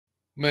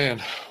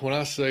Man, when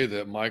I say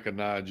that Mike and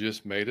I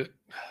just made it,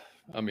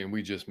 I mean,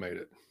 we just made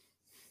it.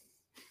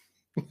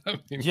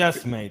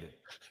 Just made it.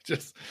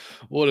 Just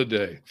what a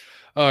day.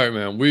 All right,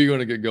 man, we're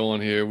going to get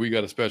going here. We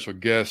got a special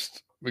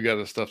guest. We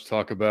got stuff to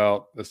talk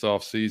about this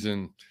off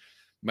season.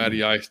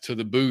 Matty Ice to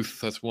the booth.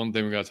 That's one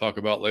thing we got to talk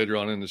about later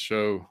on in the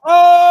show.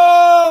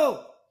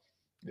 Oh!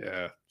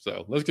 Yeah,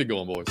 so let's get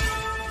going, boys.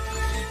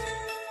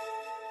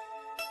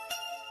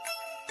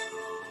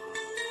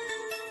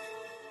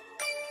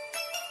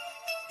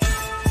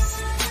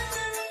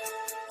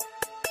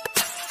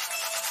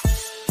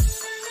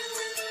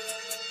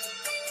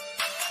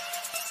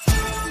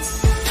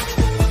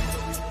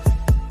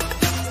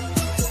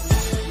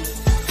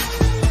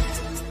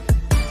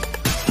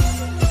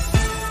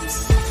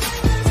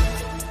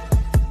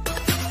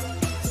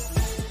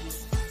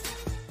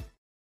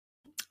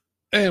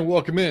 And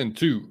welcome in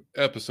to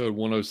episode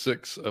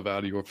 106 of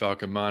Out of Your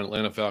Falcon Mind,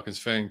 Atlanta Falcons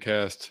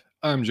Fancast.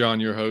 I'm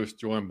John, your host,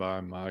 joined by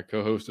my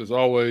co-host, as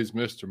always,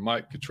 Mr.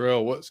 Mike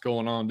Cottrell. What's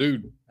going on,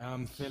 dude?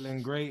 I'm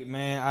feeling great,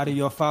 man. Out of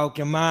Your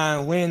Falcon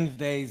Mind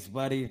Wednesdays,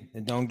 buddy.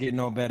 It don't get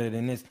no better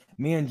than this.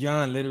 Me and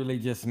John literally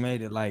just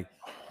made it. Like,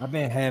 I've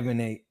been having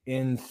an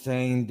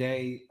insane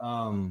day.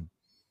 And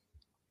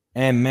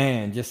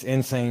man, just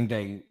insane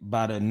day.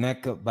 By the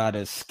neck up, by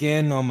the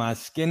skin on my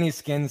skin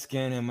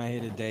in my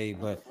head today,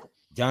 but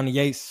Johnny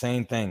Yates,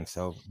 same thing.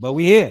 So, but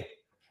we here.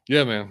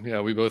 Yeah, man. Yeah,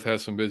 we both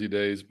had some busy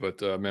days,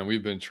 but man,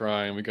 we've been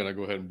trying. We gotta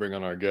go ahead and bring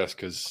on our guest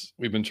because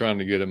we've been trying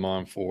to get him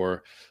on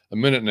for a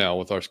minute now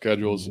with our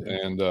schedules,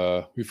 and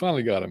we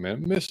finally got him,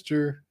 man.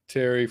 Mr.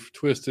 Terry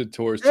Twisted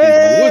Tours.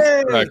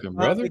 Hey! What's cracking,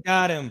 brother? We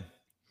got him.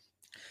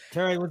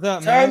 Terry, what's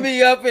up, man? Turn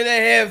me up in the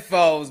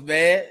headphones,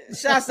 man.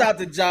 Shouts out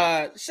to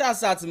John.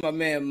 Shouts out to my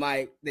man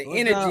Mike. The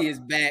energy is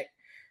back.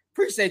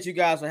 Appreciate you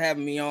guys for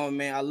having me on,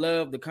 man. I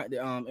love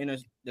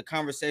the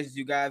conversations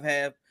you guys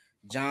have.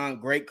 John,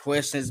 great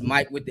questions.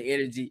 Mike with the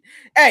energy.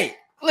 Hey,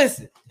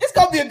 listen, it's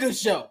gonna be a good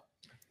show.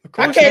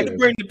 I came to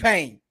bring the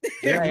pain.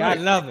 Yeah, I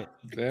love it.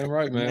 Damn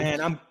right,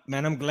 man.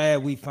 I'm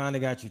glad we finally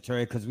got you,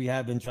 Terry, because we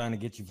have been trying to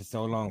get you for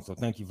so long. So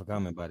thank you for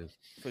coming, buddy.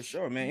 For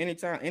sure, man.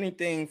 Anytime,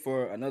 anything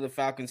for another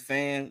Falcons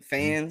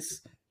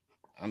fans,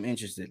 I'm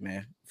interested,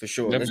 man. For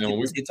sure. Yeah,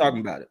 let's get talking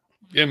about it.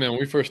 Yeah, man. When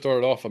we first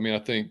started off, I mean, I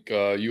think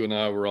you and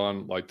I were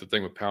on like the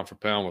thing with Pound for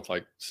Pound with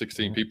like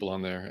 16 people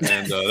on there,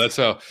 and that's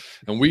how.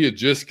 And we had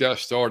just got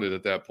started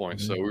at that point,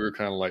 so we were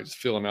kind of like just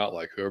filling out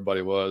like who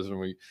everybody was, and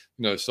we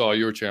saw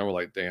your channel. We're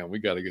like, damn, we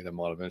got to get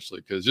him on eventually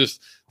because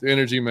just the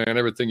energy, man,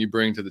 everything you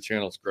bring to the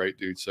channel is great,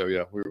 dude. So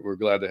yeah, we're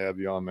glad to have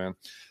you on, man.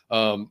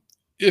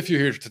 If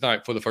you're here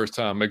tonight for the first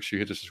time, make sure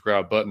you hit the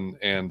subscribe button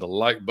and the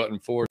like button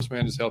for us,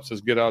 man. Just helps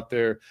us get out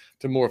there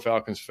to more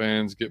Falcons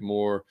fans, get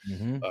more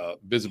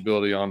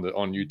visibility on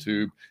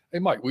YouTube. Hey,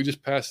 Mike, we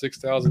just passed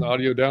 6,000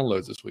 audio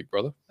downloads this week,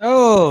 brother.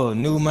 Oh,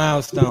 new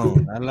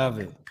milestone. I love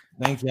it.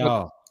 Thank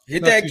y'all.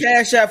 Hit that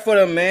cash out for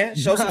them, man.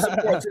 Show some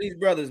support to these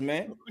brothers,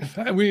 man.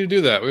 We need to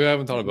do that. We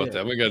haven't thought about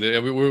that. We got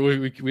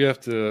to. We have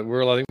to.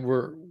 I think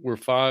we're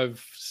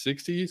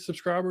 560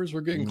 subscribers.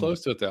 We're getting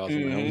close to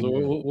 1,000. Man. So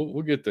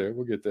we'll get there.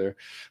 We'll get there.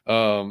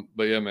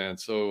 But yeah, man.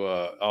 So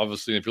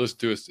obviously, if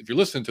you're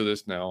listening to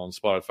this now on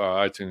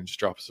Spotify, iTunes, just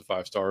drop us a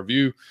 5-star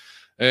review,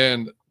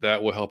 and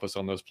that will help us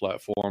on those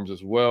platforms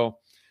as well.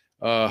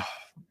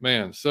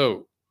 Man.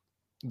 So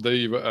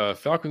the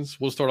Falcons.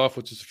 We'll start off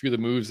with just a few of the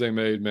moves they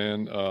made,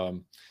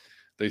 man.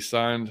 They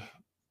signed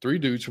 3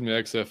 dudes from the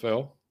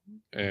XFL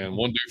and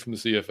 1 dude from the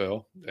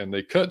CFL, and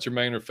they cut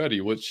Jermaine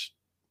Rafetti, which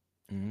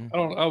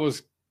I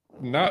was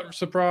not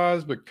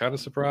surprised, but kind of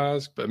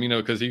surprised. But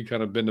because he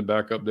kind of been the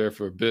backup there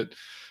for a bit.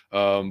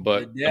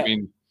 But the I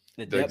mean,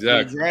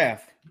 the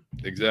draft.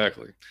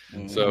 Exactly.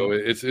 So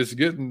it's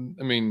getting.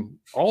 I mean,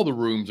 all the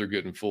rooms are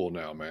getting full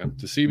now, man.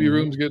 The CB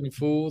room's getting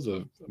full.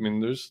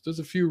 There's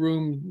a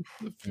few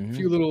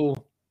few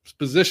little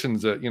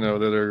positions that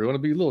that are going to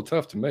be a little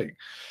tough to make.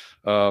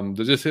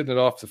 They're just hitting it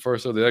off the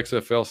first of the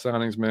XFL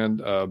signings,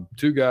 man.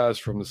 2 guys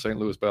from the St.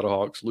 Louis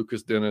Battlehawks,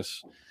 Lucas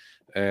Dennis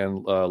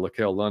and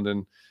Laquel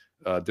London.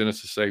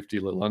 Dennis is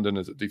safety, London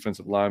is a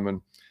defensive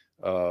lineman.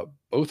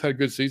 Both had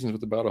good seasons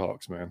with the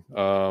Battlehawks, man.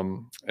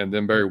 And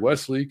then Barry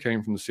Wesley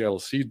came from the Seattle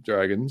Sea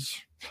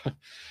Dragons.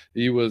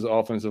 He was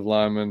offensive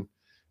lineman,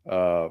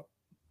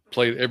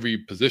 played every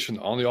position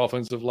on the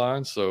offensive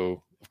line.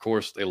 So, of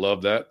course, they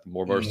love that. The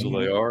more versatile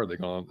they are,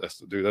 that's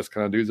the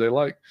kind of dudes they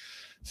like.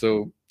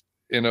 So,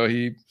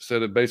 he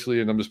said it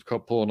basically, and I'm just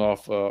pulling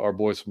off our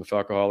boys from the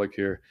Falcoholic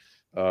here.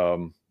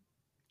 And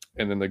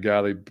then the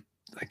guy they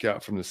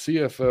got from the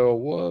CFL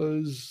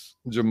was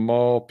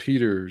Jamal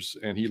Peters,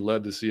 and he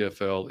led the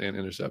CFL in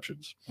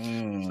interceptions.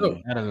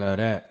 So I love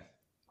that.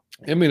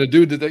 I mean, a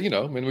dude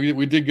that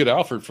we did get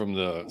Alfred from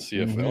the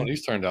CFL, and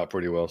he's turned out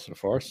pretty well so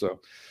far. So,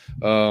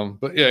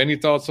 but yeah, any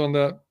thoughts on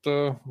that?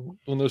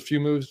 On those few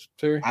moves,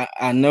 Terry?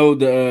 I know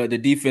the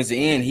defensive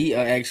end. He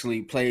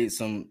actually played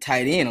some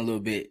tight end a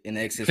little bit in the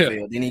XFL.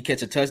 Yeah. Didn't he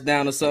catch a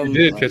touchdown or something?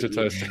 He did catch a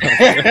touchdown.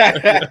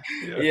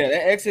 Yeah,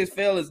 that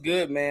XFL is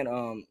good, man.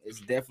 It's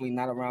definitely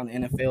not around the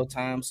NFL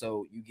time,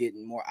 so you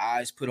getting more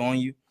eyes put on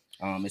you.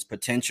 It's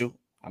potential.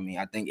 I mean,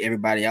 I think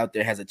everybody out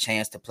there has a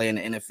chance to play in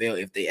the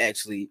NFL if they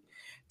actually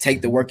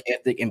take the work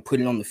ethic and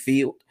put it on the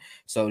field.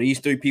 So these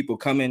three people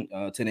coming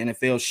to the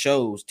NFL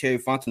shows Terry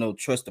Fontenot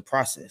trusts the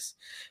process.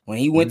 When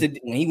he went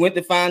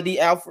to find D.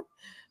 Alfred,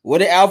 what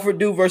did Alfred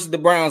do versus the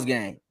Browns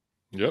game?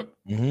 Yep.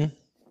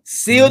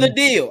 Seal the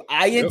deal.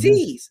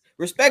 INTs,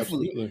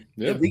 respectfully.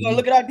 Yeah. If we're gonna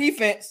look at our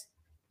defense,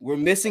 we're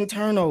missing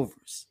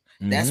turnovers.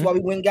 That's why we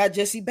went and got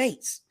Jesse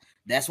Bates.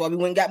 That's why we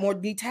went and got more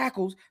D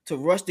tackles to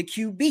rush the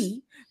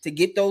QB to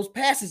get those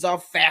passes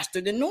off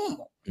faster than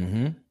normal.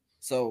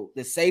 So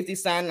the safety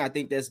signing, I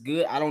think that's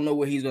good. I don't know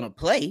where he's going to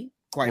play,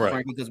 quite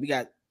frankly, because we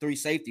got 3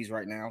 safeties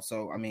right now.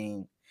 So, I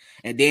mean,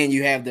 and then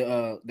you have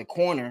the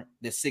corner,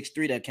 the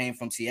 6'3" that came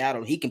from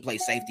Seattle. He can play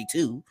safety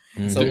too.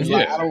 So it's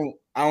like, I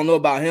don't know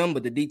about him,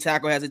 but the D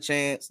tackle has a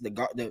chance.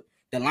 The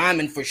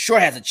lineman for sure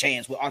has a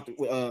chance with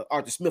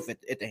Arthur Smith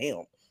at the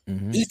helm.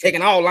 He's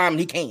taking all linemen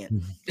he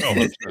can. So,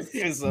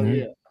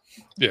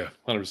 yeah,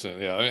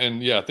 100%. Yeah,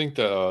 and I think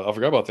that I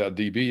forgot about that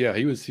DB. Yeah,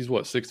 he's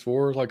what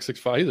 6'4", like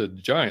 6'5". He's a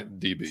giant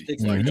DB.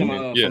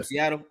 From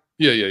Seattle.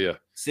 Yeah.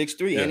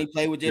 6'3", and he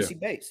played with Jesse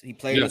Bates. He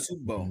played in the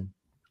Super Bowl.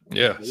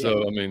 Yeah.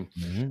 So I mean,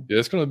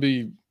 it's gonna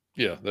be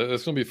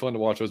that's gonna be fun to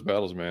watch those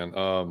battles, man.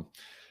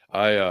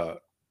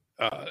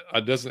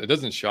 It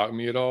doesn't shock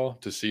me at all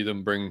to see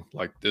them bring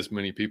like this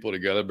many people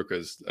together,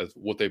 because that's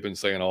what they've been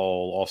saying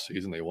all off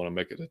season. They want to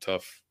make it a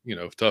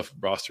tough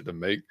roster to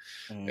make.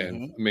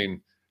 And I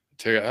mean,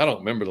 Terry, I don't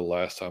remember the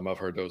last time I've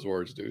heard those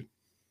words, dude.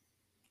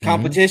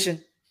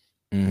 Competition.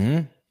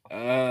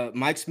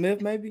 Mike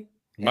Smith, maybe.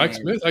 Mike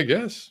Smith, I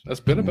guess. That's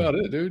been about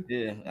it, dude.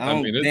 Yeah,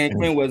 Dan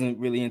Quinn wasn't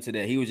really into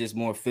that. He was just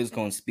more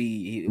physical and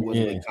speed. It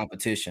wasn't really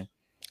competition.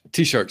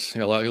 T-shirts.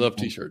 Yeah, he loved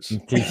T-shirts.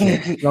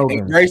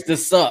 Embrace the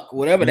suck,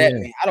 whatever that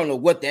meant. I don't know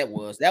what that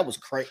was. That was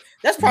crazy.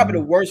 That's probably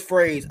the worst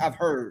phrase I've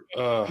heard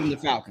from the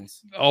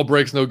Falcons. All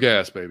brakes, no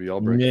gas, baby.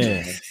 All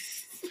brakes.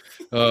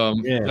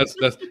 That's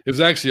it was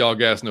actually all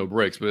gas, no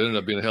brakes, but it ended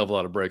up being a hell of a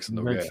lot of brakes and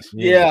no gas.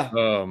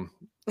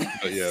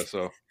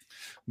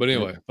 But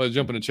anyway, let's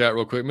jump in the chat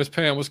real quick. Miss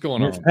Pam, what's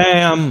going on?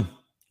 Pam,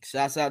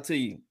 shouts out to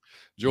you.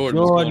 Jordan,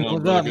 what's going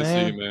on, bro? Good to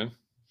see you, man.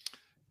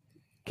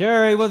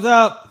 Carrie, what's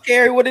up?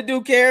 Carrie, what it do,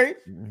 Carrie?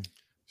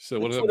 So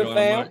what up,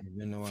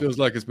 y'all? Feels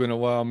like it's been a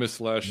while. Missed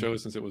the last show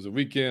since it was a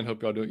weekend.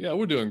 Hope y'all doing. Yeah,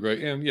 we're doing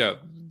great. And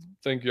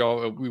thank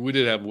y'all. We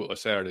did have a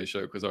Saturday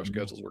show because our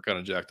schedules were kind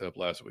of jacked up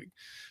last week.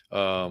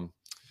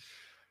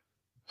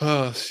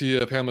 Pamela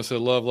said,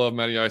 love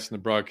Matty Ice in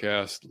the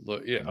broadcast.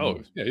 He's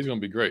going to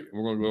be great.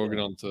 We're going to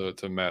get on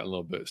to Matt in a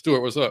little bit.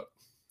 Stuart, what's up?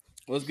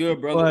 What's good,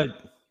 brother?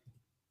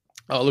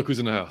 Oh, look who's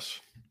in the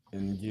house.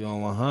 And you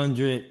on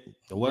 100.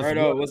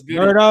 What's good?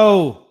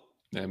 Berto.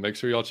 And make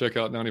sure y'all check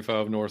out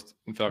 95 North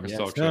and Falcons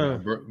Talk channel.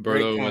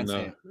 Berto and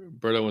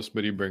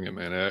Smitty bring it,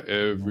 man,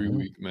 every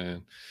week,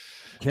 man.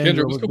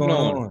 Kendra, what's going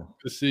on? Good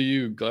to see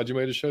you. Glad you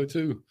made a show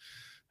too.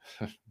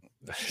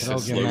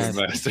 Slogan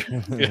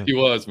master. Yeah, he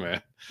was,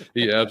 man.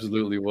 He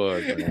absolutely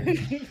was, man.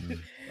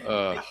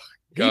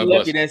 He's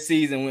lucky that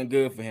season went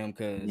good for him,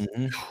 because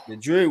the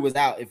jury was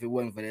out if it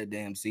wasn't for that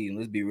damn season.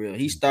 Let's be real.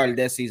 He started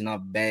that season off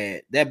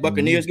bad. That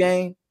Buccaneers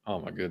game. Oh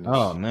my goodness.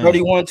 Oh man.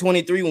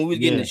 31-23 when we was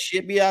getting the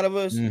shit beat out of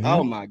us.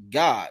 Oh my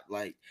God.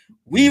 Like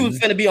we was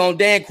finna be on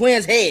Dan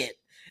Quinn's head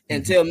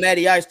until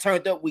Matty Ice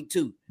turned up week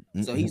 2.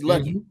 So he's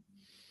lucky.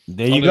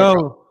 There you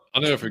go.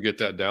 I'll never forget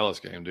that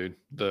Dallas game, dude.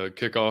 The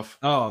kickoff.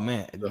 Oh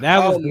man, that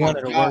was one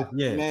of the worst.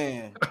 Yeah,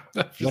 man.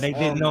 But they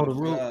didn't know the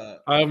rule.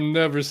 I've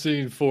never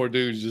seen 4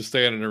 dudes just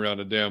standing around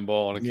a damn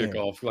ball on a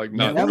kickoff. Like,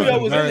 not Julio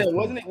was in there,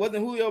 wasn't it? Wasn't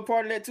Julio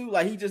part of that too?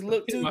 Like he just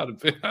looked too. Might have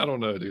been. I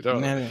don't know, dude.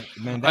 Man,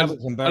 that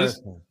was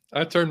embarrassing.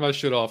 I turned my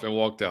shit off and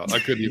walked out. I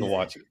couldn't even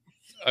watch it.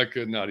 I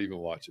could not even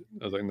watch it.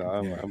 I was like, no,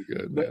 I'm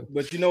good, man.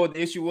 But you know what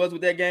the issue was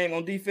with that game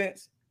on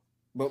defense?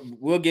 But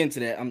we'll get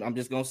into that. I'm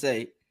just gonna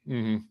say.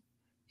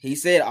 He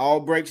said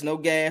all brakes, no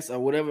gas, or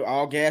whatever.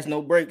 All gas,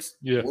 no brakes.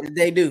 Yeah. What did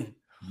they do?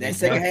 That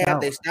second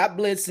half, they stopped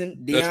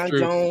blitzing. Deion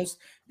Jones,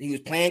 he was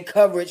playing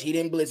coverage. He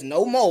didn't blitz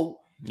no more.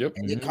 Yep.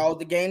 And it caused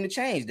the game to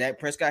change. Dak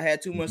Prescott had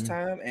too much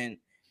time, and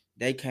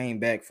they came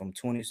back from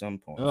 20-some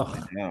points.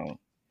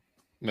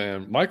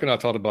 Man, Mike and I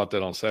talked about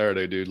that on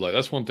Saturday, dude. Like,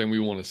 that's one thing we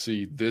want to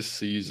see this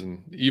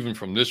season, even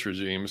from this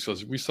regime,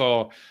 because we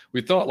thought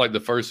like the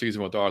first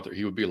season with Arthur,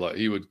 he would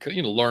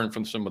learn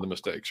from some of the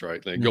mistakes,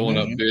 right? Like going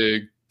up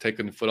big,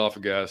 taking the foot off the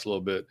gas a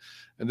little bit.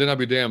 And then I'll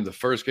be damned, the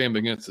first game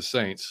against the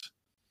Saints,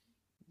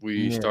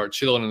 we start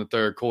chilling in the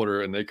third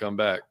quarter and they come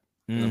back.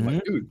 And I'm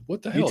like, dude,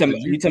 what the hell?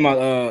 You talking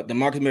about the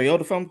Marcus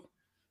Mariota fumble?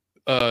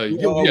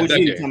 That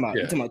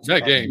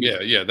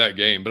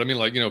game. But I mean,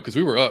 like, because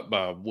we were up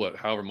by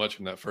however much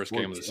in that first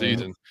game of the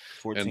season.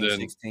 14, and then,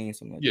 16,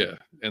 something like that.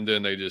 And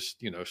then they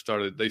just,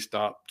 they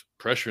stopped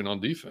pressuring on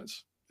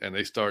defense and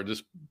they started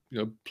just,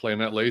 playing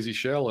that lazy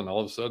shell. And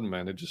all of a sudden,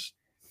 man, it just.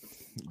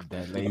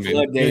 That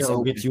lazy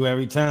shell gets you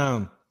every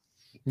time.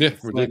 Yeah,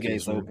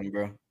 ridiculous. Open,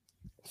 bro.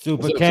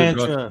 Super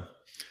cancer.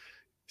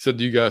 So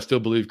do you guys still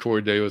believe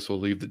Corey Davis will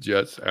leave the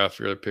Jets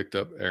after they picked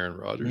up Aaron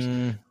Rodgers?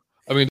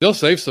 I mean, they'll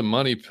save some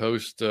money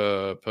post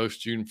June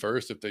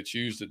 1st if they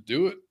choose to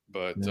do it,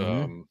 but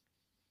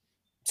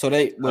So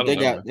they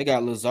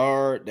got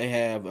Lazard. They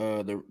have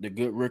the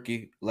good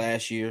rookie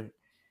last year.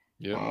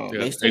 Yeah,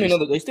 they still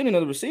need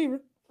another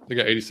receiver. They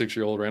got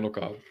 86-year-old Randall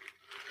Cobb.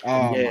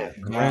 Oh my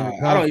God!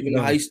 I don't even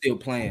know how he's still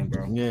playing,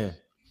 bro. Yeah,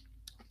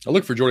 I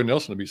look for Jordy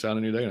Nelson to be signed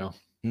any day now.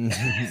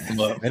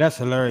 Hey, that's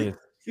hilarious.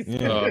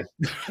 Yeah,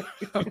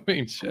 I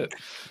mean, shit.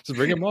 Just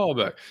bring them all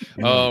back.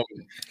 I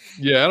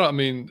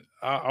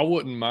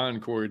wouldn't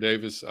mind Corey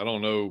Davis. I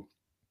don't know.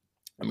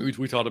 I mean,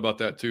 we talked about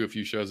that too a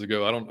few shows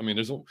ago.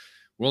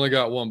 We only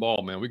got one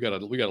ball, man. We got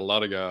a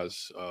lot of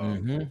guys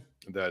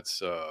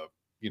that's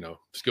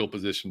skill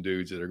position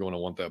dudes that are going to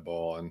want that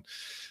ball. And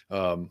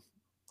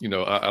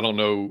I don't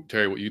know,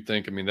 Terry, what you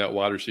think. I mean, that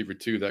wide receiver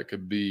too, that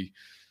could be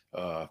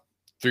 3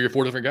 or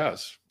 4 different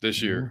guys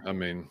this year. I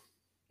mean,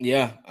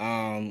 yeah.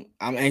 I'm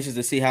anxious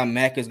to see how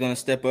Mac is going to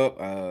step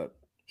up.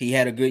 He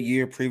had a good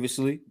year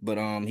previously, but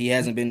he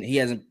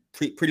hasn't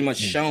pretty much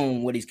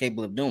shown what he's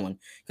capable of doing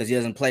because he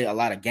doesn't play a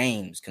lot of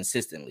games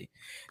consistently.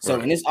 So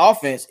in this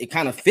offense, it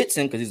kind of fits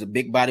him because he's a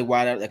big body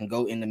wideout that can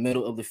go in the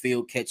middle of the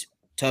field, catch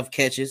tough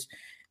catches.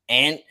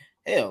 And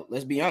hell,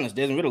 let's be honest,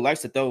 Desmond Ridder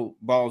likes to throw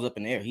balls up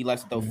in the air. He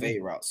likes to throw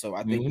fade routes. So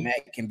I think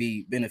Mac can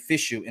be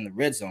beneficial in the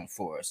red zone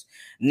for us.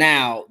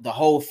 Now, the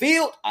whole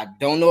field, I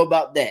don't know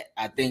about that.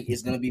 I think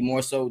it's going to be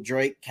more so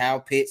Drake, Kyle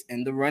Pitts,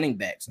 and the running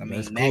backs. I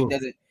mean,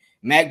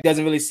 Mac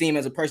doesn't really seem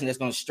as a person that's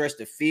going to stretch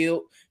the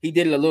field. He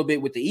did it a little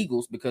bit with the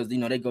Eagles because,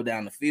 they go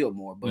down the field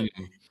more. But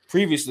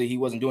previously, he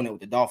wasn't doing it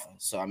with the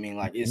Dolphins. So, I mean,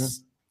 like,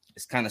 it's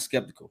kind of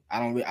skeptical.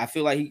 I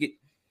feel like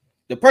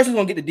the person who's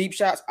going to get the deep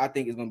shots, I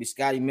think, is going to be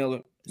Scotty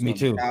Miller. Me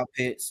too. Kyle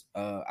Pitts.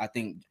 I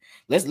think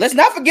let's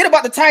not forget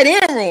about the tight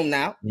end room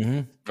now.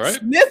 Right?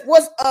 Smith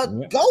was a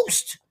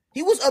ghost.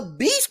 He was a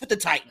beast with the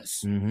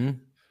Titans.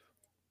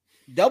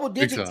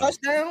 Double-digit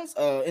touchdowns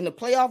in the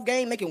playoff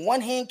game, making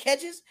one-hand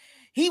catches.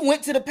 He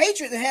went to the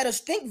Patriots and had a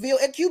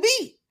Stinkville at QB.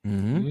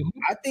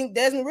 I think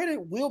Desmond Ridder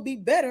will be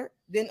better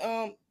than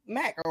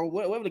Mac or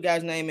whatever the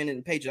guy's name in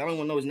the Patriots. I don't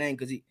even know his name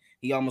because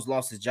he almost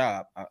lost his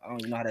job. I don't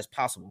even know how that's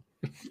possible.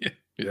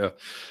 Yeah,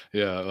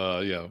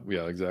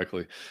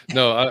 exactly.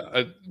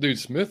 No, dude,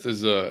 Smith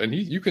is and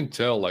you can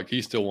tell like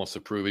he still wants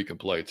to prove he can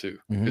play too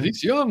because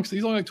he's young.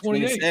 He's only like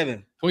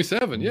 28,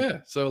 27. Yeah.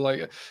 So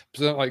like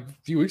a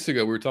few weeks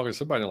ago we were talking to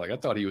somebody like I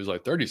thought he was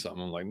like 30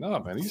 something. I'm like, nah,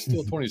 man, he's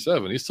still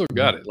 27. He's still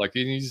got it. Like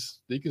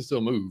he can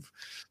still move.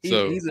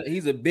 So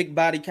he's a big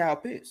body Kyle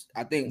Pitts.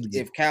 I think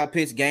if Kyle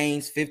Pitts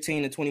gains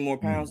 15 to 20 more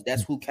pounds,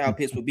 that's who Kyle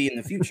Pitts would be in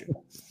the future.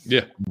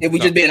 Yeah. If we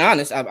just being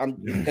honest, I'm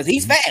because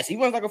he's fast. He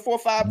runs like a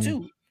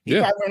 4.52. He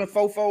probably run a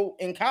 4.4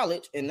 in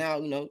college, and now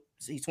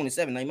he's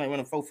 27. Now he might run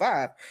a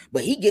 4.5,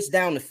 but he gets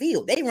down the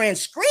field. They ran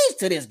screens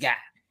to this guy.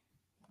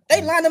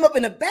 They lined him up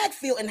in the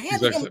backfield and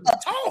handed him a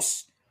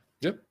toss.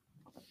 Yep,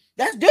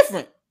 that's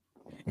different.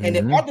 And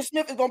if Arthur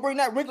Smith is gonna bring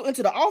that wrinkle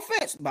into the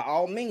offense, by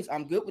all means,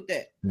 I'm good with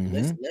that.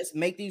 Let's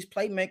make these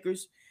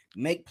playmakers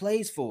make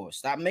plays for us.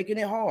 Stop making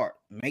it hard.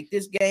 Make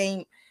this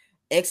game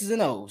X's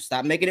and O's.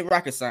 Stop making it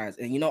rocket science.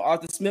 And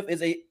Arthur Smith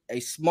is a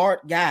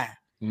smart guy.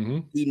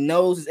 He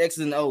knows his X's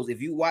and O's. If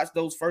you watch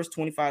those first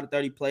 25 to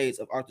 30 plays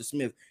of Arthur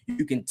Smith,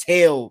 you can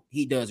tell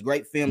he does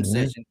great film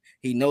session.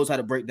 He knows how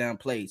to break down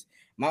plays.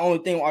 My only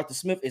thing with Arthur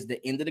Smith is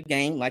the end of the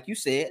game, like you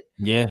said.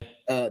 Yeah.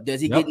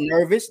 Does he get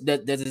nervous?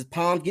 Does his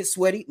palms get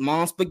sweaty?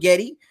 Mom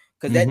spaghetti?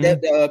 Because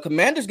that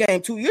Commanders game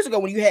 2 years ago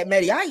when you had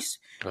Matty Ice,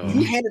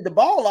 you handed the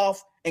ball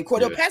off, and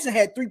Cordell Patterson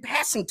had 3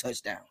 passing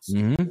touchdowns,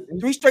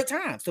 3 straight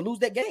times to lose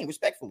that game,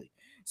 respectfully.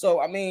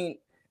 So, I mean,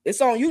 it's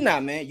on you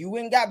now, man. You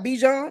went and got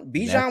Bijan.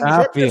 Bijan was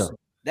your person.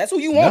 That's who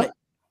you wanted.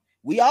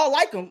 We all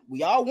like him.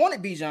 We all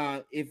wanted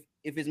Bijan if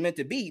it's meant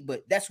to be,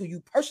 but that's who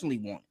you personally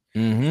want.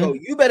 So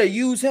you better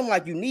use him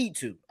like you need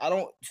to.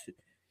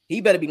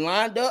 He better be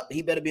lined up.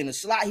 He better be in the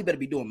slot. He better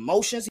be doing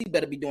motions. He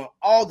better be doing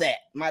all that,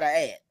 might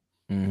I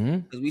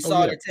add. Because we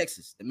saw it in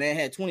Texas. The man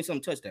had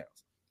 20-something touchdowns.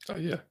 Oh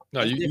yeah,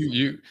 no,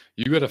 you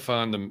got to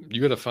find them.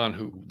 You got to find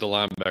who the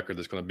linebacker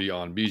that's going to be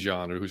on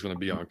Bijan or who's going to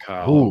be on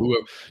Kyle.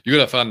 Whoever. You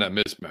got to find that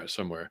mismatch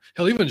somewhere.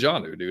 Hell, even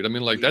Jonnu, dude. I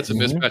mean, like that's a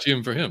mismatch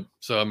even for him.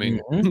 So I mean,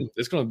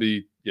 it's going to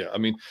be I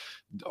mean,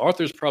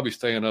 Arthur's probably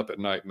staying up at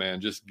night, man,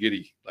 just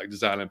giddy, like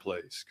designing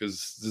plays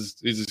because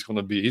he's just going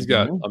to be. He's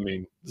got. I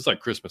mean, it's like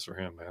Christmas for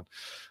him, man.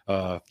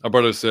 Our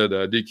brother said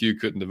DQ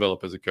couldn't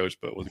develop as a coach,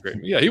 but was a great.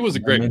 Yeah, he was a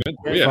great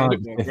mentor.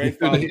 Great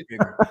father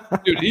figure.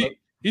 Dude,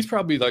 he's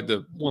probably like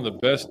one of the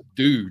best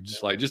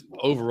dudes, like just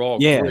overall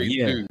great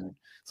dude.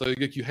 So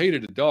you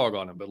hated a dog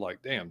on him, but like,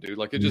 damn, dude,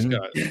 like it just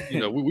got,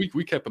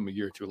 we kept him a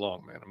year too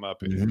long, man, in my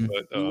opinion.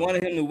 But we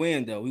wanted him to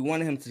win, though. We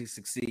wanted him to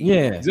succeed.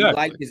 Yeah, exactly. We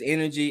like his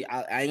energy.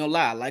 I ain't gonna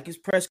lie. I like his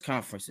press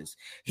conferences.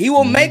 He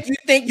will make you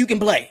think you can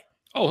play.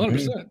 Oh,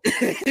 100%.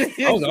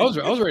 I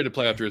was ready to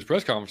play after his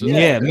press conference.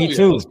 Yeah, me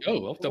too. Let's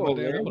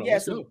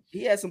go.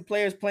 He had some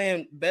players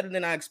playing better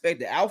than I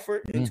expected.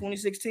 Alfred in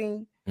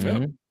 2016.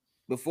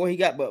 Before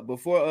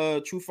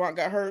True Front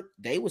got hurt,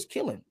 they was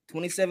killing.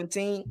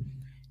 2017,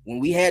 when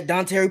we had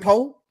Dontari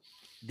Poe,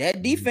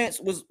 that defense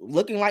was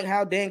looking like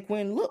how Dan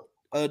Quinn looked.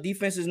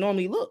 Defenses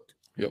normally looked.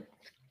 Yep.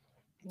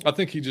 I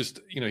think he just,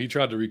 he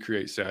tried to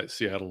recreate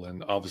Seattle,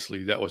 and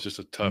obviously that was just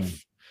a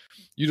tough.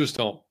 You just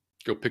don't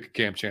go pick a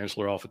Cam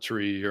Chancellor off a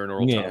tree, or an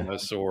Earl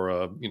Thomas,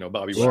 or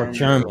Bobby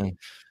Sherman,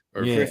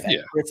 or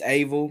Chris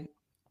Abel.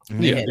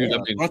 Yeah, dude,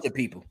 a bunch of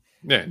people.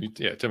 Yeah,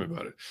 tell me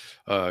about it.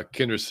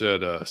 Kendra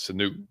said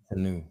Sanu.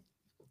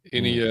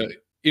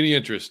 Any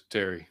interest,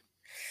 Terry?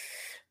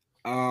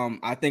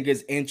 I think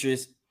his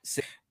interest.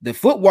 The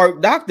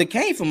footwork doctor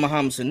came from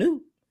Muhammad Sanu.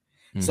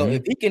 So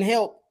if he can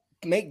help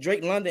make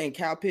Drake London and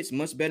Kyle Pitts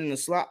much better in the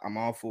slot, I'm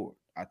all for it.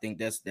 I think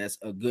that's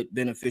a good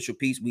beneficial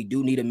piece. We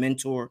do need a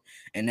mentor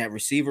in that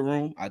receiver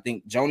room. I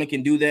think Jonah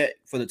can do that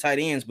for the tight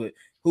ends, but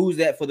who's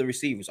that for the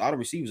receivers? All the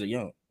receivers are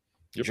young.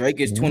 Yep. Drake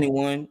is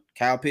 21,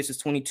 Kyle Pitts is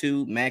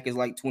 22, Mac is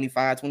like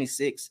 25,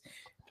 26.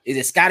 Is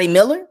it Scotty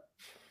Miller?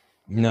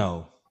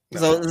 No.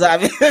 So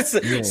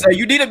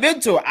you need a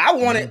mentor. I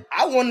wanted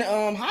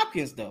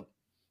Hopkins though.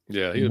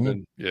 Yeah, he'd have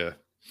been. Yeah.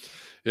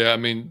 I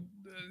mean,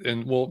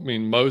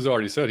 Mo's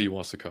already said he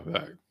wants to come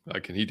back.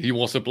 Like, he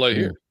wants to play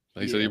here.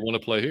 He said he want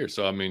to play here.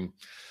 So I mean,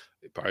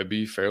 it'd probably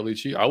be fairly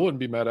cheap. I wouldn't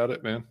be mad at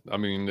it, man. I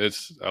mean,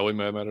 I wouldn't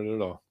be mad at it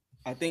at all.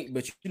 I think,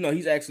 but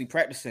he's actually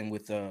practicing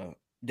with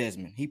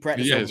Desmond. He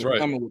practiced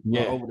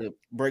over the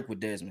break with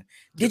Desmond.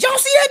 Did y'all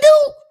see that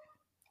dude?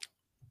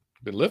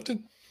 Been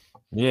lifting.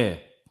 Yeah.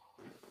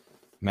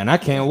 Man, I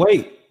can't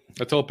wait.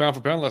 I told pound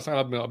for pound last night.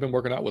 I've been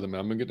working out with him,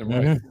 man. I've been getting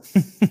him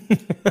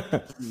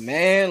right.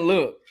 Man,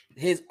 look,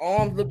 his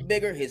arms look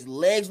bigger, his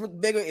legs look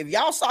bigger. If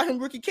y'all saw him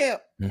rookie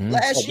camp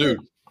last year,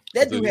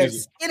 that dude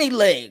has skinny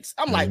legs.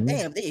 I'm like,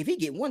 damn, if he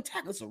get one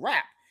tackle, it's a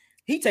wrap.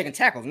 He taking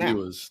tackles now. He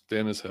was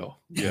thin as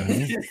hell. Yeah,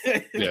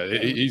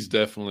 he's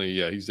definitely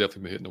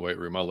been hitting the weight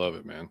room. I love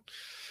it, man.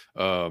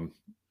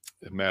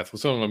 Matt,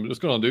 what's going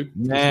on, dude?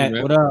 Matt,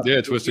 what up? Yeah,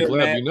 Twisted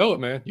Club. Matt. You know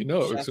it, man. You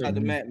know it. Shout out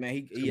to Matt,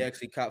 man. He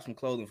actually copped some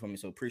clothing for me,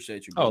 so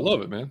appreciate you. Bro. Oh, I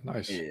love it, man.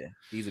 Nice. Yeah,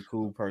 he's a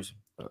cool person.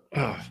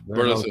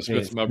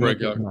 Smith's my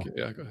breakout.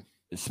 Yeah, go ahead.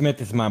 Smith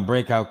is my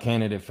breakout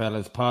candidate,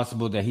 fellas.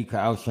 Possible that he could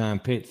outshine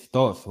Pitts.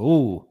 Thoughts?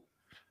 Ooh,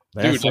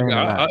 dude.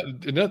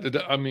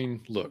 I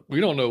mean, look, we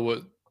don't know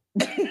what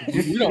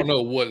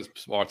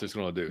Arthur's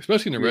going to do,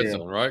 especially in the red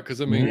zone, right? Because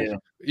I mean,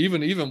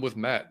 even with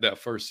Matt that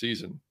first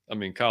season, I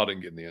mean, Kyle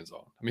didn't get in the end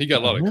zone. I mean, he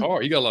got a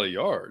lot of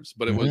yards,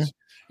 but it was,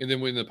 and then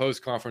when the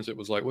post conference, it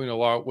was like,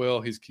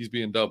 he's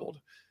being doubled.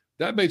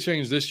 That may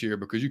change this year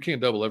because you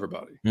can't double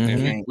everybody,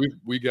 and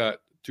we got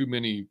too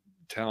many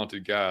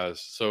talented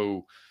guys.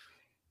 So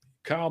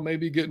Kyle may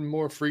be getting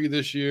more free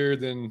this year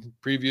than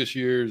previous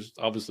years.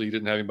 Obviously, he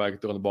didn't have anybody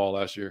throwing the ball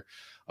last year,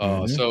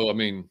 so I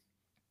mean.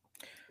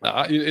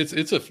 I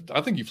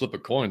think you flip a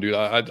coin, dude.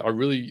 I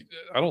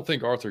don't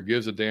think Arthur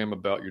gives a damn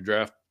about your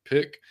draft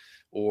pick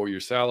or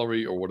your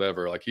salary or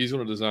whatever. Like, he's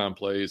going to design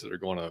plays that are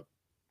going to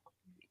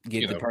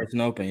get the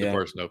person open. Get a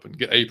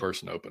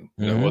person open.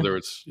 You know, whether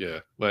it's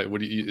Like,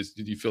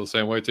 did you feel the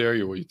same way,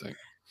 Terry, or what do you think?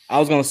 I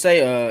was going to say,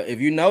 if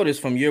you notice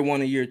from year 1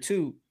 to year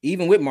 2,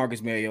 even with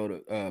Marcus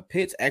Mariota,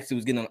 Pitts actually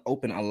was getting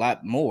open a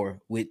lot more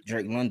with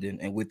Drake London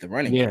and with the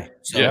running. Yeah,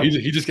 so,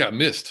 he just got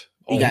missed.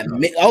 Bro.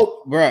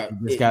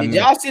 Did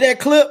y'all see that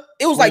clip?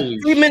 It was like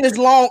 3 minutes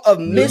long of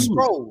missed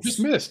throws. Just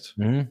missed.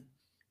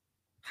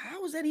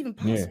 How is that even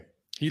possible? Yeah.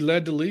 He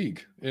led the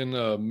league in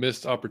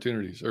missed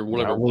opportunities or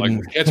whatever, like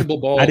catchable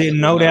balls. I didn't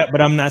know that,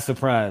 but I'm not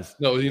surprised.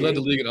 No, he led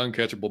the league in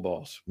uncatchable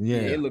balls. Yeah,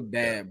 it looked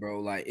bad,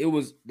 bro. Like, it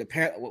was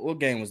what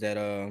game was that?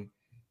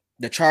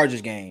 The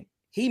Chargers game.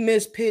 He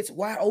missed Pitts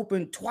wide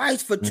open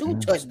twice for 2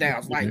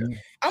 touchdowns. Like,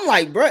 I'm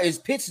like, bro, is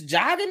Pitts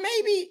jogging?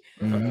 Maybe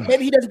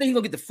he doesn't think he's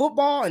gonna get the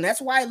football, and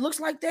that's why it looks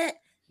like that.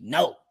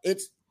 No,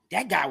 it's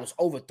that guy was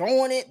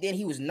overthrowing it. Then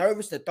he was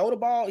nervous to throw the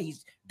ball.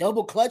 He's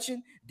double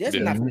clutching.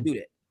 Desmond's not gonna do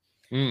that.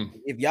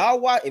 If y'all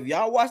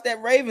watch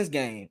that Ravens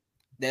game,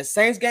 that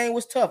Saints game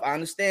was tough. I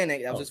understand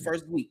that. That was his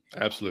first week.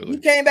 Absolutely.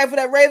 He came back for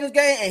that Ravens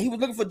game, and he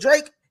was looking for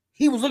Drake.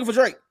 He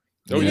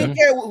didn't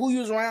care who you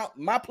was around.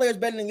 My player's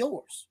better than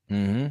yours.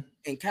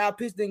 And Kyle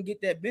Pitts didn't get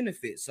that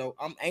benefit. So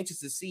I'm anxious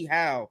to see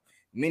how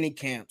mini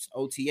camps,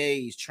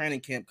 OTAs,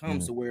 training camp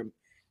comes to where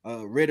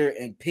Ritter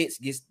and Pitts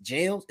gets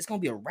jailed. It's gonna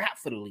be a wrap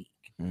for the league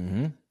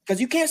because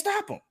you can't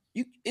stop him.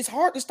 It's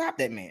hard to stop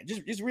that man.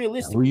 Just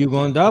realistic. Who you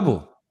gonna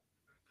double?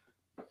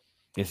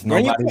 It's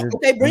nobody.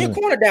 Bring your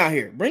corner down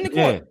here. Bring the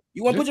corner.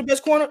 You want to put your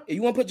best corner?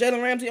 You want to put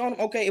Jalen Ramsey on him?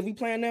 Okay, if we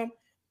playing them,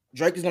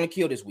 Drake is gonna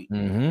kill this week.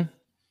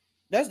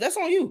 That's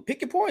on you.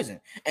 Pick your poison,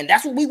 and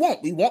that's what we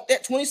want. We want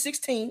that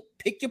 2016.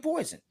 Pick your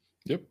poison.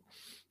 Yep.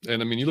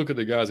 And I mean, you look at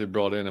the guys they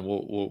brought in, and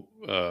we'll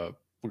I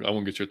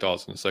won't get your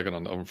thoughts in a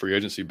second on free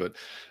agency,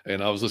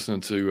 and I was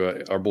listening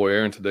to our boy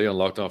Aaron today on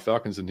Locked On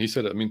Falcons, and he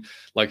said, I mean,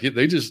 like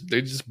they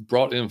just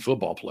brought in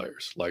football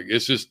players. Like,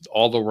 it's just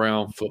all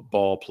around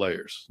football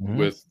players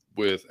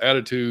with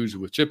attitudes,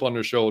 with chip on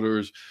their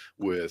shoulders,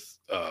 with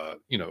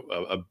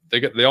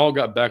they all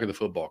got back of the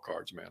football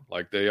cards, man.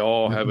 Like, they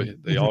all have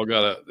they all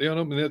got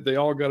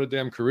a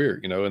damn career,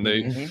 and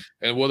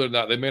and whether or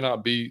not they may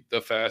not be the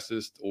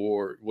fastest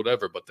or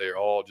whatever, but they're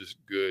all just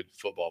good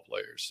football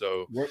players.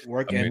 So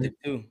work ethic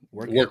too.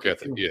 Work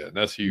ethic, yeah,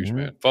 that's huge,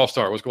 man. False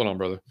start, what's going on,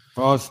 brother?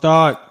 False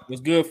start.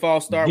 What's good,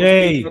 false start?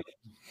 Yay.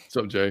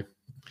 What's up, Jay?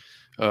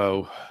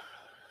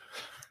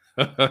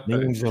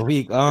 Knees are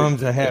weak,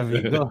 arms are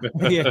heavy. Go.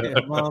 Yeah,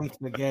 mom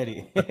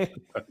spaghetti.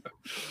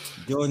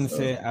 Jordan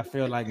said, I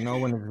feel like no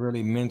one is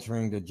really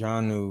mentoring the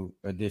Jonnu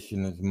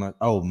edition as much.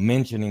 Oh,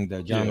 mentioning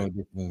the Jonnu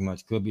edition as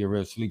much could be a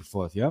real sleep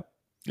for us. Yep.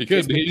 He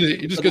could.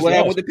 He just gets what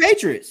happened lost with the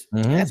Patriots.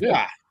 That's yeah.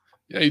 why.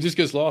 Yeah, he just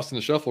gets lost in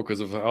the shuffle because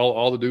of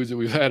all the dudes that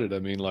we've added. I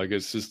mean, like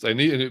it's just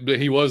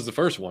he was the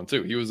first one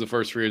too. He was the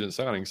first free agent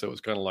signing, so it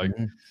was kind of like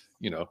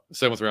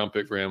seventh round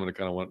pick for him, and it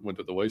kind of went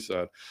to the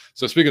wayside.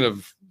 So speaking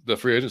of the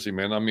free agency,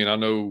 man, I mean, I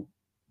know,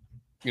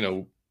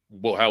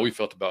 how we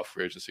felt about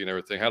free agency and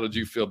everything. How did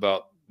you feel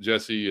about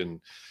Jesse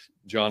and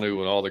Jonnu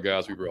and all the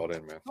guys we brought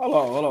in, man?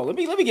 Hold on. Let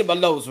me get my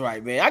notes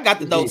right, man. I got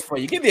the notes for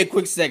you. Give me a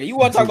quick second. You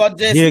want to talk about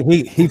Jesse?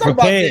 Yeah, he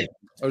prepared.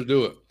 Let's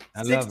do it.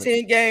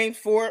 16 games,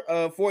 4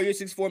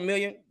 years, $64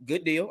 million.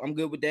 Good deal. I'm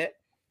good with that.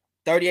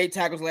 38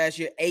 tackles last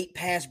year, 8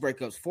 pass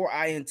breakups, 4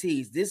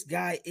 INTs. This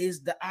guy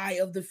is the eye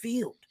of the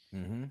field.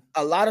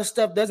 A lot of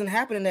stuff doesn't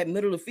happen in that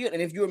middle of the field.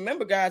 And if you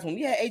remember, guys, when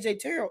we had AJ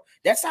Terrell,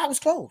 that side was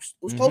closed.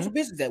 It was closed for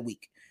business that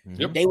week.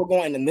 Yep. They were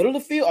going in the middle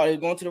of the field or they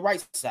were going to the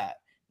right side.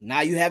 Now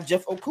you have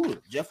Jeff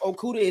Okudah. Jeff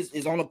Okudah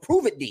is on a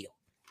prove-it deal.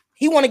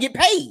 He want to get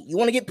paid. You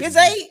want to get his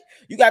aid?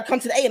 You got to come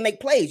to the A and make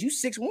plays. You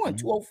 6'1",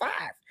 205.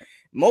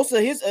 Most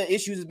of his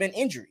issues has been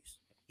injuries.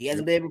 He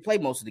hasn't been able to play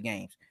most of the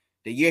games.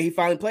 The year he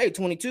finally played,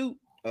 22,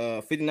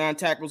 59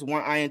 tackles,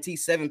 1 INT,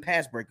 7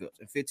 pass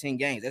breakups in 15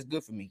 games. That's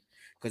good for me.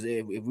 Because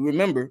if we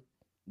remember,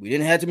 we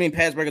didn't have too many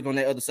pass breakups on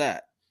that other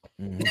side.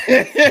 Unless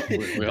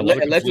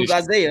it was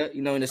Isaiah,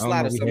 in the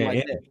slot or something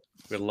like that.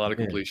 We had a lot of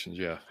completions.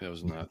 Yeah, that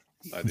was not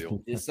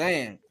ideal. Just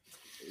saying.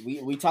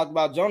 We talked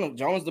about Jonah.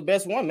 Jonah's the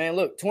best one, man.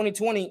 Look,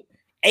 2020,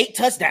 8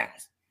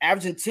 touchdowns,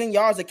 averaging 10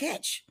 yards a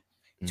catch.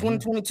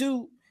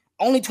 2022,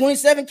 only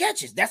 27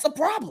 catches. That's a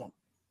problem.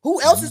 Who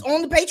else is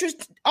on the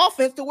Patriots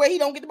offense to where he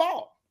don't get the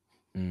ball?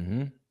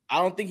 I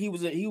don't think he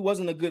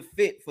wasn't a good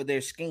fit for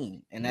their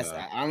scheme. And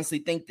I honestly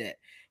think that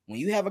when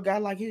you have a guy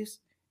like this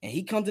and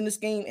he comes in the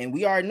scheme, and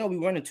we already know we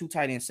running 2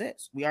 tight end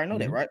sets. We already know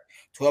that, right?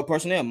 12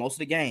 personnel most of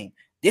the game.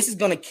 This is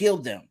gonna kill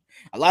them.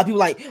 A lot of people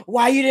like,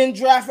 why you didn't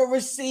draft a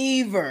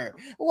receiver?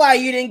 Why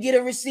you didn't get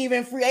a receiver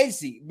in free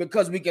agency?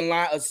 Because we can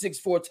line a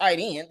 6'4" tight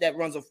end that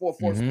runs a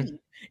 4.4 speed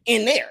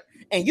in there,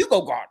 and you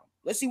go guard him.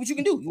 Let's see what you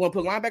can do. You want to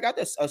put a linebacker out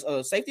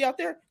there, safety out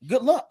there?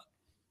 Good luck.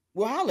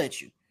 We'll holler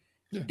at you.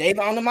 Yeah.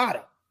 David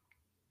Onamata.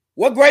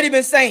 What Grady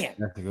been saying?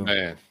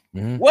 Man.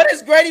 What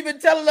has Grady been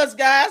telling us,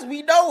 guys?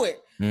 We know it.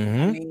 I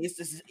mean, it's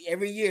just,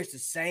 every year it's the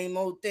same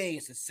old thing.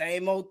 It's the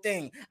same old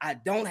thing. I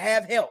don't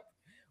have help.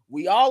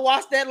 We all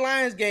watched that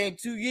Lions game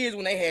 2 years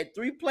when they had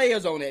 3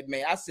 players on that,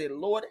 man. I said,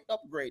 Lord,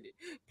 help Grady.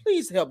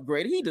 Please help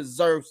Grady. He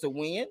deserves to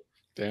win.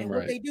 Damn and right.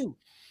 What they do?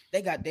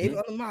 They got David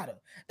Onamata.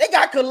 They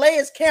got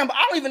Calais Campbell.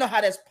 I don't even know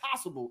how that's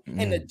possible.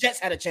 And the Jets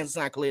had a chance to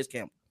sign Calais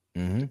Campbell.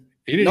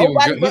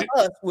 Nobody but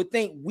us would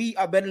think we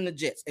are better than the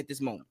Jets at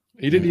this moment.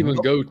 He didn't even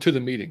go to the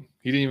meeting.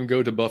 He didn't even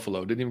go to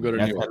Buffalo. Didn't even go to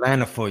New York.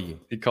 Atlanta for you.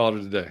 He called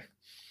it a day.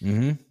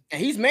 And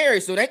he's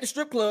married, so it ain't the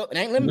strip club. It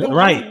ain't limited.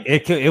 Right.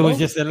 It was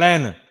just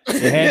Atlanta.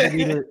 It had to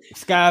be the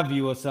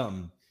Skyview or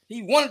something.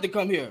 He wanted to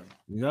come here.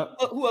 Yep.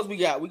 Who else we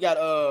got? We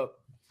got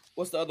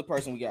what's the other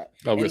person we got?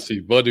 Oh, we'll see.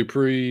 Bud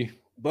Dupree.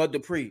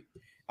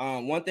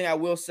 One thing I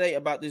will say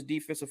about this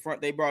defensive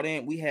front they brought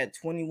in, we had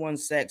 21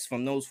 sacks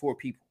from those 4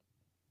 people.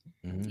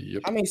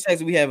 Yep. How many sacks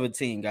do we have a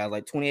team, guys?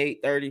 Like 28,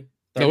 30?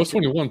 No, it's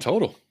 21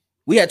 total.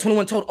 We had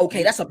 21 total.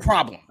 Okay, that's a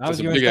problem. I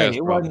was going to say,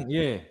 it wasn't,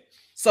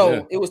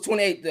 So it was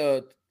 28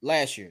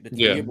 last year, the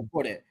year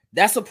before that.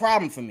 That's a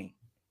problem for me.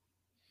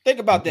 Think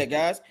about that,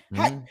 guys.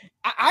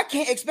 I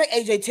can't expect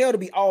AJ Terrell to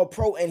be all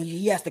pro and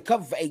he has to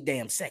cover for 8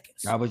 damn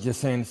seconds. I was just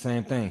saying the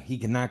same thing. He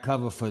cannot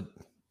cover for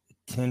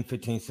 10,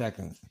 15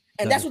 seconds.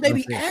 And that's what they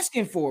be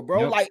asking for,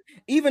 bro. Like,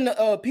 even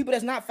the people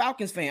that's not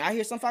Falcons fan, I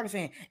hear some Falcons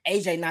fan,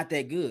 AJ not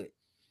that good.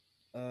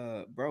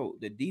 Bro,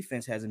 the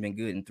defense hasn't been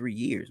good in 3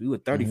 years. We were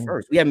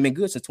 31st. We haven't been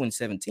good since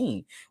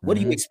 2017. What are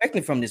you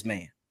expecting from this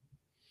man?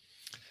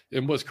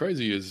 And what's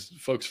crazy is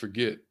folks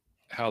forget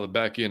how the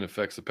back end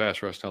affects the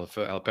pass rush, how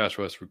the pass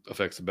rush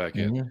affects the back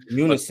end.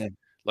 Unison.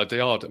 Like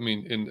they all, I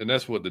mean, and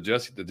that's what the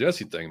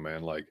Jesse thing,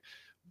 man. Like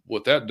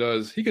what that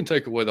does, he can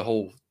take away the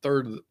whole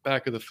third of the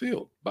back of the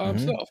field by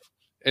himself.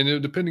 And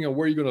then depending on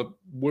where you're gonna,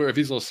 if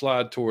he's gonna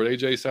slide toward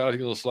AJ's side,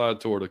 he's gonna slide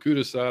toward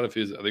Okudah's side. If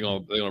they're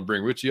gonna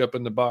bring Richie up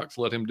in the box,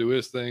 let him do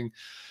his thing.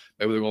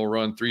 Maybe they're gonna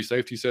run 3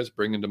 safety sets,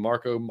 bring in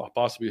DeMarco,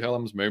 possibly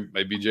Helms,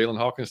 maybe Jalen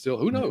Hawkins still.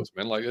 Who knows,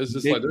 man? Like it's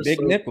just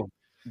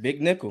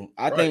big nickel.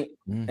 I think,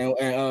 and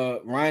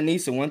Ryan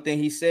Neeson, one thing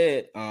he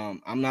said,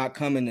 I'm not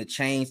coming to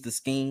change the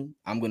scheme.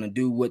 I'm gonna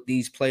do what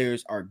these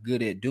players are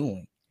good at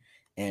doing.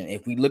 And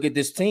if we look at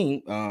this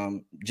team,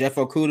 Jeff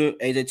Okudah,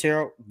 AJ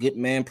Terrell, good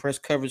man press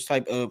coverage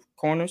type of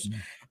corners.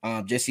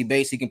 Jesse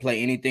Bates, he can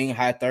play anything,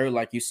 high third,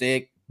 like you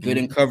said, good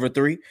in cover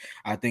 3.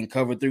 I think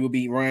cover 3 will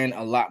be ran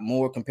a lot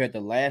more compared to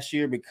last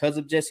year because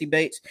of Jesse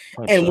Bates.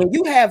 And when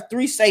you have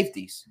 3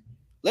 safeties,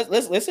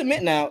 let's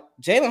admit now,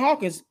 Jalen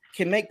Hawkins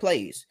can make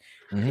plays.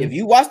 If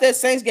you watch that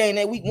Saints game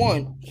that week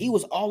 1, he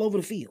was all over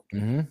the field.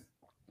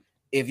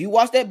 If you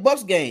watch that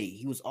Bucks game,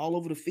 he was all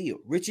over the field.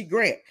 Richie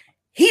Grant,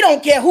 he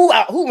don't care who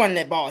running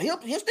that ball. He'll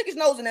stick his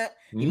nose in there.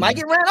 He might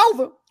get ran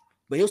over,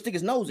 but he'll stick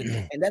his nose in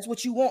there. And that's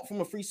what you want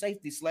from a free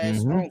safety / strong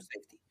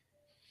safety.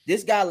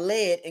 This guy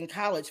led in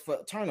college for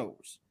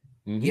turnovers.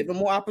 Give him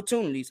more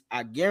opportunities.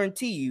 I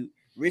guarantee you,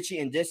 Richie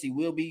and Jesse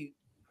will be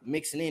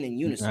mixing in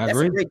unison. That's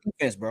a great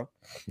defense, bro.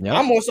 Yep.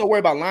 I'm more so worried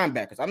about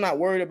linebackers. I'm not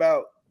worried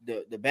about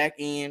the back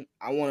end.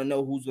 I want to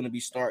know who's going to be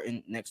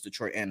starting next to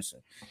Troy Anderson.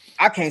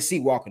 I can't see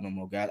Walker no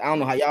more, guys. I don't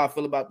know how y'all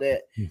feel about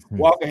that.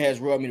 Walker has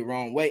rubbed me the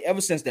wrong way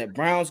ever since that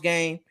Browns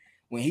game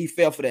when he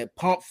fell for that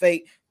pump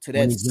fake to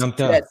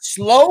that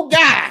slow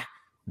guy.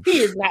 He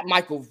is not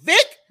Michael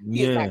Vick.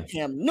 He is not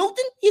Cam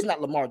Newton. He's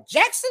not Lamar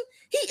Jackson.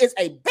 He is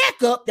a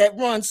backup that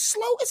runs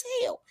slow as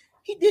hell.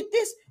 He did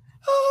this.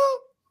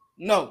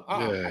 No,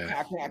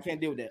 I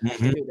can't deal with that. I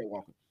can't deal with that,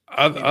 Walker.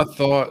 I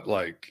thought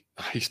like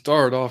he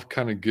started off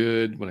kind of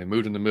good when they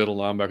moved in the middle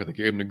linebacker. They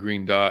gave him the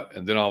green dot,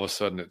 and then all of a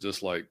sudden it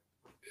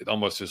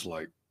almost just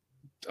like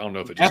I don't know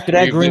if it just after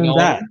that green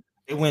dot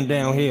it went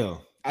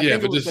downhill. I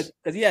think it was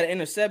because he had an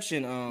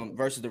interception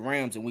versus the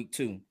Rams in week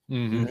 2,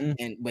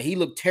 but he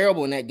looked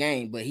terrible in that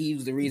game. But he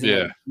was the reason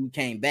why he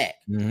came back.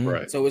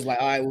 Right. So it's like,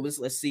 all right, well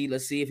let's see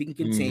if he can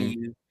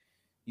continue.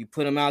 You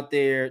put him out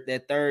there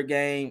that third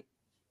game.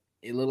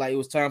 It looked like it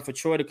was time for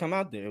Troy to come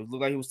out there. It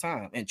looked like it was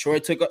time. And Troy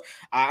took up.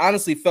 I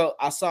honestly felt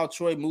I saw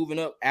Troy moving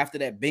up after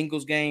that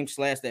Bengals game /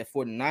 that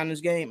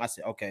 49ers game. I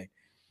said, okay,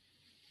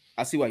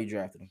 I see why you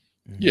drafted him.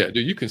 Yeah,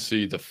 dude, you can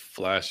see the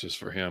flashes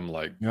for him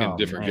like in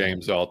different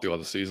games all throughout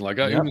the season. Like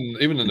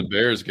even in the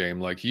Bears game,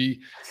 like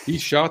he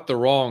shot the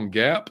wrong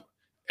gap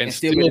and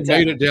still made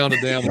it down the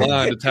damn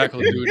line to tackle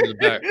the dude in the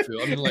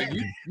backfield. I mean, like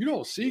you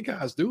don't see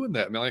guys doing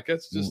that, man. Like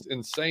that's just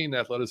insane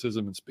athleticism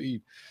and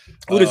speed.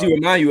 Who does he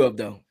remind you of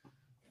though?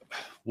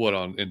 What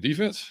in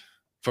defense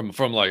from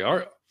like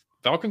our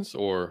Falcons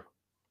or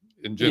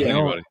in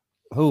general? Anybody?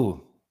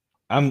 Who?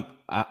 I'm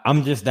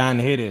just dying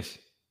to hear this.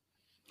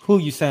 Who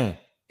you saying?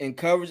 In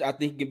coverage, I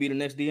think he can be the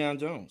next Deion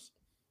Jones.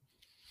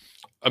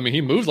 I mean, he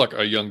moves like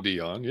a young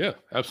Deion. Yeah,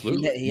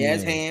 absolutely. He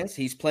has hands.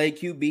 He's played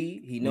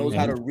QB. He knows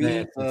how to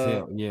read.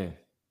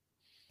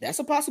 That's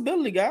a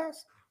possibility,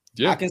 guys.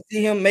 Yeah, I can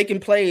see him making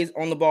plays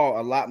on the ball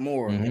a lot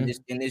more in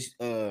this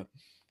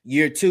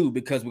year 2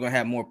 because we're gonna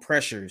have more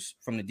pressures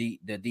from the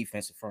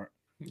defensive front.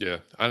 Yeah,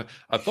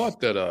 I thought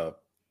that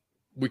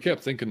we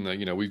kept thinking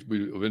that we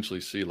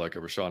eventually see like a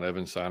Rashaan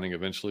Evans signing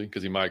eventually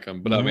because he might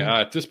come. But I mean,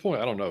 at this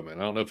point, I don't know, man.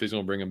 I don't know if he's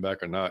gonna bring him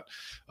back or not.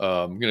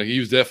 He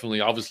was definitely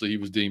obviously he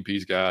was Dean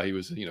Pease guy. He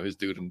was his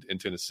dude in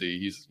Tennessee.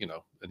 He's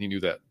and he knew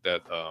that.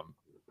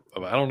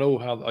 I don't know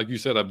how, like you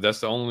said,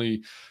 that's the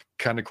only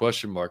kind of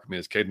question mark. I mean,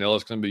 is Caden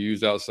Ellis going to be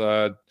used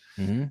outside?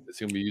 Is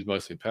he going to be used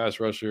mostly pass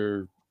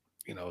rusher?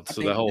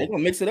 So that whole they're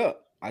gonna mix it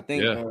up. I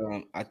think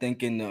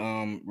in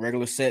the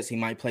regular sets he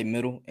might play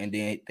middle, and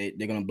then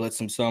they're gonna blitz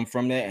him some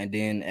from that. And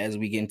then as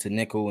we get into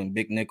nickel and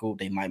big nickel,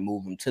 they might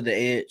move him to the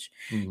edge.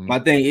 My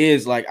thing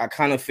is like I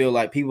kind of feel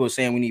like people are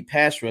saying we need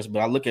pass rush, but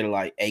I look at it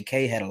like AK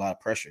had a lot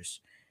of pressures.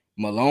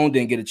 Malone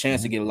didn't get a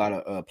chance to get a lot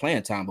of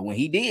playing time, but when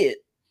he did,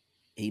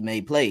 he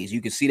made plays.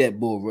 You can see that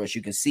bull rush.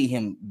 You can see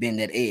him bend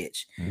that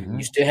edge.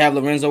 You still have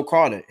Lorenzo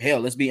Carter. Hell,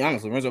 let's be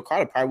honest. Lorenzo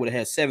Carter probably would have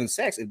had 7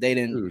 sacks if they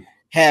didn't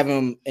have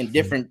him in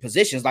different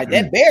positions. Like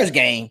that Bears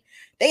game,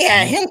 they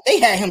had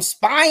him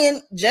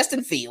spying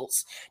Justin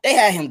Fields. They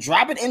had him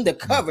dropping into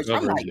coverage.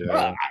 I'm like,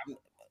 bro,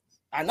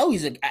 I know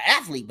he's an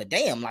athlete, but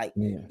damn, like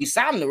he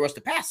signed him to rush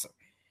the passer.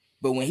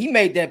 But when he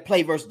made that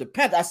play versus the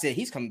Panthers, I said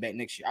he's coming back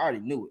next year. I already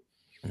knew it.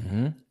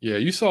 Yeah,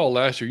 you saw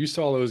last year. You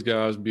saw those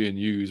guys being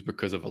used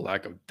because of a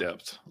lack of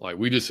depth. Like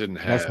we just didn't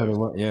have. That's what it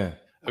was. Yeah.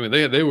 I mean,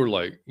 they were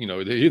like,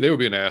 they were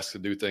being asked to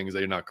do things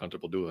they're not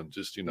comfortable doing.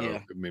 Just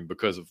I mean,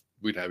 because of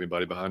we didn't have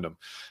anybody behind them.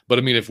 But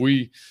I mean,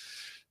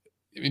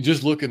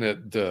 just looking at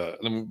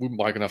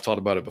Mike and I've talked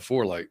about it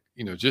before, like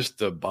just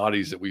the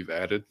bodies that we've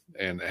added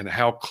and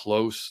how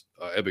close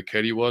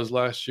Ebiketie was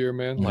last year,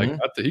 man. Like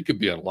I think he could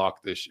be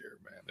unlocked this year,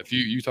 man. If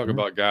you talk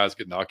about guys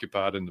getting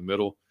occupied in the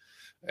middle,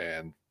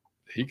 and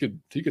he could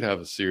have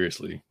a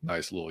seriously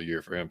nice little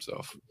year for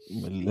himself.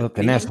 Look,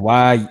 and that's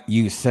why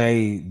you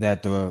say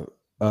that the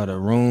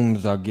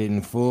rooms are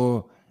getting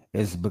full.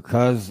 Is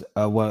because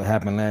of what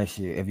happened last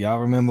year. If y'all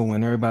remember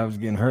when everybody was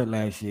getting hurt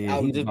last year,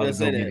 he was going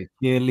to get a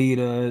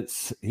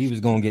cheerleader. He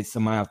was going to get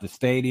somebody out the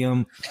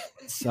stadium,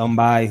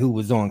 somebody who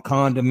was on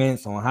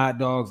condiments, on hot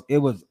dogs. It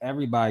was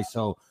everybody.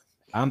 So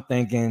I'm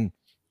thinking,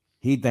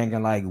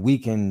 like we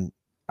can.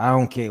 I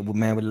don't care,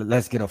 man.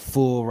 Let's get a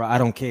full. I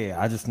don't care.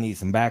 I just need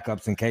some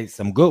backups in case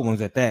some good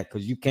ones at that,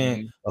 because you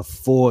can't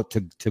afford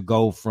to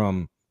go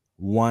from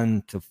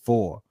 1 to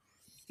 4.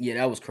 Yeah,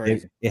 that was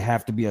crazy. It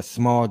have to be a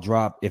small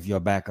drop if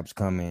your backups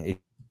come in. It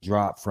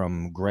drop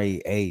from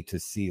grade A to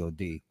C or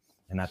D,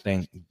 and I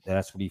think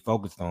that's what he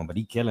focused on. But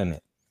he killing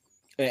it.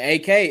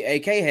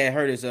 AK had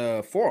hurt his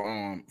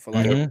forearm for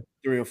like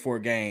 3 or 4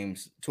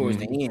 games towards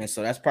the end,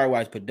 so that's probably why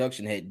his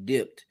production had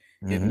dipped.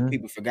 If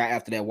people forgot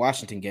after that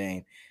Washington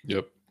game.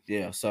 Yep.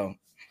 Yeah. So,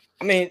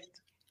 I mean,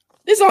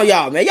 This on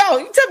y'all, man. Y'all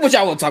tell me what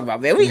y'all want to talk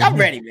about, man. I'm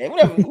ready, man.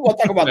 Whatever we want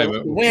to talk about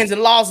the wins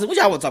and losses. What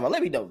y'all want to talk about?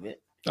 Let me know, man.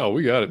 Oh,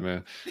 we got it,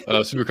 man.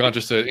 Super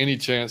Contra said, any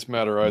chance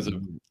Matt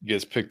Araiza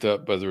gets picked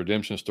up as a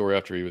redemption story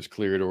after he was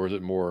cleared, or is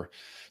it more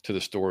to the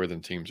story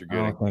than teams are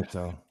getting? I don't think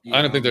so. Yeah,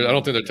 I don't think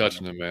they're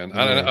touching him, man.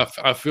 Yeah.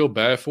 I feel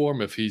bad for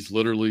him if he's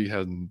literally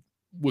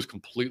was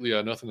completely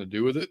had nothing to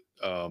do with it.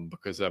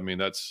 Because I mean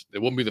it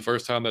wouldn't be the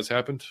first time that's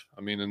happened.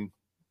 I mean,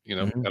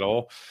 at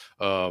all.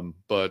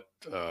 But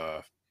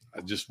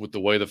just with the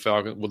way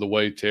with the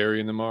way Terry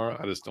and them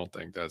are, I just don't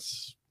think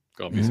that's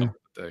gonna be something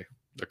that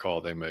the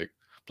call they make.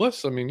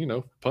 Plus, I mean,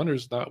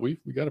 punters we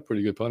got a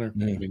pretty good punter. I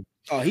mean,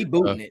 he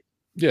booting it.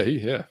 Yeah,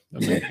 I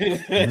mean,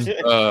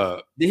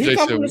 did he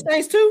come from the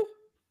Saints too?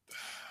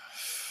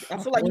 I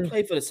feel like he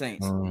played for the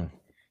Saints.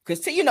 Because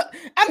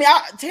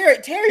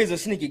Terry is a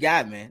sneaky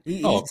guy, man.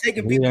 He's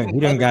taking people. He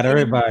done got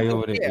everybody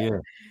over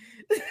there.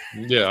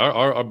 Yeah,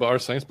 our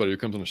Saints buddy who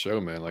comes on the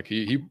show, man. Like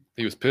he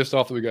was pissed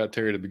off that we got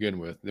Terry to begin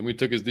with. Then we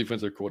took his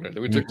defensive coordinator.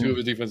 Then we took two of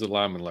his defensive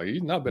linemen. Like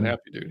he's not been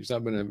happy, dude. He's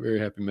not been a very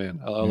happy man.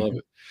 I love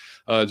it.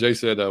 Jay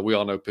said, "We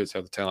all know Pitts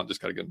have the talent.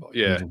 Just got to get the ball.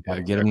 Yeah,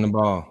 gotta get him the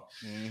ball.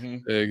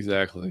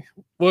 Exactly.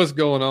 What's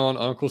going on,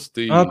 Uncle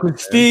Steve? Uncle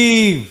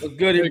Steve, what's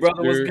good,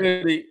 brother? What's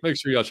good? Make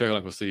sure y'all check out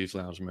Uncle Steve's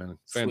Lounge, man.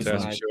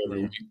 Fantastic show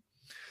every week.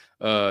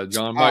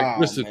 John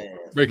Mike,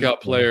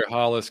 breakout player,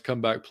 Hollis,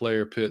 comeback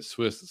player, Pitt,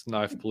 Swiss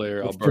knife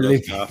player, Alberto,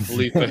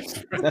 Felipe.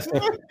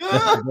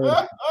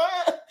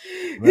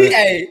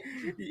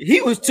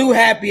 He was too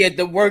happy at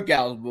the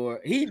workouts, boy.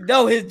 He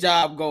know his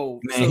job goal.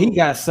 Man, he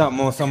got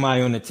something on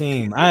somebody on the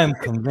team. I am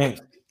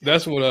convinced.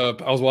 That's what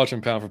I was watching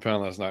Pound for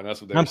Pound last night. And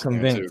that's what I'm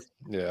convinced.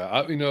 Too.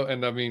 Yeah,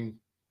 and I mean,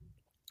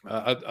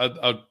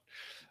 I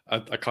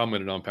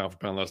commented on Pound for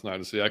Pound last night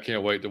to see. I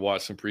can't wait to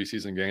watch some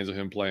preseason games of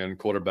him playing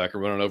quarterback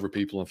and running over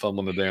people and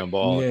fumbling the damn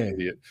ball. Yeah.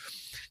 Idiot.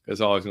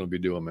 That's all he's going to be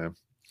doing, man.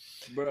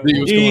 Bro,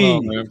 what's going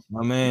on, man?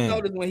 My man. You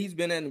notice when he's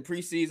been in the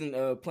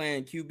preseason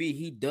playing QB,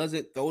 he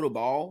doesn't throw the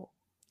ball.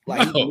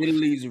 Like he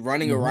literally is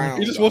running around.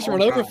 He just wants to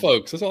run over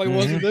folks. That's all he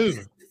wants to do.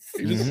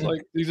 He just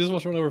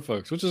wants to run over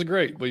folks, which is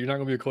great. But you're not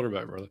going to be a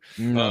quarterback, brother.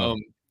 No.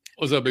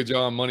 What's up, Big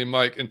John? Money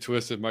Mike and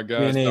Twisted. My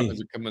guys are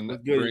coming,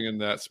 bringing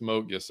that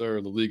smoke. Yes,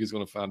 sir. The league is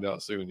going to find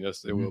out soon.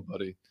 Yes, they will,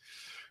 buddy.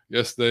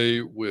 Yes,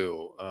 they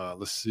will.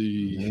 Let's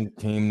see.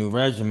 Team new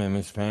regimen,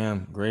 Miss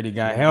Pam. Grady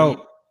got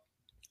help.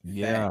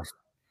 Yeah.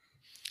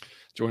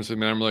 Jordan said,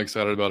 man, I'm really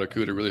excited about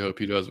Okudah. Really hope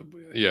he does.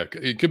 Yeah,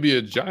 it could be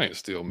a giant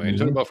steal, man. You're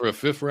talking about for a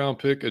 5th round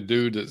pick, a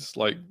dude that's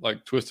like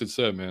Twisted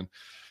said, man.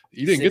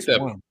 He didn't get that.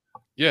 6'1".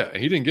 Yeah,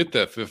 he didn't get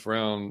that 5th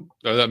round.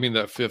 That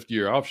 5th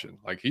year option.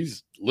 Like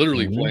he's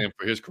literally playing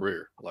for his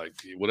career. Like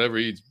whatever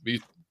he's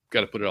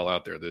got to put it all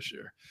out there this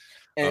year.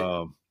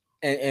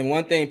 And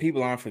one thing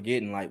people aren't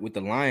forgetting, like with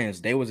the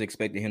Lions, they was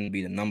expecting him to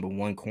be the number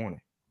 1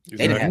 corner. Exactly.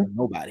 They didn't have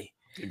nobody.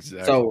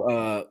 Exactly.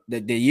 So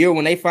the year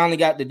when they finally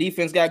got the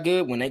defense got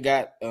good, when they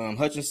got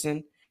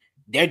Hutchinson,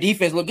 their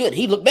defense looked good.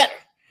 He looked better.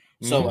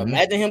 So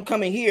imagine him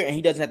coming here and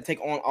he doesn't have to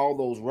take on all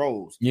those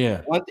roles.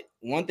 Yeah.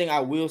 One thing I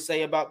will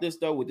say about this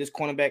though, with this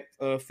cornerback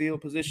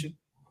field position,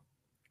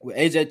 with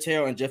AJ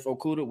Terrell and Jeff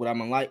Okudah, what I'm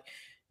gonna like,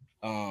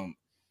 I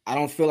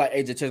don't feel like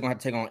AJ Terrell's gonna have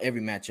to take on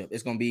every matchup.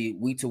 It's gonna be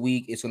week to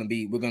week. It's gonna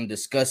be, we're gonna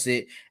discuss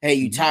it. Hey,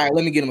 you tired?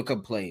 Let me get him a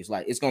couple plays.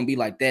 Like it's gonna be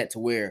like that to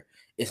where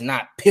it's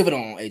not pivotal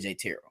on AJ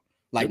Terrell.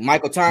 Like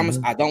Michael Thomas,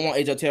 I don't want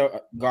AJ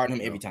Terrell guarding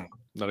him every time.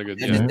 Not a good.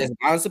 That's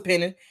my honest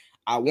opinion.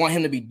 I want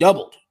him to be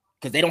doubled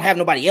because they don't have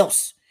nobody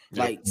else.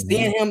 Like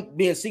seeing him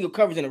being single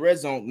coverage in the red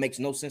zone makes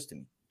no sense to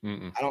me.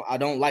 I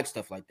don't like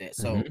stuff like that.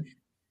 So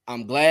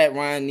I'm glad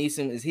Ryan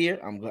Neeson is here.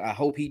 I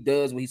hope he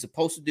does what he's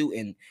supposed to do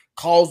and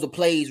calls the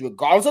plays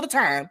regardless of the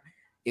time.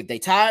 If they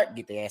tired,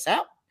 get their ass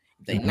out.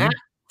 If they not,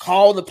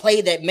 call the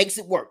play that makes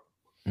it work.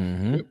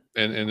 And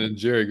then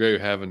Jerry Gray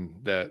having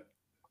that.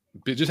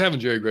 Just having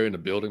Jerry Gray in the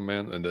building,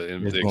 man, and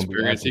the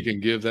experience he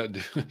can give that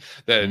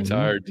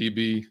entire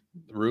DB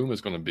room is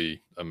going to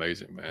be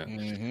amazing,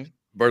 man.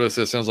 Berta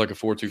says, sounds like a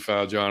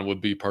 4-2-5 John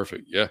would be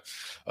perfect. Yeah.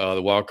 The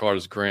wild card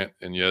is Grant,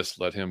 and yes,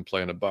 let him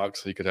play in the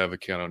box. He could have a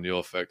Keanu O'Neal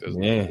effect as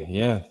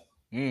well.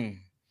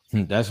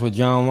 That's what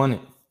John wanted.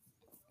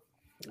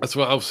 That's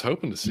what I was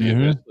hoping to see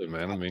eventually,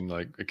 man. I mean,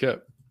 like it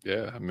kept.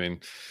 Yeah, I mean,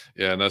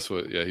 and that's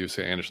what. Yeah, he was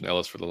saying Anderson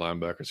Ellis for the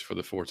linebackers for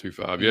the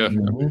 4-2-5. Yeah, I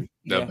mean,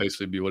 that'd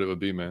basically be what it would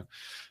be, man.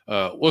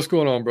 What's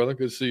going on, brother?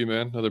 Good to see you,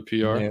 man. Another PR.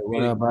 Yeah,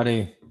 what up,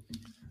 buddy?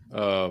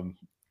 Let's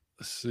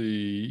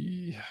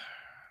see.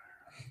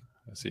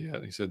 Yeah,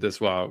 he said that's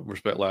why I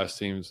respect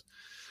last year's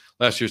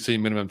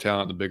team minimum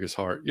talent, the biggest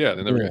heart. Yeah,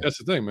 that's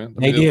the thing, man.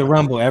 They did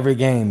rumble every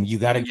game. You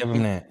got to give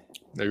them that.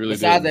 They really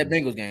besides did. that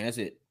Bengals game, that's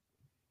it.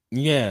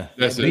 Yeah,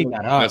 that's it.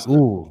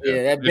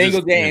 That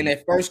Bengals game and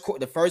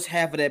the first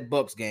half of that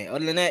Bucks game.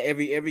 Other than that,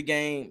 every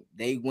game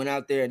they went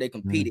out there and they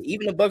competed.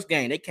 Even the Bucks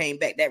game, they came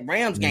back. That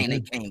Rams game, they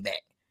came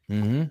back.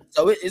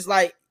 So it's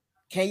like,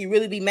 can you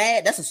really be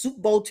mad? That's a Super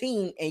Bowl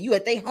team, and you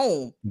at their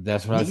home.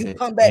 That's what I said.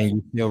 Come back, and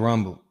you still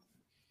rumble.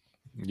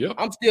 Yep.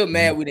 I'm still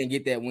mad we didn't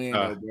get that win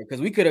though, bro.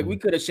 Because we could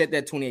have shut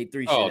that 28-3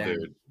 shit out.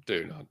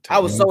 Dude. I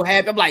was so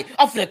happy. I'm like,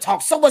 I'm finna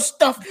talk so much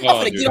stuff.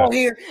 I'm finna get on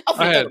here. I'm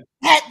finna throw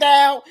the hat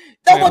down.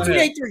 That was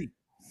 28-3.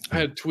 I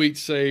had tweets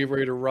saved,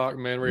 ready to rock,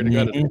 man, ready to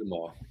go to them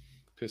all.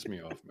 Pissed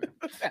me off,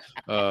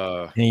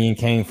 man. Opinion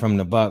came from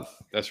the Bucs.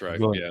 That's right.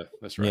 Good. Yeah,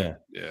 that's right.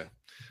 Yeah.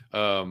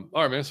 All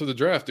right, man. So the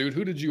draft, dude.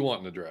 Who did you want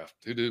in the draft?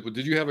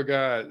 Did you have a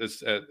guy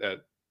that's at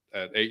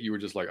 8? You were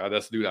just like, oh,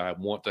 that's the dude I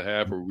want to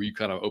have, or were you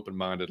kind of open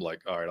minded,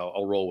 like, all right,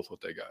 I'll roll with what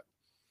they got?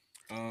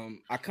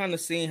 I kind of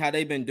seen how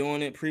they've been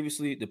doing it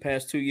previously the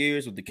past 2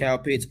 years with the Cal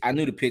Pitts. I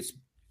knew the Pitts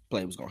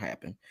play was gonna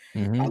happen.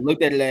 I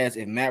looked at it as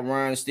if Matt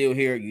Ryan's still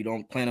here, you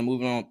don't plan on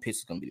moving on, Pitts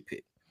is gonna be the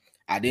pick.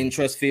 I didn't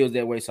trust Fields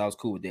that way, so I was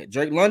cool with that.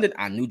 Drake London,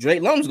 I knew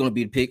Drake London was gonna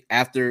be the pick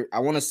after I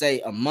want to say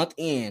a month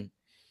in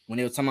when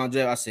they were talking about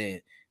Drake. I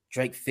said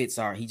Drake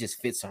he just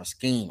fits our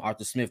scheme.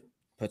 Arthur Smith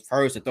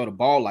prefers to throw the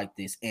ball like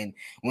this, and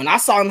when I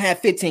saw him have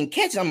 15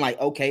 catches, I'm like,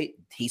 okay,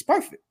 he's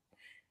perfect.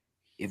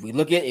 If we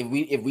look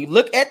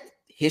at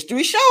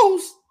history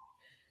shows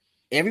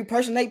every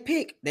person they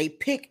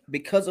pick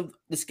because of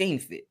the scheme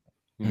fit.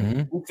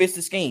 Who fits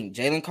the scheme?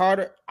 Jalen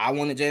Carter. I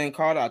wanted Jalen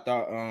Carter. I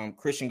thought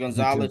Christian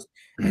Gonzalez,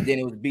 and then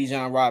it was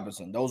Bijan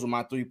Robinson. Those were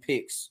my 3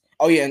 picks.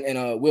 Oh yeah,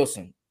 and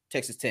Wilson,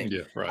 Texas Tech.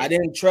 Yeah, right. I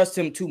didn't trust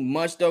him too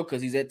much though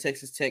because he's at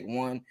Texas Tech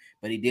 1,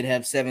 but he did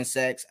have 7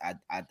 sacks.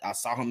 I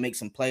saw him make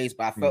some plays,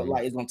 but I felt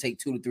like it's gonna take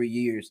 2 to 3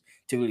 years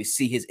to really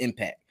see his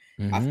impact.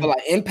 I feel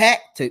like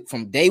impact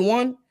from day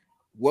 1.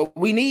 What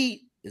we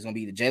need is gonna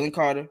be the Jalen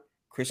Carter,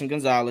 Christian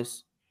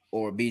Gonzalez,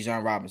 or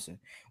Bijan Robinson.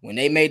 When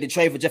they made the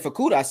trade for Jeff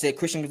Okudah, I said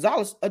Christian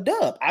Gonzalez a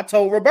dub. I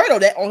told Roberto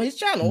that on his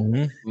channel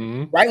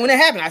right when it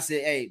happened. I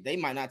said, "Hey, they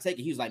might not take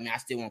it." He was like, "Man, I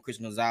still want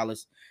Christian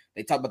Gonzalez."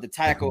 They talked about the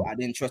tackle. I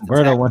didn't trust the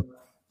tackle.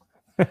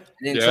 I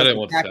didn't trust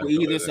the tackle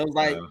either. So it was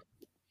like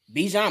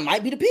Bijan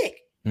might be the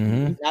pick.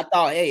 I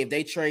thought, hey, if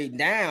they trade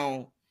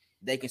down,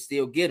 they can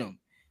still get him.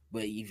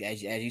 But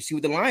as you see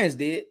what the Lions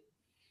did,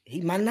 he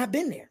might not have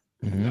been there.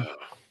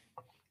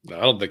 No,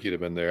 I don't think he'd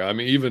have been there. I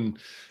mean,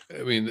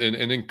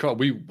 and then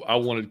I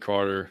wanted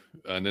Carter,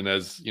 and then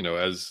as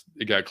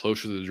it got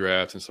closer to the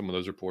draft and some of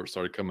those reports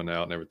started coming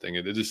out and everything,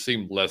 it just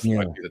seemed less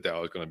likely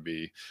that was going to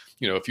be,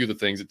 a few of the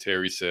things that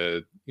Terry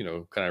said,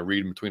 kind of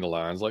reading between the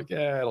lines, like,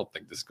 yeah, I don't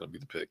think this is going to be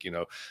the pick,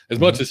 as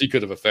much as he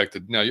could have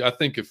affected. Now, I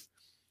think if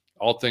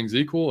all things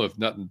equal, if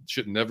nothing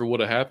never would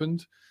have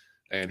happened,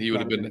 and he would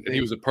have been, and he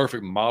was a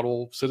perfect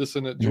model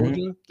citizen at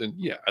Georgia, then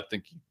yeah, I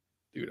think.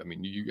 Dude, I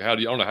mean, I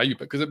don't know how you,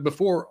 because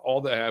before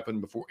all that happened,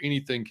 before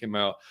anything came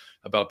out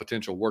about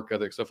potential work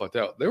ethic, stuff like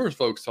that, there was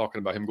folks talking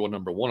about him going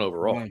number 1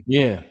 overall.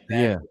 Yeah,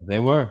 they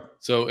were.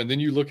 So, and then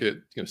you look at,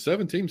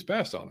 7 teams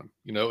passed on him,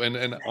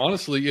 and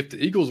honestly, if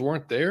the Eagles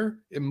weren't there,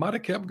 it might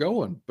have kept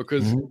going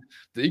because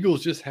the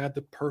Eagles just had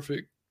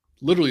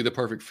literally the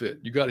perfect fit.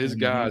 You got his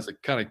guys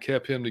that kind of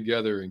kept him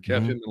together and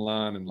kept him in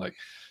line, and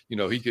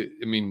he could,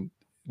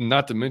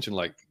 not to mention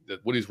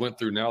what he's went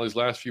through now these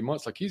last few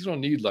months, he's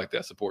going to need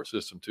that support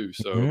system too.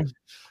 So,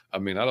 I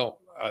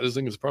just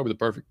think it's probably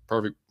the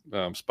perfect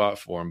spot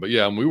for him. But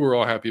yeah, we were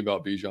all happy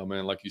about Bijan,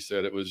 man. Like you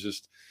said, it was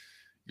just,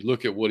 you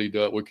look at what he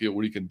does, what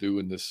he can do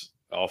in this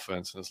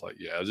offense. And it's like,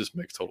 yeah, it just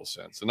makes total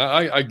sense. And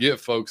I get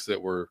folks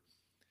that were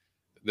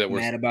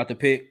mad about the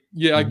pick.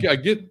 Yeah. I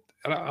get,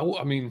 and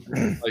I mean,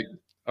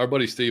 our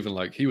buddy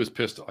Steven, he was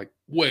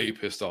way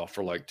pissed off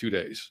for 2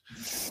 days.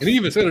 And he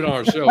even said it on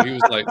our show. He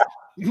was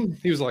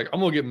like, I'm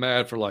going to get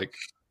mad for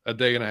a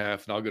day and a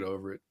half and I'll get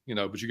over it,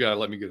 but you got to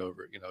let me get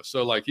over it,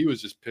 So he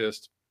was just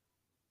pissed.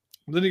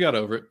 Then he got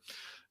over it.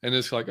 And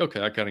it's like,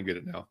 okay, I kind of get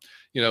it now,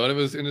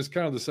 and it's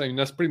kind of the same.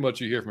 That's pretty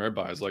much you hear from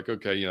everybody. It's like,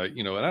 okay, and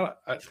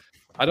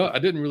I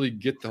didn't really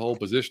get the whole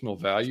positional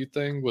value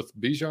thing with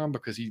Bijan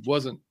because it's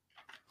not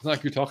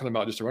like you're talking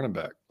about just a running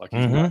back.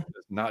 It's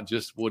not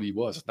just what he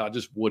was. It's not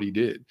just what he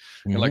did.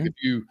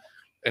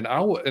 And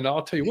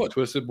I'll tell you what,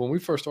 Twisted, when we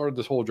first started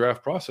this whole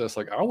draft process,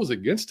 I was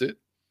against it,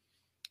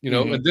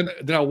 and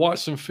then I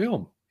watched some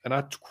film and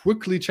I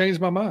quickly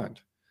changed my mind.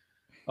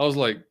 I was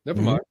like,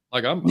 never mind.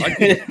 I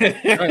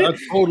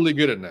totally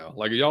get it now.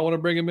 Y'all want to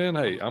bring him in?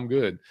 Hey, I'm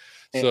good.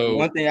 And so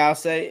one thing I'll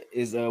say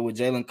is with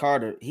Jalen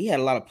Carter, he had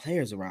a lot of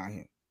players around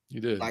him.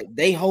 He did.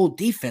 They whole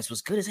defense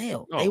was good as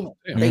hell. Oh,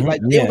 they were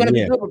going to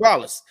be good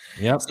regardless.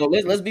 Yep. So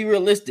let's be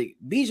realistic.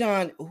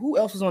 Bijan, who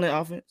else was on that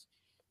offense?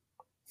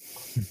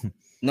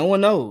 No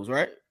one knows,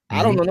 right?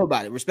 I don't know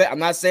nobody. Respect. I'm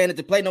not saying it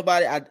to play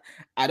nobody.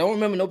 I don't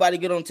remember nobody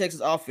good on Texas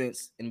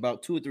offense in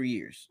about 2 or 3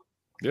 years.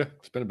 Yeah,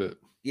 it's been a bit.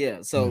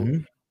 Yeah. So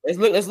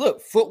let's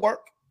look. Footwork,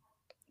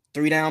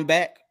 3 down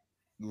back,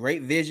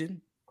 great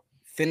vision,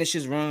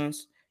 finishes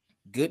runs,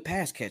 good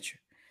pass catcher.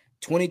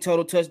 20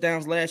 total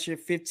touchdowns last year,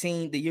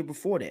 15 the year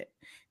before that.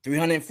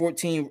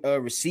 314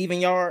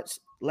 receiving yards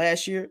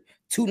last year,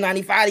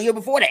 295 the year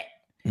before that.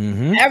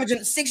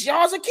 Averaging 6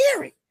 yards a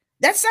carry.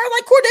 That sounds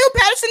like Cordell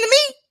Patterson to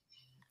me.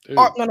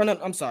 No.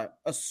 I'm sorry.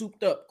 A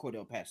souped up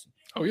Cordell Patterson.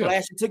 Oh, yeah.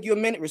 Flash, it took you a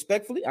minute,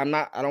 respectfully. I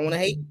don't want to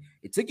hate.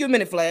 It took you a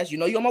minute, Flash.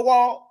 You're on my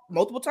wall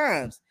multiple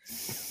times.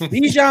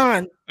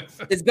 Bijan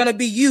is going to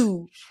be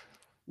you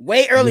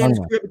way early in his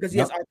career because he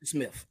has Arthur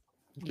Smith.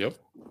 Yep.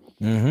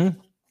 Mm-hmm.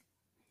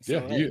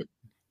 So, you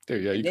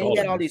then he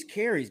had all these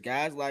carries,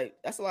 guys. Like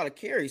that's a lot of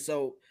carries.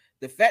 So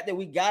the fact that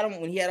we got him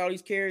when he had all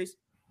these carries,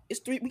 it's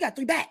 3. We got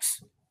 3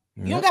 backs.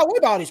 You don't got to worry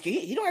about all these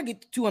carries. He don't got to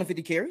get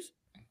 250 carries.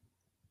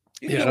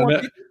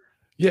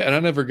 And I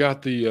never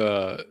got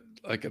the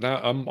and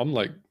I'm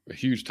like a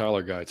huge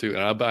Tyler guy too,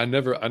 and I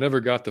never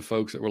got the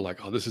folks that were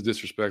like, oh, this is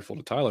disrespectful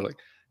to Tyler. Like,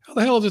 how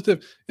the hell is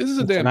this? This is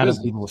a damn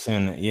business. People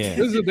saying that, yeah.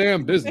 This is a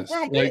damn business.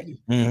 Like,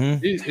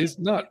 it's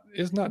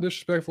not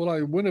disrespectful.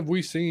 Like, when have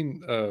we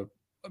seen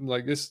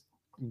like this?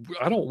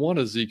 I don't want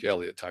a Zeke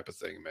Elliott type of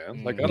thing,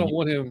 man. Like, I don't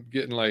want him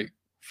getting like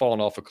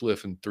falling off a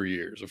cliff in 3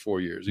 years or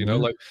 4 years. You know,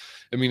 like,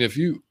 I mean, if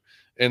you.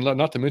 And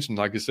not to mention,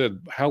 like I said,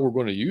 how we're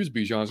going to use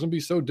Bijan is going to be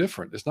so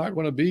different. It's not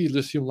going to be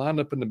just him line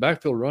up in the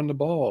backfield, run the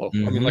ball.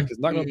 I mean, like, it's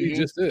not going to be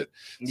just it.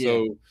 Yeah.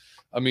 So,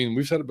 I mean,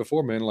 we've said it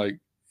before, man. Like,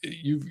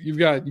 you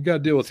got to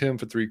deal with him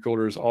for 3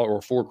 quarters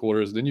or 4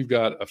 quarters. Then you've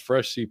got a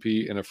fresh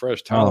CP and a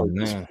fresh Tyler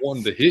just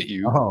wanting to hit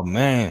you. Oh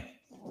man,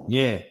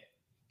 yeah.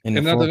 And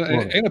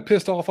a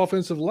pissed off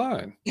offensive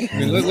line. I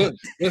mean,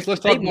 let's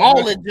talk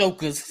about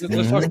jokers.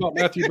 Let's talk about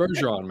Matthew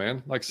Bergeron,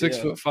 man. Like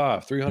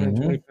 6'5",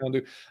 320 pound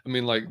dude. I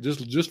mean, like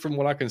just from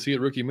what I can see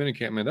at rookie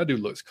minicamp, man, that dude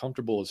looks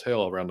comfortable as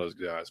hell around those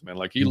guys, man.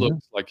 Like he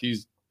looks like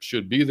he's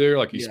should be there,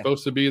 like he's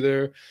supposed to be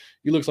there.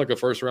 He looks like a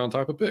first round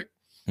type of pick.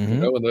 You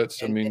know, and that's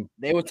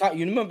they were talking.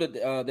 You remember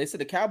they said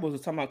the Cowboys were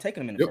talking about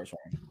taking him in the first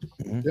round.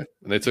 Yeah,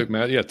 and they took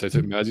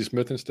Mazzie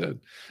Smith instead.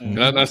 And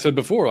I said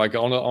before, like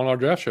on our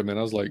draft show, man,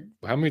 I was like,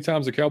 how many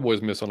times the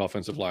Cowboys miss on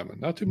offensive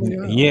linemen? Not too many.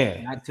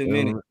 Not too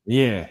many.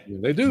 Yeah,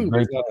 they do.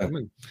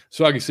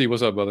 So I can see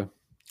what's up, brother.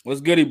 What's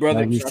goody,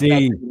 brother? How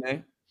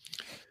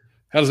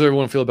does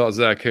everyone feel about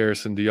Zach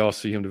Harrison? Do y'all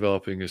see him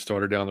developing his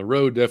starter down the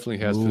road? Definitely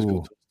has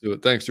physical to do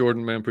it. Thanks,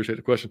 Jordan, man. Appreciate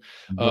the question.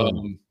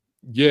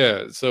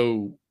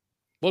 So.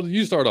 Well,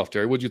 you start off,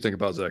 Terry. What do you think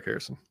about Zach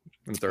Harrison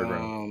in the 3rd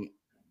round?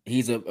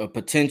 He's a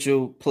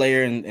potential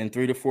player in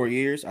 3 to 4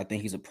 years. I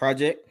think he's a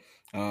project.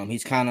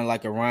 He's kind of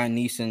like a Ryan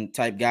Neeson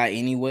type guy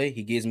anyway.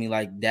 He gives me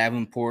like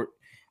Davenport,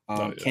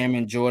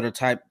 Cameron Jordan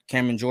type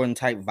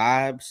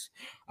vibes.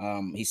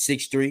 He's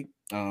 6'3".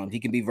 He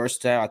can be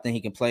versatile. I think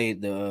he can play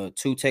the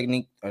 2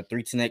 technique or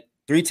 3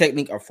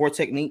 technique or 4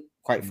 technique.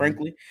 Quite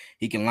frankly,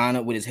 he can line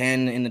up with his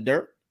hand in the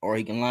dirt, or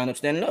he can line up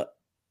standing up.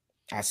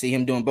 I see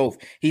him doing both.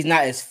 He's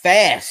not as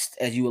fast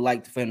as you would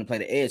like for him to play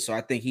the edge, so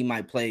I think he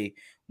might play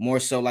more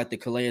so like the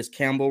Calais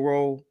Campbell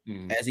role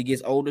as he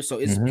gets older. So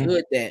it's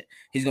good that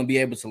he's going to be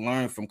able to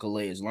learn from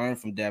Calais, learn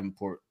from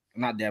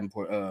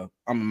alma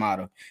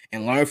mater,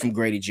 and learn from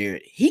Grady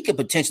Jarrett. He could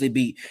potentially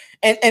be.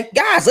 And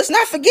guys, let's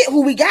not forget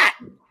who we got.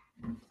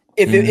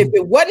 If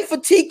it wasn't for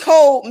T.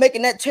 Cole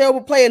making that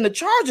terrible play in the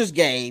Chargers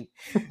game,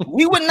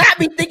 we would not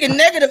be thinking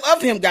negative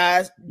of him,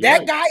 guys.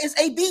 That guy is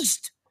a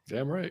beast.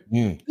 Damn right.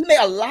 He made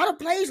a lot of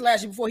plays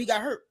last year before he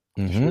got hurt.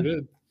 Sure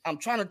did. I'm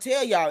trying to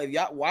tell y'all, if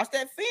y'all watch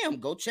that film,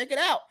 go check it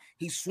out.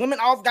 He's swimming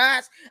off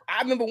guys.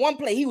 I remember one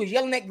play, he was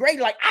yelling at Grady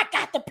like, I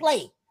got the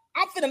play.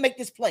 I'm finna make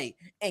this play.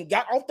 And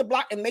got off the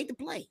block and made the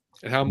play.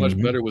 And how much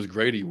better was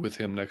Grady with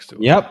him next to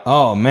him? Yep.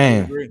 Oh,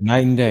 man.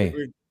 Night and day.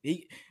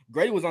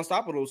 Grady was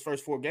unstoppable those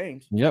first 4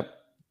 games. Yep.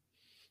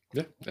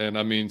 Yeah, and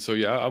I mean, so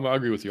yeah, I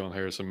agree with you on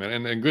Harrison,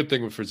 man. And good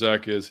thing for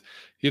Zach is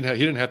he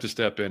didn't have to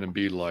step in and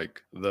be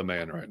like the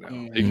man right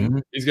now.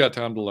 He's got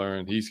time to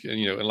learn.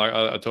 And like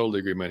I totally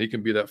agree, man. He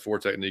can be that 4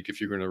 technique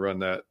if you're going to run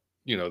that,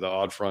 the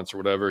odd fronts or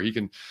whatever. He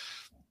can.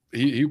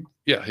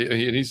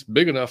 He's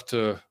big enough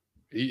to.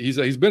 He's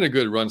been a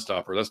good run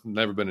stopper. That's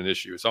never been an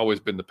issue. It's always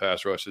been the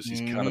pass rushes.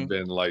 He's kind of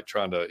been like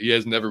he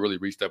has never really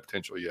reached that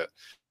potential yet.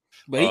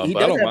 But he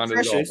does have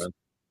pressures.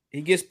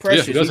 He gets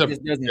pressures. He just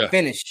doesn't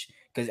finish.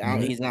 Because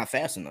he's not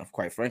fast enough,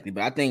 quite frankly.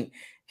 But I think,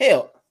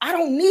 hell, I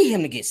don't need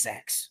him to get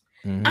sacks.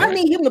 I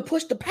need him to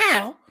push the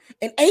Powell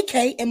and AK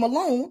and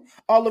Malone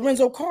or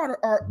Lorenzo Carter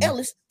or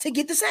Ellis to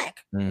get the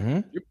sack.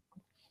 We're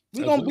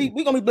gonna be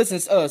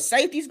blitzing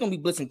safeties. Gonna be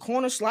blitzing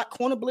corner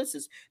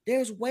blitzes.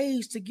 There's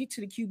ways to get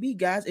to the QB,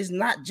 guys. It's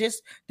not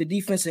just the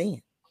defensive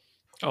end.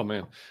 Oh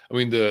man, I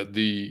mean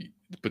the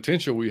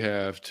potential we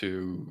have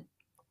to.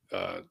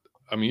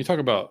 You talk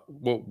about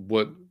what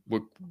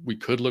we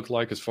could look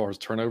like as far as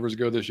turnovers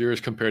go this year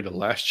as compared to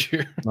last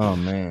year. Oh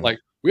man, like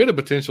we had a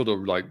potential to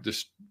like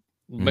just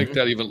make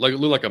that even like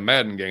look like a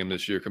Madden game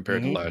this year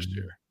compared to last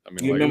year. I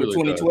mean, you remember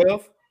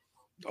 2012?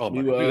 Oh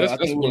my god,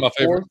 that's one of my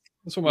favorite.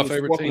 That's one of my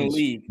favorite teams.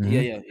 We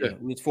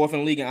was 4th in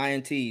the league in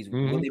INTs.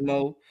 Willie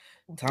Moe,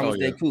 Thomas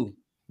Deku.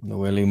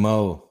 Willie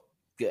Moe.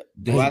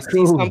 Do I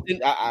see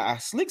something? I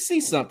slick see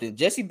something.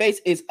 Jesse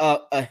Bates is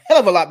a hell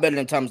of a lot better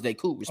than Thomas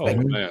Deku.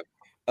 Respectfully. Oh man.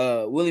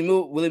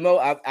 Willie Moe,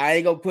 I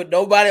ain't gonna put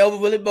nobody over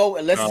Willie Moe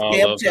unless it's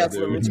Cam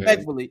Chancellor.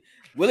 Respectfully,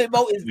 Willie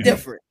Moe is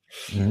different,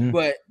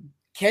 but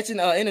catching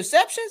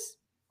interceptions,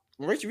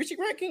 Richie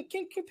Grant can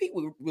compete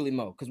with Willie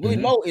Moe because Willie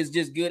Moe is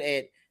just good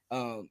at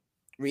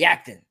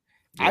reacting.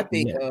 I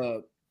think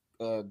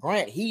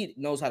Grant, he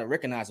knows how to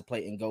recognize a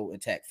play and go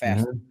attack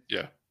faster.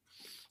 Yeah.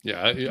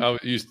 Yeah, I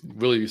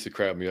really used to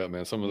crap me up,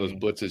 man. Some of those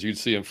blitzes, you'd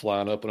see him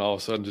flying up, and all of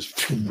a sudden,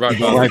 just right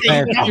past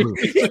you.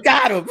 He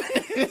got him.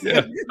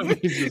 Yeah, I mean,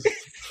 just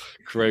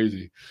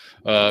crazy.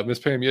 Miss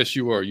Pam, yes,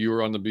 you were. You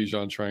were on the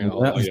Bijan train.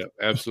 Yeah,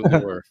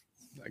 absolutely were.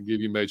 I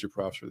give you major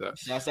props for that.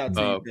 Shouts out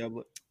to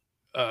you,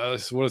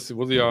 so what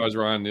are the odds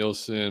Ryan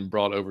Nielsen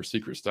brought over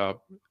secret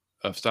stop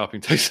of stopping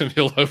Taysom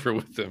Hill over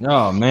with him?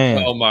 Oh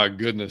man! Oh my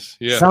goodness!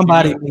 Yeah,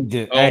 somebody need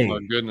to. Oh my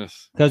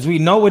goodness! Because we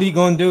know what he's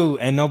gonna do,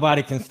 and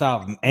nobody can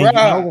stop him. And you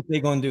know what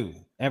they're gonna do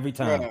every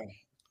time. You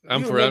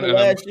remember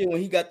last year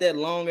when he got that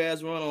long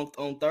ass run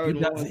on third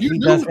and one? You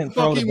knew what the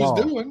fuck he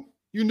was doing.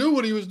 You knew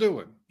what he was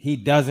doing. He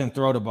doesn't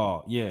throw the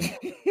ball. Yeah.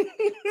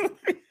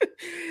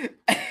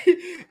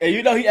 And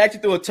you know he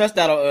actually threw a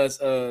touchdown on us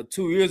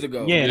 2 years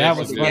ago. Yeah, that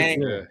was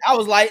I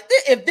was like,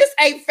 if this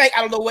ain't fake, I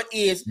don't know what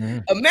is.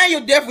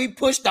 Emmanuel definitely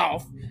pushed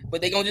off,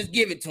 but they gonna just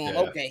give it to him.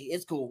 Okay,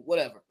 it's cool,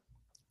 whatever.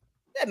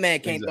 That man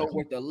can't throw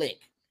worth a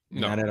lick.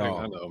 No, not at all.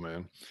 I know,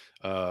 man.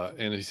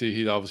 And you see,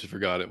 he obviously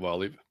forgot it while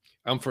leaving.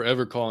 I'm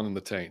forever calling them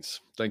the Taints.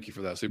 Thank you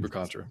for that, Super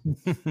Contra.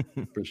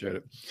 Appreciate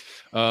it.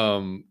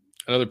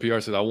 Another PR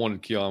said I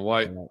wanted Keon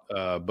White,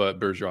 but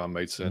Bergeron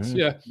made sense.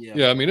 Yeah.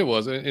 I mean, it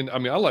was, and I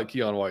mean, I like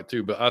Keon White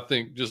too, but I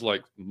think just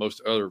like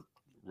most other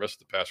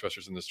rest of the pass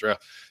rushers in this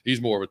draft,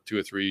 he's more of a 2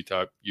 or 3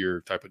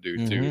 year type of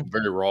dude too.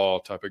 Very raw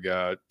type of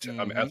guy. I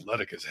mean,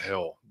 athletic as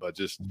hell, but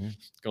just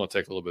it's going to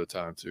take a little bit of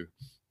time too.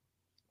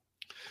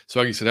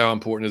 So, like you said, how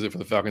important is it for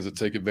the Falcons to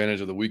take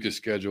advantage of the weakest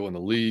schedule in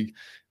the league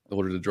in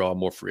order to draw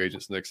more free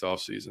agents next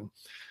offseason?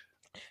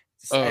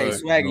 Hey,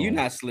 Swagger, you're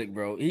not slick,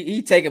 bro.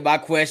 He taking my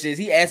questions.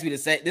 He asked me to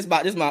say this.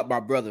 My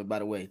brother, by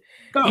the way.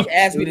 He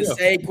asked me the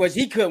same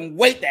question. He couldn't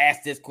wait to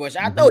ask this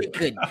question. I know he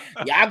couldn't.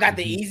 Y'all got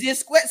the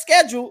easiest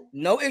schedule.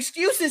 No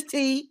excuses,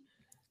 T.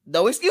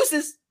 No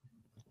excuses.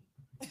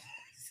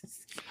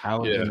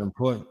 How is it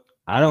important?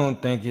 I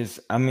don't think it's.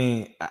 I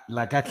mean,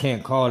 like I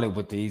can't call it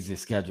with the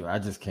easiest schedule. I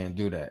just can't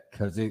do that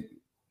because it.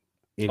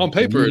 On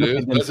paper, it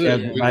is. That's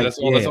it. That's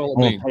all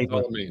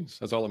it means.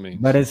 That's all it means.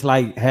 But it's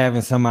like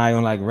having somebody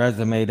on like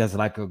resume that's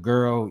like a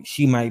girl.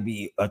 She might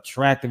be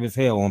attractive as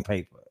hell on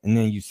paper, and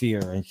then you see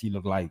her and she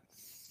look like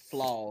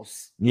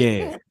flaws.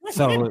 Yeah.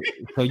 So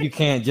you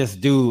can't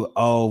just do.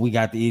 Oh, we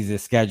got the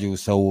easiest schedule,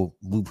 so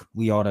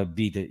we ought to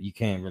beat it. You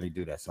can't really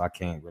do that. So I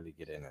can't really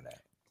get into that.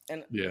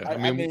 And yeah,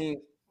 I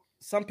mean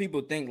some people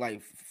think like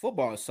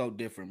football is so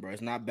different, bro.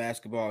 It's not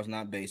basketball, it's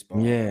not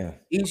baseball. Yeah.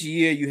 Each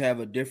year you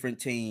have a different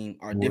team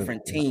or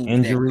different teams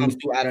that comes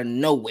through out of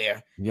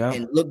nowhere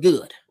and look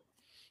good.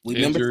 We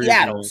remember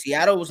Seattle.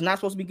 Seattle was not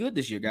supposed to be good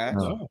this year, guys.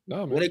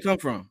 No, where they come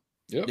from?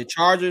 Yep. The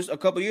Chargers a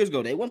couple years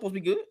ago, they weren't supposed to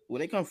be good. Where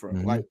they come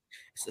from? Like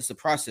it's a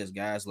process,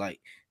 guys. Like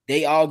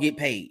they all get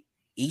paid.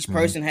 Each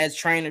person has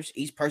trainers,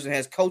 each person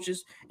has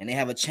coaches, and they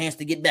have a chance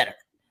to get better.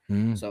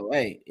 So,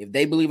 hey, if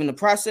they believe in the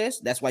process,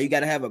 that's why you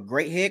got to have a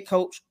great head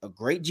coach, a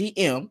great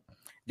GM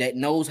that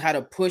knows how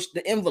to push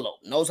the envelope,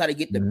 knows how to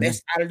get the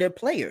best out of their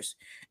players.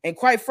 And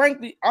quite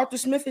frankly, Arthur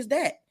Smith is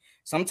that.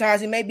 Sometimes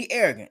he may be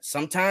arrogant.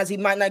 Sometimes he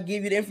might not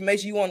give you the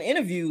information you want in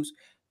interviews,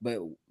 but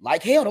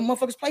like hell, the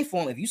motherfuckers play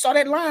for him. If you saw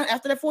that line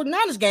after that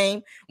 49ers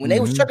game, when they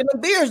was chucking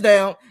them beers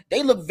down,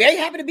 they look very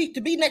happy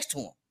to be next to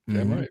him.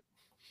 Yeah, right.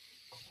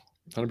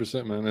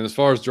 100%, man. And as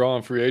far as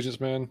drawing free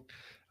agents, man,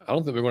 I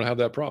don't think we're going to have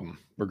that problem.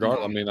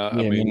 Regardless, I mean, I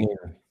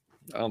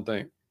don't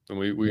think. And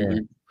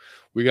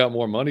we got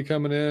more money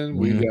coming in.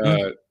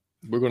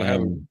 We're going to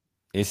have.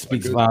 It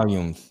speaks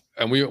volumes.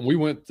 And we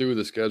went through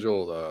the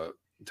schedule,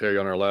 Terry,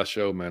 on our last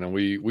show, man, and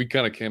we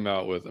kind of came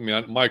out with. I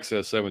mean, Mike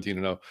says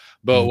 17-0,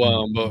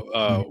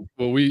 but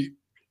we,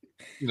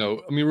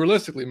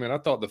 realistically, man,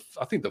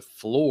 I think the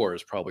floor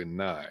is probably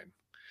 9,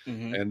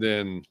 and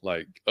then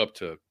like up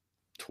to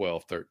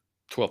 12,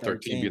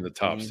 13 being the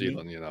top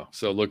ceiling,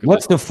 So look at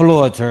what's the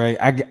floor, Terry?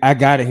 I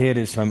gotta hear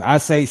this from. I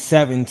say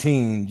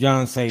 17.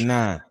 John say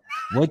 9.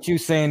 What you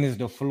saying is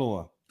the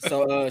floor?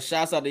 So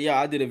shouts out to y'all.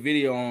 I did a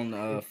video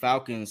on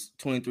Falcons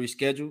 23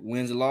 schedule,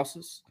 wins and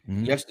losses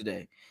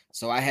yesterday.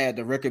 So I had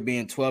the record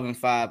being 12-5,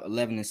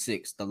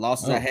 11-6. The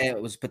losses I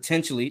had was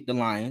potentially the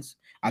Lions.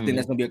 I think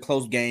that's gonna be a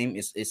close game.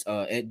 It's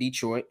at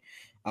Detroit.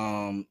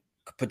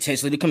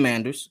 Potentially the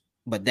Commanders.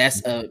 But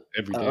that's a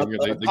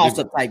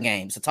toss-up type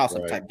game. It's a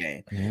toss-up type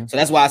game. So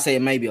that's why I say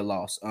it may be a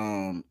loss.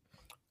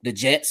 The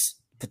Jets,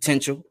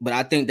 potential, but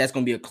I think that's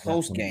going to be a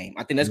close game.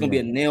 I think that's going to be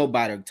a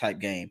nail-biter type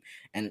game.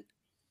 And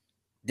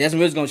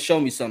Desmond Ridder's going to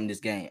show me something this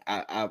game.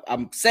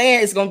 I'm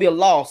saying it's going to be a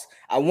loss.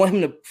 I want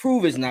him to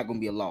prove it's not going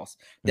to be a loss.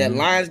 That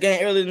Lions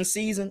game earlier in the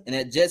season and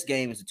that Jets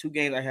game is the 2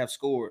 games I have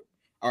scored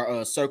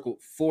or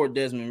circled for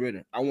Desmond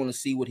Ridder. I want to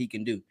see what he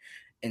can do.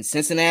 In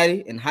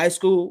Cincinnati, in high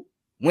school,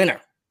 winner.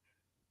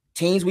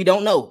 Teams we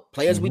don't know,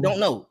 players we don't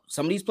know.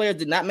 Some of these players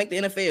did not make the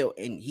NFL,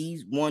 and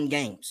he's won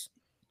games.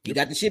 He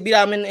got the shit beat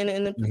out in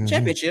the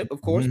championship,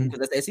 of course, because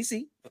that's the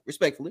SEC,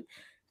 respectfully.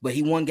 But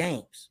he won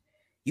games.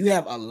 You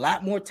have a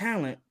lot more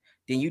talent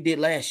than you did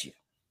last year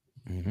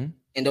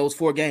in those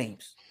 4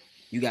 games.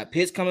 You got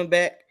Pitts coming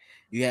back.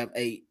 You have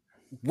a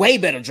way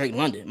better Drake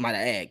London, might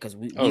I add, because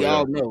we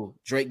all know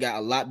Drake got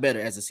a lot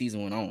better as the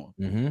season went on.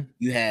 Mm-hmm.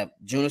 You have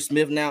Junior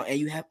Smith now, and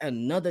you have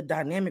another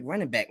dynamic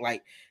running back.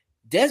 Like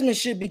Desmond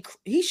should be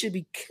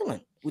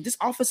killing with this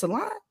offensive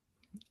line.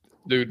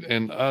 Dude,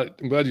 and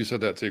I'm glad you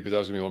said that too, because that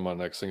was gonna be one of